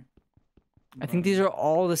do it here. I think these are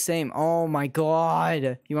all the same. Oh my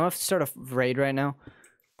god. You want to start a raid right now?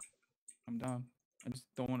 I'm down. I just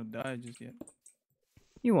don't want to die just yet.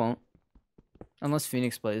 You won't. Unless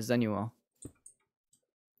Phoenix plays, then you will.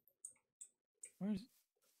 Where's...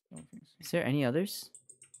 Oh, Phoenix. Is there any others?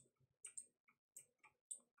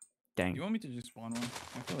 Dang. Do you want me to just spawn one?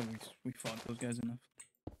 I feel like we fought those guys enough.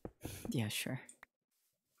 Yeah, sure.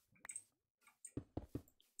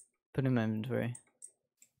 Put in my inventory.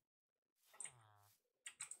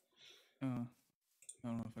 I don't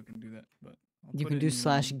know if I can do that, but You can do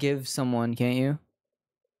 / give someone, can't you?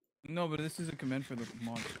 No, but this is a command for the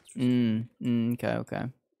mod. Okay, okay.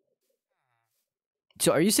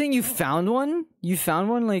 So are you saying you found one? You found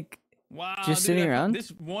one, like, wow, just dude, sitting around?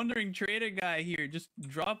 This wandering trader guy here just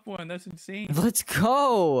dropped one. That's insane. Let's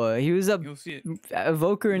go! He was a You'll see it.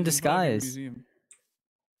 evoker in He's in front of your disguise. museum.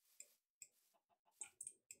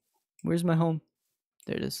 Where's my home?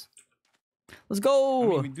 There it is. Let's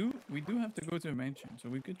go! I mean, we do have to go to a mansion, so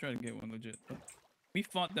we could try to get one legit. But we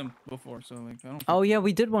fought them before, so like I don't. Oh yeah,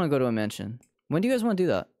 we did want to go to a mansion. When do you guys want to do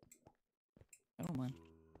that? I don't mind.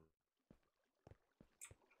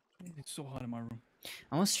 It's so hot in my room.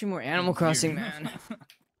 I want to stream more Animal Crossing, man.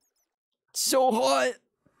 It's so hot.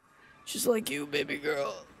 Just like you, baby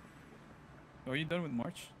girl. Are you done with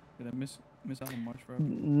March? Did I miss out on March forever?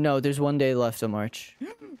 No, there's 1 day left of March.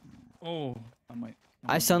 Oh, I might.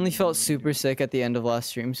 I suddenly felt super sick at the end of last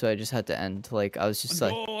stream, so I just had to end. Like, I was just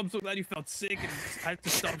like... Oh, I'm so glad you felt sick and I had to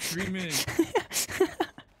stop streaming.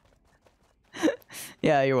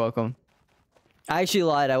 Yeah, you're welcome. I actually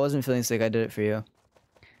lied. I wasn't feeling sick. I did it for you.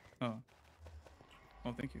 Oh.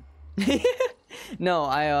 Oh, thank you. No,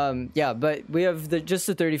 yeah, but we have just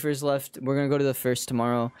the 31st left. We're gonna go to the 1st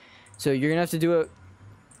tomorrow. So you're gonna have to do it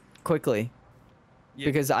quickly. Yeah.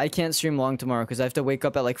 Because I can't stream long tomorrow because I have to wake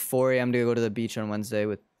up at like 4 a.m. to go to the beach on Wednesday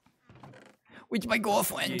with my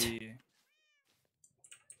girlfriend. Yeah.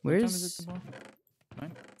 Where's... What time is it tomorrow?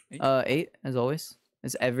 9? 8? 8, as always.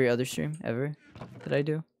 It's every other stream ever that I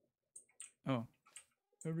do. Oh.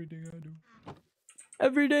 Everything I do.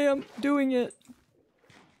 Every day I'm doing it.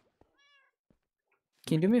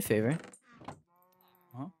 Can you do me a favor?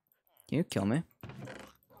 Huh? Can you kill me?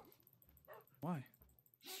 Why?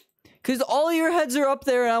 Because all your heads are up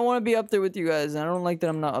there and I want to be up there with you guys. And I don't like that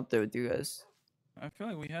I'm not up there with you guys. I feel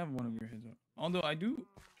like we have one of your heads up. Although I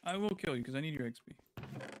will kill you because I need your XP.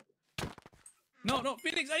 No,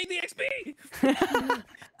 Phoenix, I need the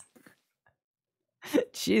XP!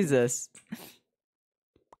 Jesus.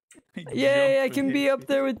 Yay, I can be up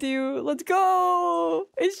there with you. Let's go!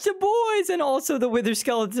 It's the boys! And also the wither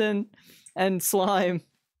skeleton and slime.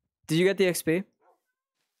 Did you get the XP?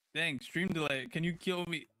 Dang, stream delay. Can you kill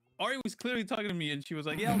me? Ari was clearly talking to me and she was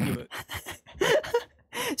like, yeah, I'll do it.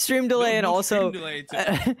 Stream delay and also... Stream delay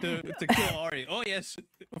to kill Ari. Oh, yes.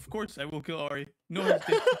 Of course I will kill Ari. No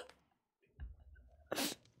hesitation.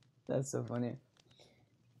 That's so funny.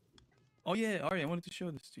 Oh, yeah, Ari, I wanted to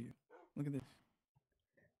show this to you. Look at this.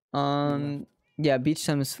 Yeah, beach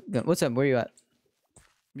time is good. What's up? Where you at?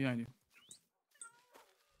 Behind you.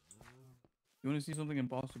 You want to see something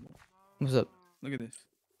impossible? What's up? Look at this.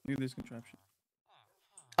 Look at this contraption.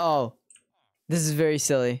 Oh, this is very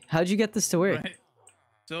silly. How'd you get this to work? Right?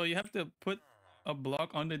 So you have to put a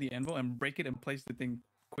block under the anvil and break it and place the thing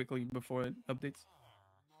quickly before it updates.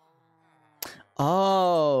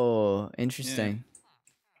 Oh, interesting.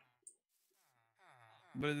 Yeah.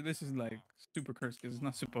 But this is like super cursed because it's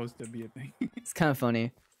not supposed to be a thing. It's kind of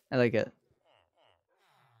funny. I like it.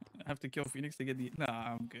 I have to kill Phoenix to get the...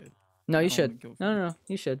 Nah, I'm good. No, you should. No,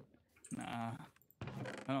 you should. Nah.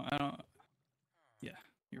 I don't... Yeah.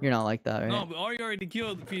 You're not like that, right? No, but Ari already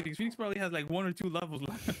killed Phoenix. Phoenix probably has like 1 or 2 levels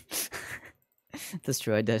left. That's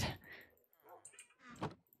true, I did.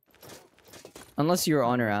 Unless your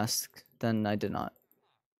honor asked, then I did not.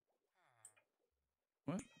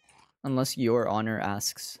 What? Unless your honor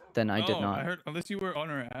asks, then I did not. I heard unless you were on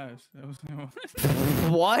her ass. That was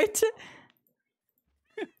What?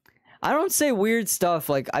 I don't say weird stuff.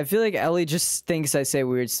 Like, I feel like Ellie just thinks I say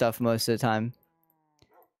weird stuff most of the time.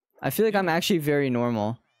 I feel like I'm actually very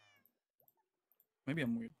normal. Maybe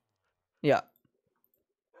I'm weird. Yeah.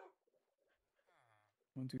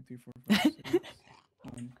 1, 2, 3, 4, 5, 6.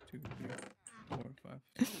 1, 2, 3, 4, 5,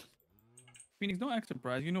 6. Phoenix, don't act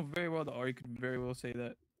surprised. You know very well that Ari could very well say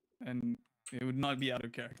that, and it would not be out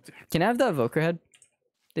of character. Can I have that evoker head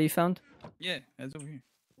that you found? Yeah, that's over here.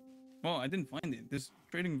 Well, I didn't find it. This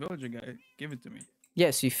trading villager guy gave it to me.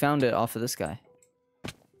 Yes, you found it off of this guy.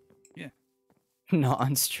 Yeah. Not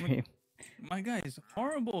on stream. My guy is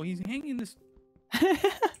horrible. He's hanging this.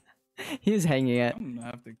 He's hanging it. I'm gonna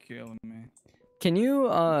have to kill him, man. Can you,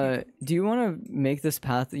 do you want to make this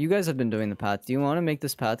path? You guys have been doing the path. Do you want to make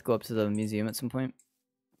this path go up to the museum at some point?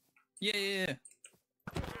 Yeah.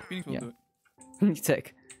 Phoenix will do it.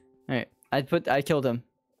 Sick. Alright. I killed him.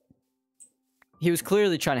 He was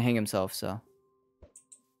clearly trying to hang himself, so.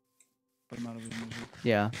 Put him out of his misery.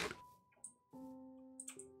 Yeah.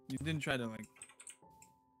 You didn't try to, like,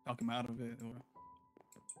 talk him out of it, or...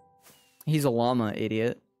 He's a llama,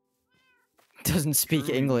 idiot. Doesn't speak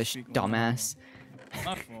English, dumbass.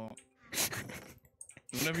 My fault.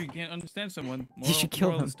 Whenever you can't understand someone, you should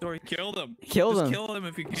kill them. Story, kill them. Kill them. Kill them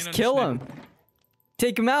if you can't understand. Kill them.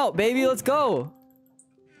 Take him out, baby. Let's go.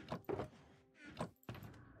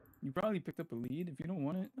 You probably picked up a lead. If you don't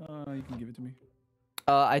want it, you can give it to me.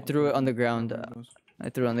 I threw it on the ground. I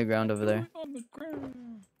threw it on the ground over there. On the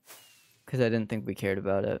ground. Because I didn't think we cared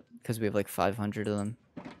about it. Because we have like 500 of them.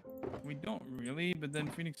 We don't really, but then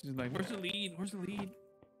Phoenix is like, where's the lead? Where's the lead?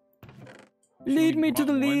 Lead me to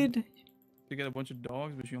the lead. To get a bunch of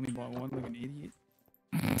dogs, but she only bought one like an idiot.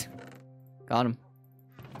 Got him.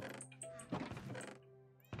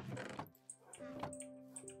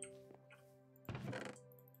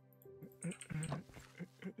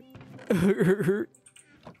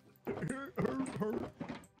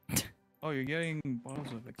 Oh, you're getting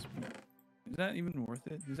bottles of XP. Is that even worth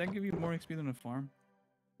it? Does that give you more XP than a farm?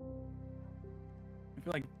 I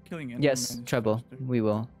feel like killing Enderman. Yes, treble. We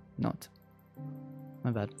will not. My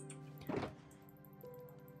bad.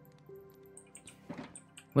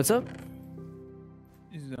 What's up?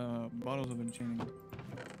 Is bottles of enchanting.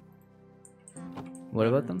 What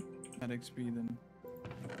about them? At XP than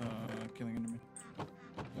killing Enderman.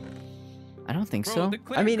 I don't think Bro, so.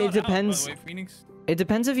 I mean, it depends. Out, by the way, Phoenix. It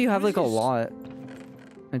depends if you have like a lot.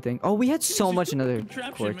 I think. Oh, we had so Phoenix, much another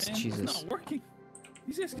contraption, quartz. man. Jesus. It's not working.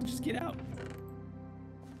 These guys can just get out.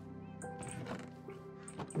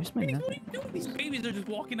 Where's my Phoenix, nothing? what are you doing? These babies are just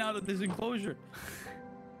walking out of this enclosure.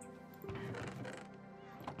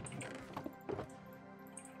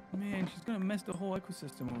 Man, she's gonna mess the whole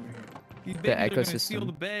ecosystem over here. These babies are gonna steal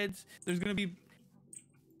the beds. There's gonna be...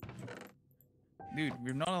 Dude,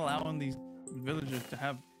 we're not allowing these villagers to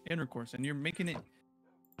have intercourse, and you're making it...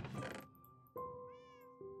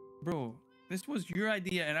 Bro, this was your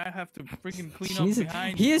idea, and I have to freaking clean up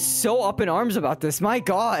behind He is so up in arms about this, my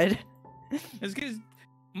god. It's because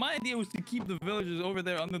my idea was to keep the villagers over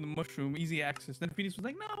there under the mushroom, easy access. Then Phoenix was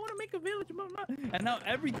like, no, I want to make a village, blah, blah, blah. And now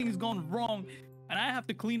everything's gone wrong, and I have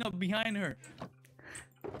to clean up behind her.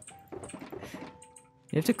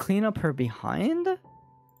 You have to clean up her behind?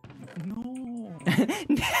 No.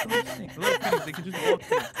 Look, they can just walk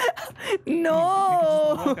out.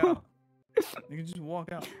 No. They can just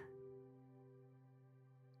walk out.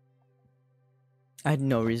 I had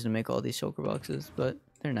no reason to make all these shulker boxes, but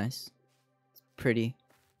they're nice. It's pretty.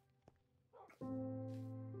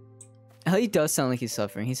 He does sound like he's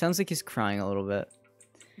suffering. He sounds like he's crying a little bit.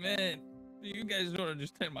 Man, you guys don't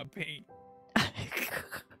understand my pain.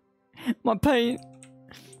 My pain.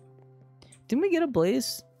 Didn't we get a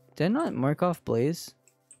blaze? Did I not mark off blaze?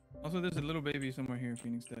 Also, there's a little baby somewhere here,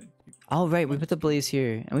 Phoenix. That. Oh right, we put the blaze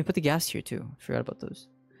here, and we put the gas here too. Forgot about those.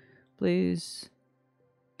 Blaze,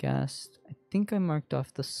 gas. I think I marked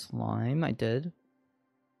off the slime. I did.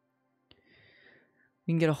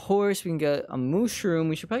 We can get a horse. We can get a mushroom.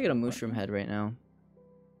 We should probably get a mushroom head right now.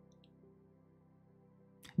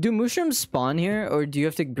 Do mushrooms spawn here, or do you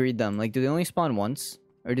have to breed them? Like, do they only spawn once,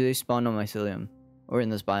 or do they spawn on mycelium, or in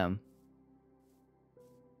this biome?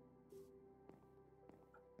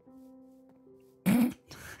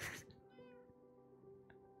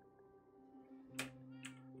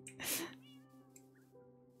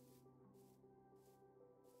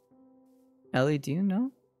 Ellie, do you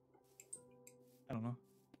know? I don't know.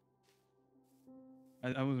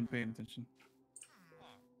 I wasn't paying attention.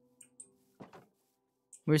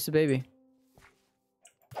 Where's the baby?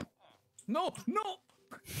 No, no.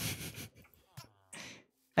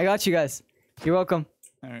 I got you guys. You're welcome.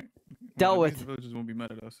 All right. Dealt with. The villagers won't be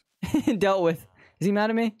mad at us. Dealt with. Is he mad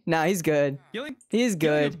at me? Nah, he's good. He's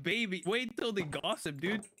good. Baby, wait till they gossip,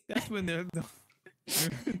 dude. That's when they'll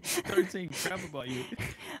start saying crap about you.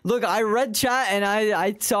 Look, I read chat and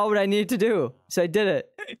I saw what I needed to do, so I did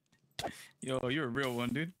it. Yo, you're a real one,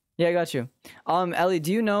 dude. Yeah, I got you. Ellie,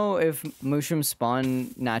 do you know if mushrooms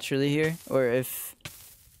spawn naturally here, or if,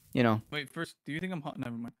 you know? Wait, first, do you think I'm hot?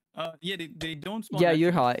 Never mind. Yeah, they don't spawn. Yeah, naturally.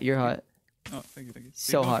 you're hot. You're hot. Oh, thank you, thank you.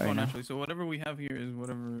 So they don't hot spawn right now. naturally, so whatever we have here is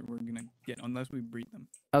whatever we're gonna get, unless we breed them.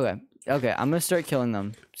 Okay. Okay, I'm gonna start killing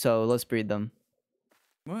them. So let's breed them.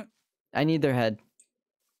 What? I need their head.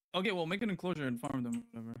 Okay, well, make an enclosure and farm them,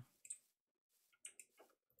 whatever.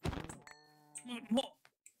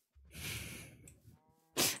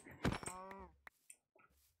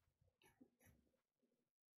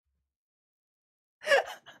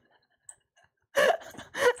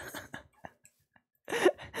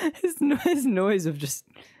 His noise of just.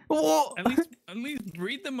 Whoa! At least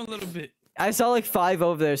breed them a little bit. I saw like 5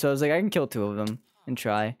 over there, so I was like, I can kill 2 of them and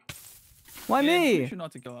try. Why me? You should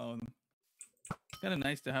not to kill all of them. It's kind of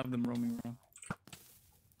nice to have them roaming around.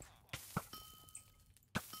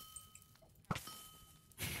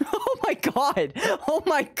 Oh my god! Oh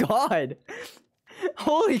my god!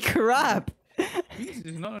 Holy crap! Phoenix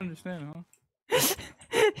does not understand, huh?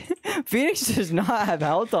 Phoenix does not have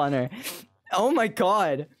health on her. Oh my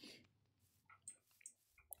god!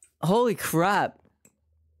 Holy crap!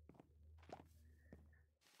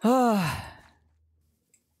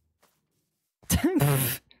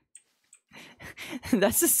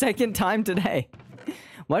 That's the second time today.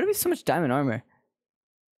 Why do we have so much diamond armor?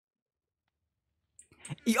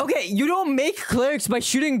 Okay, you don't make clerics by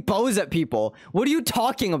shooting bows at people. What are you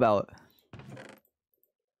talking about?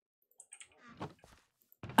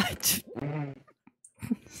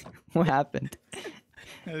 What happened?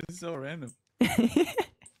 It's so random.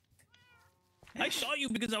 I shot you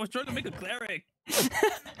because I was trying to make a cleric.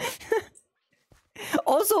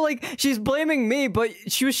 Also, like, she's blaming me, but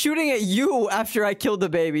she was shooting at you after I killed the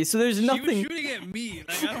baby, so there's nothing. She was shooting at me.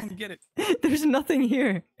 Like, I don't get it. There's nothing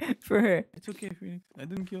here for her. It's okay, Phoenix. I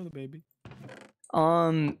didn't kill the baby.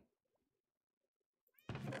 Didn't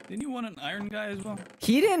you want an iron guy as well?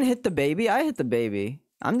 He didn't hit the baby. I hit the baby.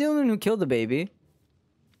 I'm the only one who killed the baby.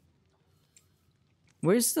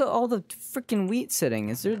 Where's all the freaking wheat sitting?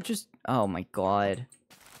 Is there just... Oh my god.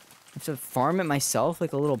 I have to farm it myself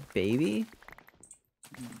like a little baby?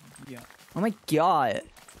 Yeah. Oh my god.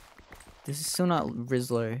 This is so not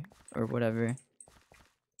Rizzler or whatever.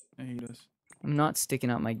 I hate us. I'm not sticking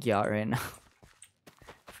out my yacht right now.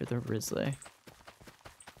 For the Rizzler.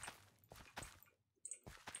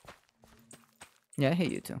 Yeah, I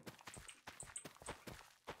hate you too.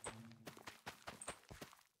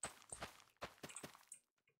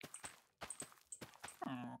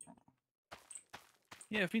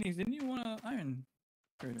 Yeah, Phoenix, didn't you want an iron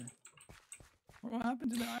trader? What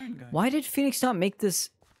happened to the iron guy? Why did Phoenix not make this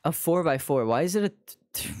a 4x4? Why is it a...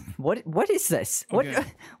 What is this? Okay.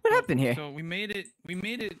 What happened here? So we made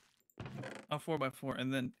it a 4x4,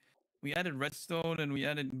 and then we added redstone and we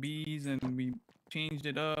added bees and we changed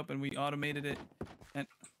it up and we automated it. And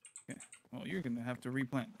okay, well, you're gonna have to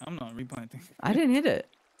replant. I'm not replanting. I didn't hit it.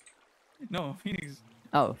 No, Phoenix.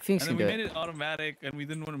 Oh, Phoenix And can then we do made it. it automatic, and we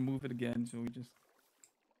didn't want to move it again, so we just...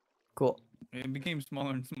 Cool. It became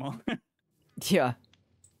smaller and smaller. Yeah.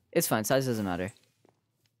 It's fine. Size doesn't matter.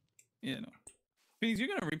 Yeah, no. Phoenix, you're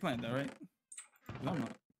gonna replant that, right? 'Cause I'm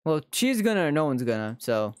not. Well, she's gonna or no one's gonna,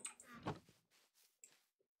 so...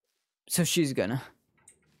 So she's gonna.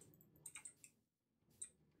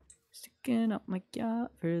 Sticking up my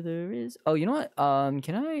yacht further is... Oh, you know what?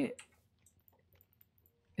 Can I...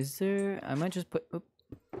 Is there... I might just put... Oop.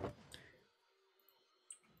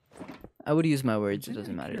 I would use my words. It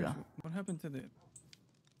doesn't matter, though. What happened to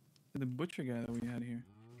the butcher guy that we had here?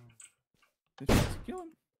 Did you kill him?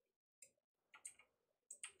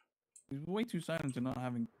 He's way too silent to not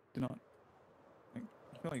having... To not... Like,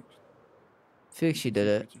 I feel like... I feel like she did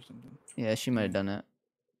it. Or something. Yeah, she might have done it.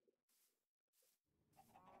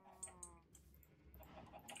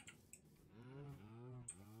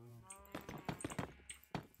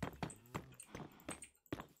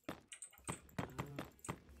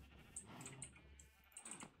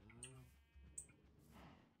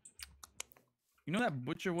 You know that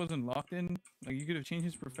butcher wasn't locked in? Like, you could have changed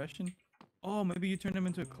his profession? Oh, maybe you turned him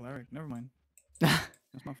into a cleric. Never mind.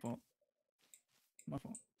 That's my fault. My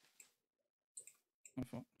fault. My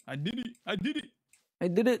fault. I did it! I did it! I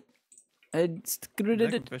did it! I screwed Is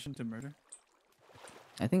that it. confession to murder?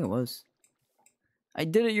 I think it was. I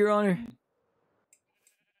did it, Your Honor.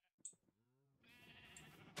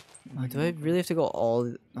 Oh, do I really have to go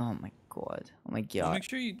all... Oh my god. Oh my Well, god. make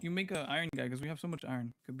sure you make an iron guy, because we have so much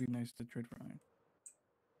iron. Could be nice to trade for iron.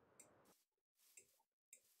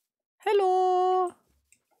 Hello!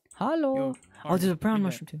 Hello! Yo, Oh, there's a brown read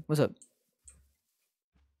mushroom too. What's up?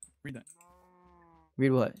 Read that.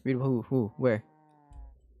 Read what? Read who? Who? Where?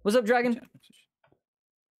 What's up, Dragon?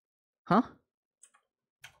 Huh?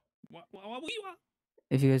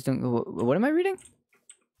 If you guys don't go, what am I reading?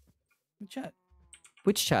 The chat.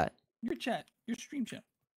 Which chat? Your chat. Your stream chat.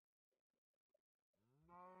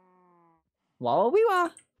 Wah wee wah.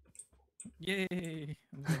 Yay!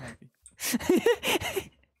 I'm so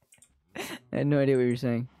happy. I had no idea what you were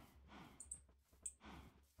saying.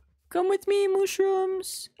 Come with me,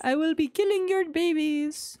 mushrooms. I will be killing your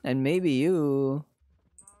babies. And maybe you.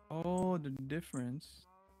 Oh, the difference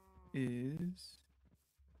is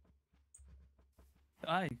the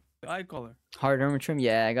eye color. Heart armor trim?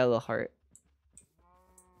 Yeah, I got a little heart.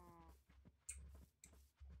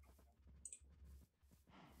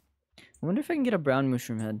 I wonder if I can get a brown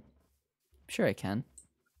mushroom head. I'm sure I can.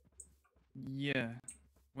 Yeah.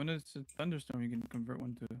 When it's a thunderstorm, you can convert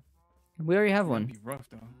one to. We already have That'd one. be rough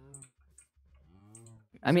though.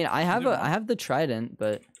 I mean, I have the trident,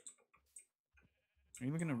 but. Are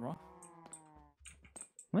you looking at raw?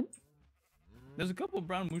 What? There's a couple of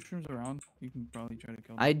brown mushrooms around. You can probably try to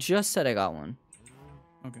kill them. I just said I got one.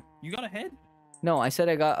 Okay. You got a head? No, I said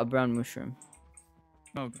I got a brown mushroom.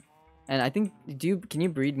 Okay. And I think, can you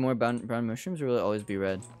breed more brown mushrooms, or will it always be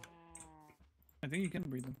red? I think you can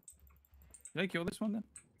breed them. Did I kill this one then?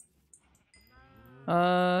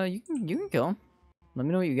 You can kill him. Let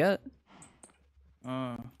me know what you get.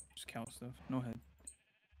 Just cow stuff. No head.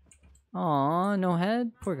 Aw, no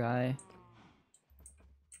head? Poor guy.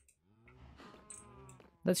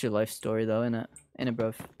 That's your life story though, innit? Innit,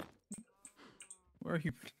 bruv? Where are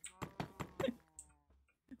you?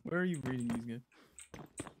 Where are you breeding these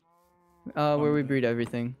guys? Where we breed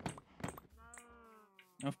everything.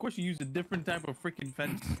 Of course you use a different type of freaking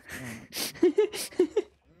fence.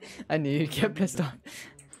 I knew you'd get pissed off.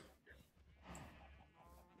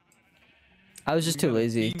 I was just too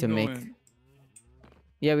lazy to make.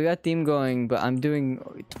 Yeah, we got theme going, but I'm doing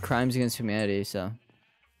Crimes Against Humanity, so.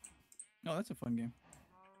 Oh, that's a fun game.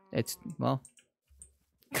 It's, well.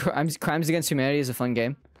 Crimes Against Humanity is a fun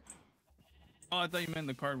game. Oh, I thought you meant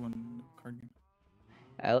the card one. The card game.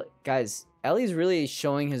 Guys, Ellie's really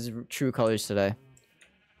showing his true colors today.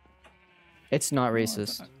 It's not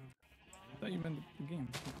racist. I thought you meant the game,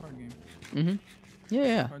 the card game. Mm-hmm.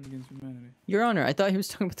 Yeah. Cards Against Humanity. Your Honor, I thought he was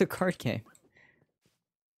talking about the card game.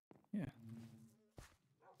 Yeah.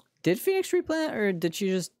 Did Phoenix replant, or did she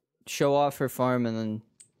just show off her farm and then...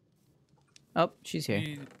 Oh, she's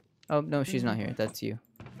here. Oh, no, she's not here. That's you.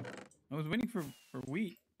 I was waiting for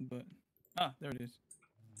wheat, but... Ah, there it is.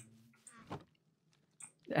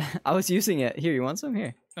 I was using it. Here, you want some?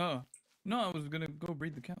 Here. Oh. No, I was gonna go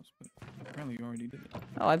breed the cows, but apparently you already did it.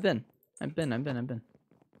 Oh, I've been. Alright.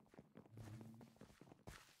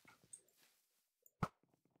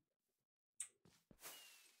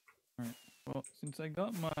 Well, since I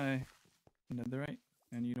got my netherite,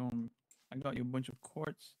 and you don't... I got you a bunch of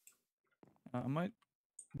quartz. I might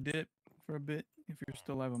dip for a bit. If you're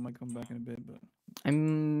still alive, I might come back in a bit, but... I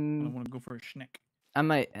don't want to go for a snack. I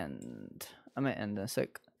might end in a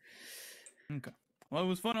sec. Okay. Well, it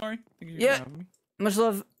was fun, Ari. Thank you Yeah. for having me. Much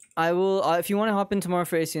love. I will, if you want to hop in tomorrow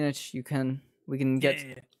for ACNH, you can. We can get...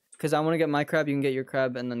 Yeah. Because I want to get my crab, you can get your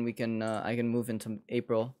crab, and then we can, I can move into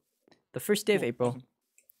April. The first day of April. Awesome.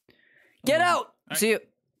 Get out! Right. See you.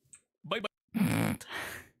 Bye-bye.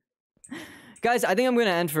 Guys, I think I'm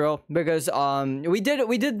gonna end for real because we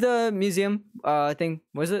did the museum thing.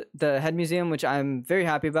 Was it the head museum, which I'm very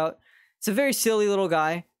happy about. It's a very silly little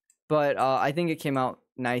guy, but I think it came out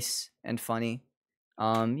nice and funny.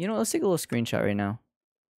 You know, let's take a little screenshot right now.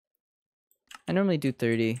 I normally do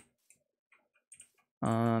 30.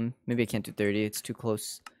 Maybe I can't do 30. It's too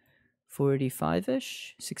close.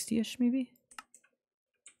 45-ish, 60-ish maybe.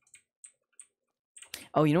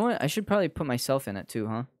 Oh, you know what? I should probably put myself in it too,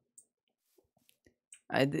 huh?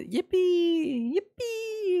 Yippee!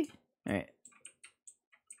 Yippee! Alright.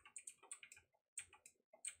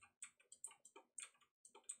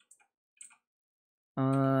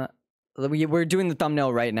 We're doing the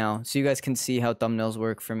thumbnail right now, so you guys can see how thumbnails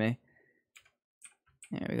work for me.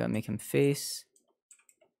 There, we gotta make him face.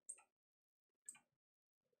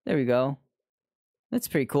 There we go. That's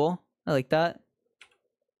pretty cool. I like that.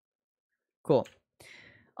 Cool.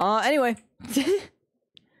 Anyway.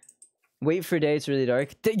 Wait for day, it's really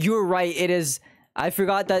dark. You're right, it is. I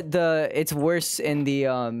forgot that it's worse in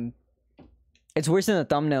the it's worse in the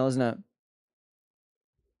thumbnail, isn't it?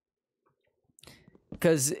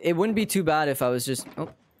 Because it wouldn't be too bad if I was just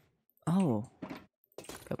gotta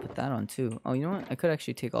put that on too. Oh, you know what? I could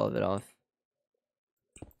actually take all of it off.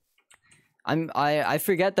 I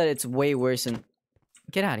forget that it's way worse in...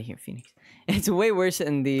 Get out of here, Phoenix. It's way worse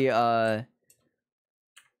in the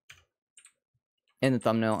in the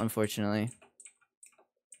thumbnail, unfortunately.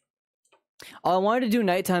 I wanted to do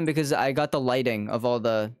nighttime because I got the lighting of all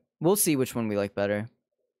the... We'll see which one we like better.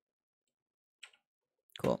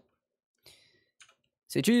 Cool.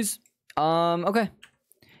 Say cheese. Okay.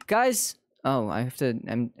 Guys. Oh, I have to...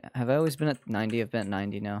 have I always been at 90? I've been at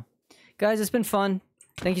 90 now. Guys, it's been fun.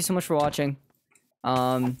 Thank you so much for watching.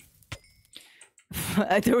 There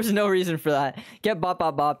was no reason for that. Get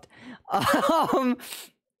bopped.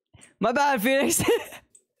 My bad, Phoenix.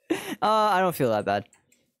 I don't feel that bad.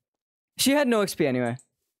 She had no XP anyway.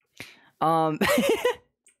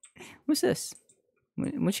 What's this?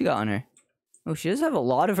 What she got on her? Oh, she does have a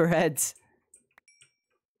lot of her heads.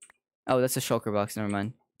 Oh, that's a shulker box. Never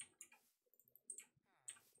mind.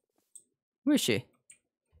 Where is she?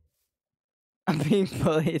 I'm being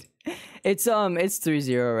bullied. It's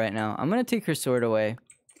 3-0 right now. I'm gonna take her sword away.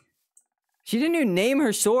 She didn't even name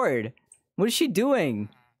her sword. What is she doing?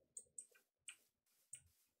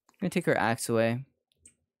 I'm gonna take her axe away.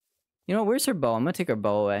 You know, where's her bow? I'm gonna take her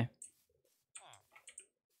bow away.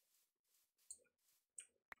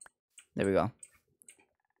 There we go.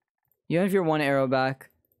 You have your 1 arrow back.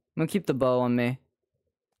 I'm gonna keep the bow on me.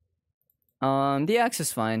 The axe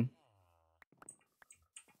is fine.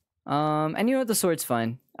 And you know what? The sword's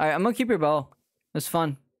fine. Alright, I'm gonna keep your bow. It was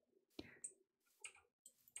fun.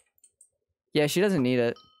 Yeah, she doesn't need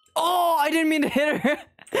it. Oh, I didn't mean to hit her.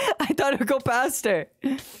 I thought it would go past her.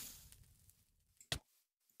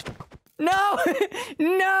 No!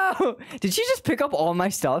 No! Did she just pick up all my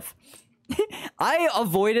stuff? I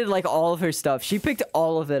avoided, like, all of her stuff. She picked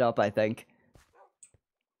all of it up, I think.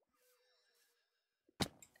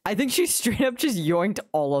 I think she straight up just yoinked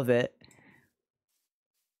all of it.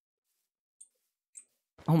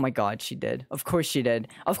 Oh my god, she did. Of course she did.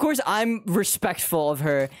 Of course I'm respectful of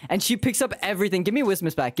her. And she picks up everything. Give me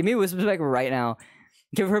Wismus back. Give me Wismus back right now.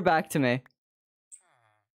 Give her back to me.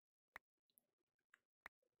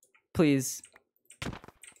 Please.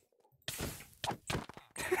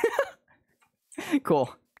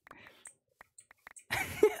 Cool.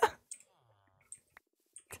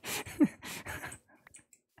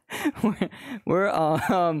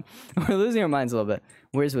 we're losing our minds a little bit.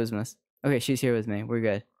 Where's Wismus? Okay, she's here with me. We're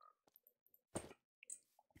good.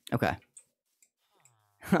 Okay.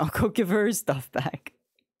 I'll go give her stuff back.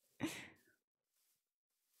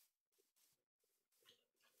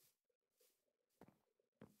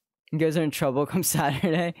 You guys are in trouble come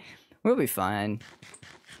Saturday. We'll be fine.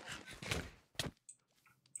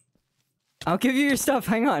 I'll give you your stuff.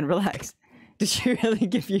 Hang on, relax. Did she really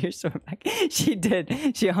give you your sword back? She did.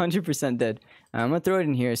 She 100% did. I'm gonna throw it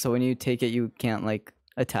in here so when you take it, you can't, like,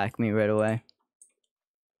 attack me right away.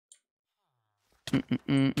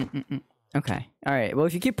 Okay. Alright. Well,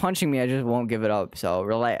 if you keep punching me, I just won't give it up. So,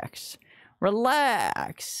 relax.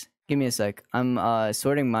 Relax. Give me a sec. I'm,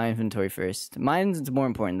 sorting my inventory first. Mine's more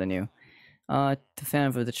important than you. The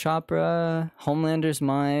fan for the Chopra. Homelander's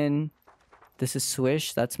mine. This is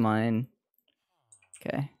Swish. That's mine.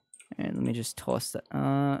 Okay. Alright, let me just toss that.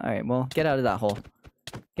 Alright, well, get out of that hole.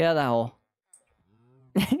 Get out of that hole.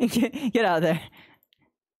 Get out of there.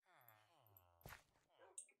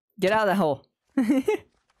 Get out of that hole.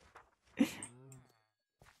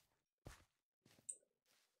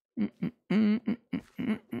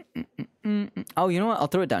 Oh, you know what? I'll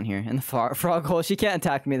throw it down here in the frog hole. She can't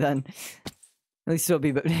attack me then. At least it'll be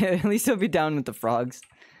at least it'll be down with the frogs.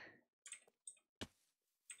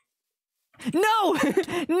 No!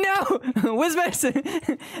 No! Wismus!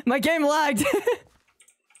 My game lagged.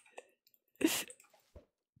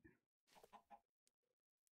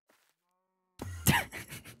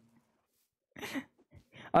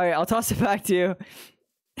 Alright, I'll toss it back to you.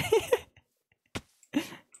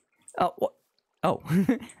 Oh, what? Oh,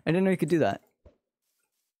 I didn't know you could do that.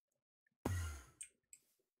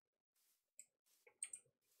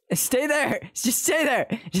 Stay there! Just stay there!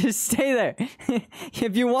 Just stay there!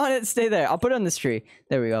 If you want it, stay there. I'll put it on this tree.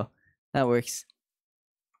 There we go. That works.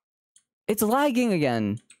 It's lagging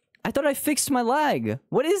again. I thought I fixed my lag.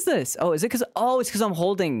 What is this? Oh, is it because... Oh, it's because I'm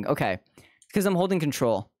holding... Okay. Because I'm holding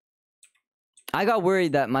control. I got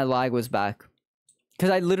worried that my lag was back. Because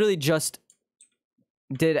I literally just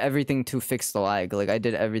did everything to fix the lag. Like, I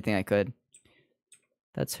did everything I could.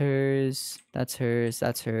 That's hers. That's hers.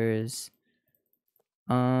 That's hers.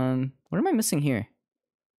 What am I missing here?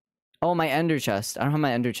 Oh, my ender chest. I don't have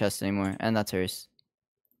my ender chest anymore. And that's hers.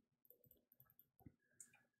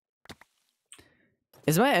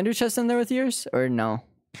 Is my ender chest in there with yours? Or no?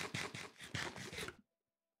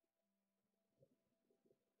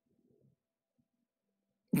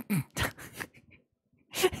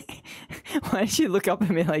 Why did she look up at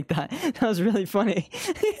me like that? That was really funny.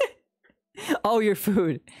 Oh, your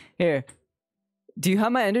food. Here. Do you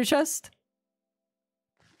have my ender chest?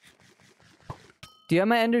 Do you have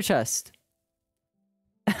my ender chest?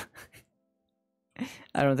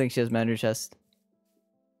 I don't think she has my ender chest.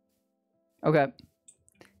 Okay.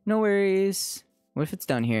 No worries. What if it's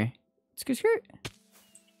down here? Skirt, skirt.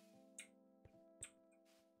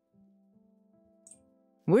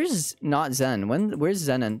 Where's not Zen? Where's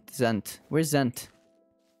Zen and Zent? Where's Zent?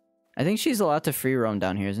 I think she's allowed to free roam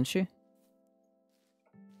down here, isn't she?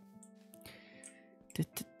 I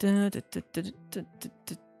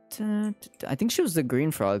think she was the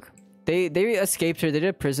green frog. They escaped her. They did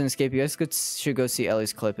a prison escape. You guys should go see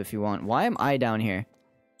Ellie's clip if you want. Why am I down here?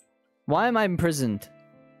 Why am I imprisoned?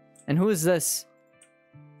 And who is this?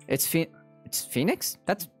 It's Phoenix?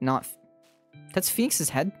 That's Phoenix's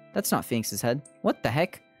head? That's not Phoenix's head. What the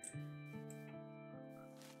heck?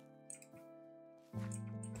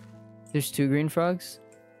 There's 2 green frogs?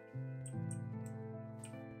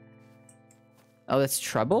 Oh, that's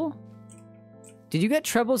Treble? Did you get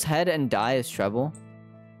Treble's head and die as Treble?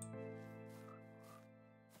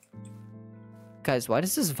 Guys, why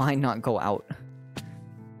does this vine not go out?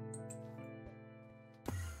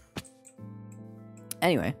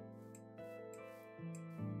 Anyway.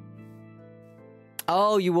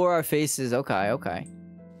 Oh, you wore our faces. Okay, okay.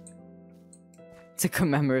 It's a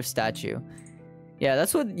commemorative statue. Yeah,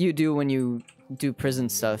 that's what you do when you do prison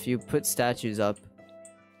stuff. You put statues up.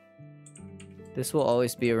 This will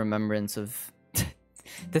always be a remembrance of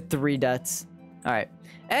the 3 deaths. Alright.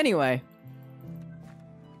 Anyway.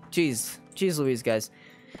 Jeez. Jeez Louise, guys.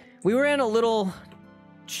 We were in a little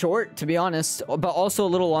short, to be honest, but also a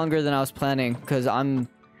little longer than I was planning, because I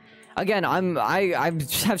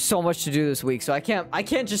have so much to do this week, so I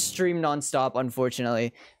can't just stream nonstop,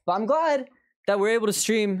 unfortunately. But I'm glad that we're able to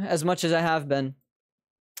stream as much as I have been.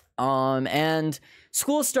 And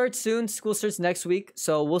school starts soon. School starts next week,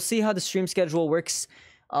 so we'll see how the stream schedule works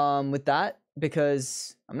with that,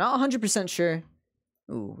 because I'm not 100% sure.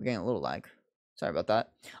 Ooh, we're getting a little lag. Sorry about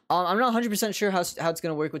that. I'm not 100% sure how it's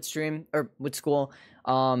gonna work with stream or with school.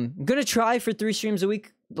 I'm gonna try for 3 streams a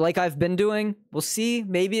week, like I've been doing. We'll see.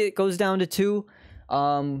 Maybe it goes down to 2.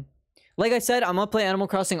 Like I said, I'm gonna play Animal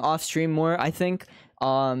Crossing off stream more, I think.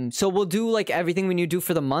 So we'll do like everything we need to do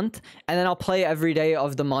for the month, and then I'll play every day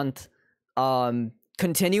of the month,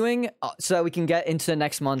 continuing, so that we can get into the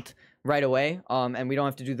next month right away. And we don't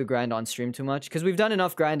have to do the grind on stream too much, because we've done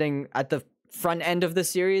enough grinding at the front end of the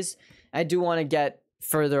series. I do want to get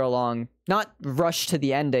further along, not rush to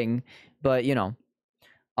the ending, but you know,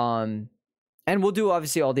 and we'll do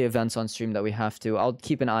obviously all the events on stream that we have to. I'll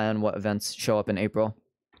keep an eye on what events show up in April.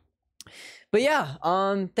 But yeah,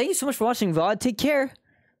 thank you so much for watching, VOD. Take care.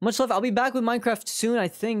 Much love. I'll be back with Minecraft soon, I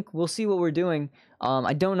think. We'll see what we're doing.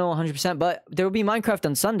 I don't know 100%, but there will be Minecraft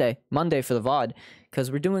on Monday for the VOD,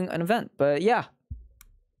 because we're doing an event. But yeah,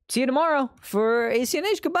 see you tomorrow for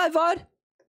ACNH. Goodbye, VOD.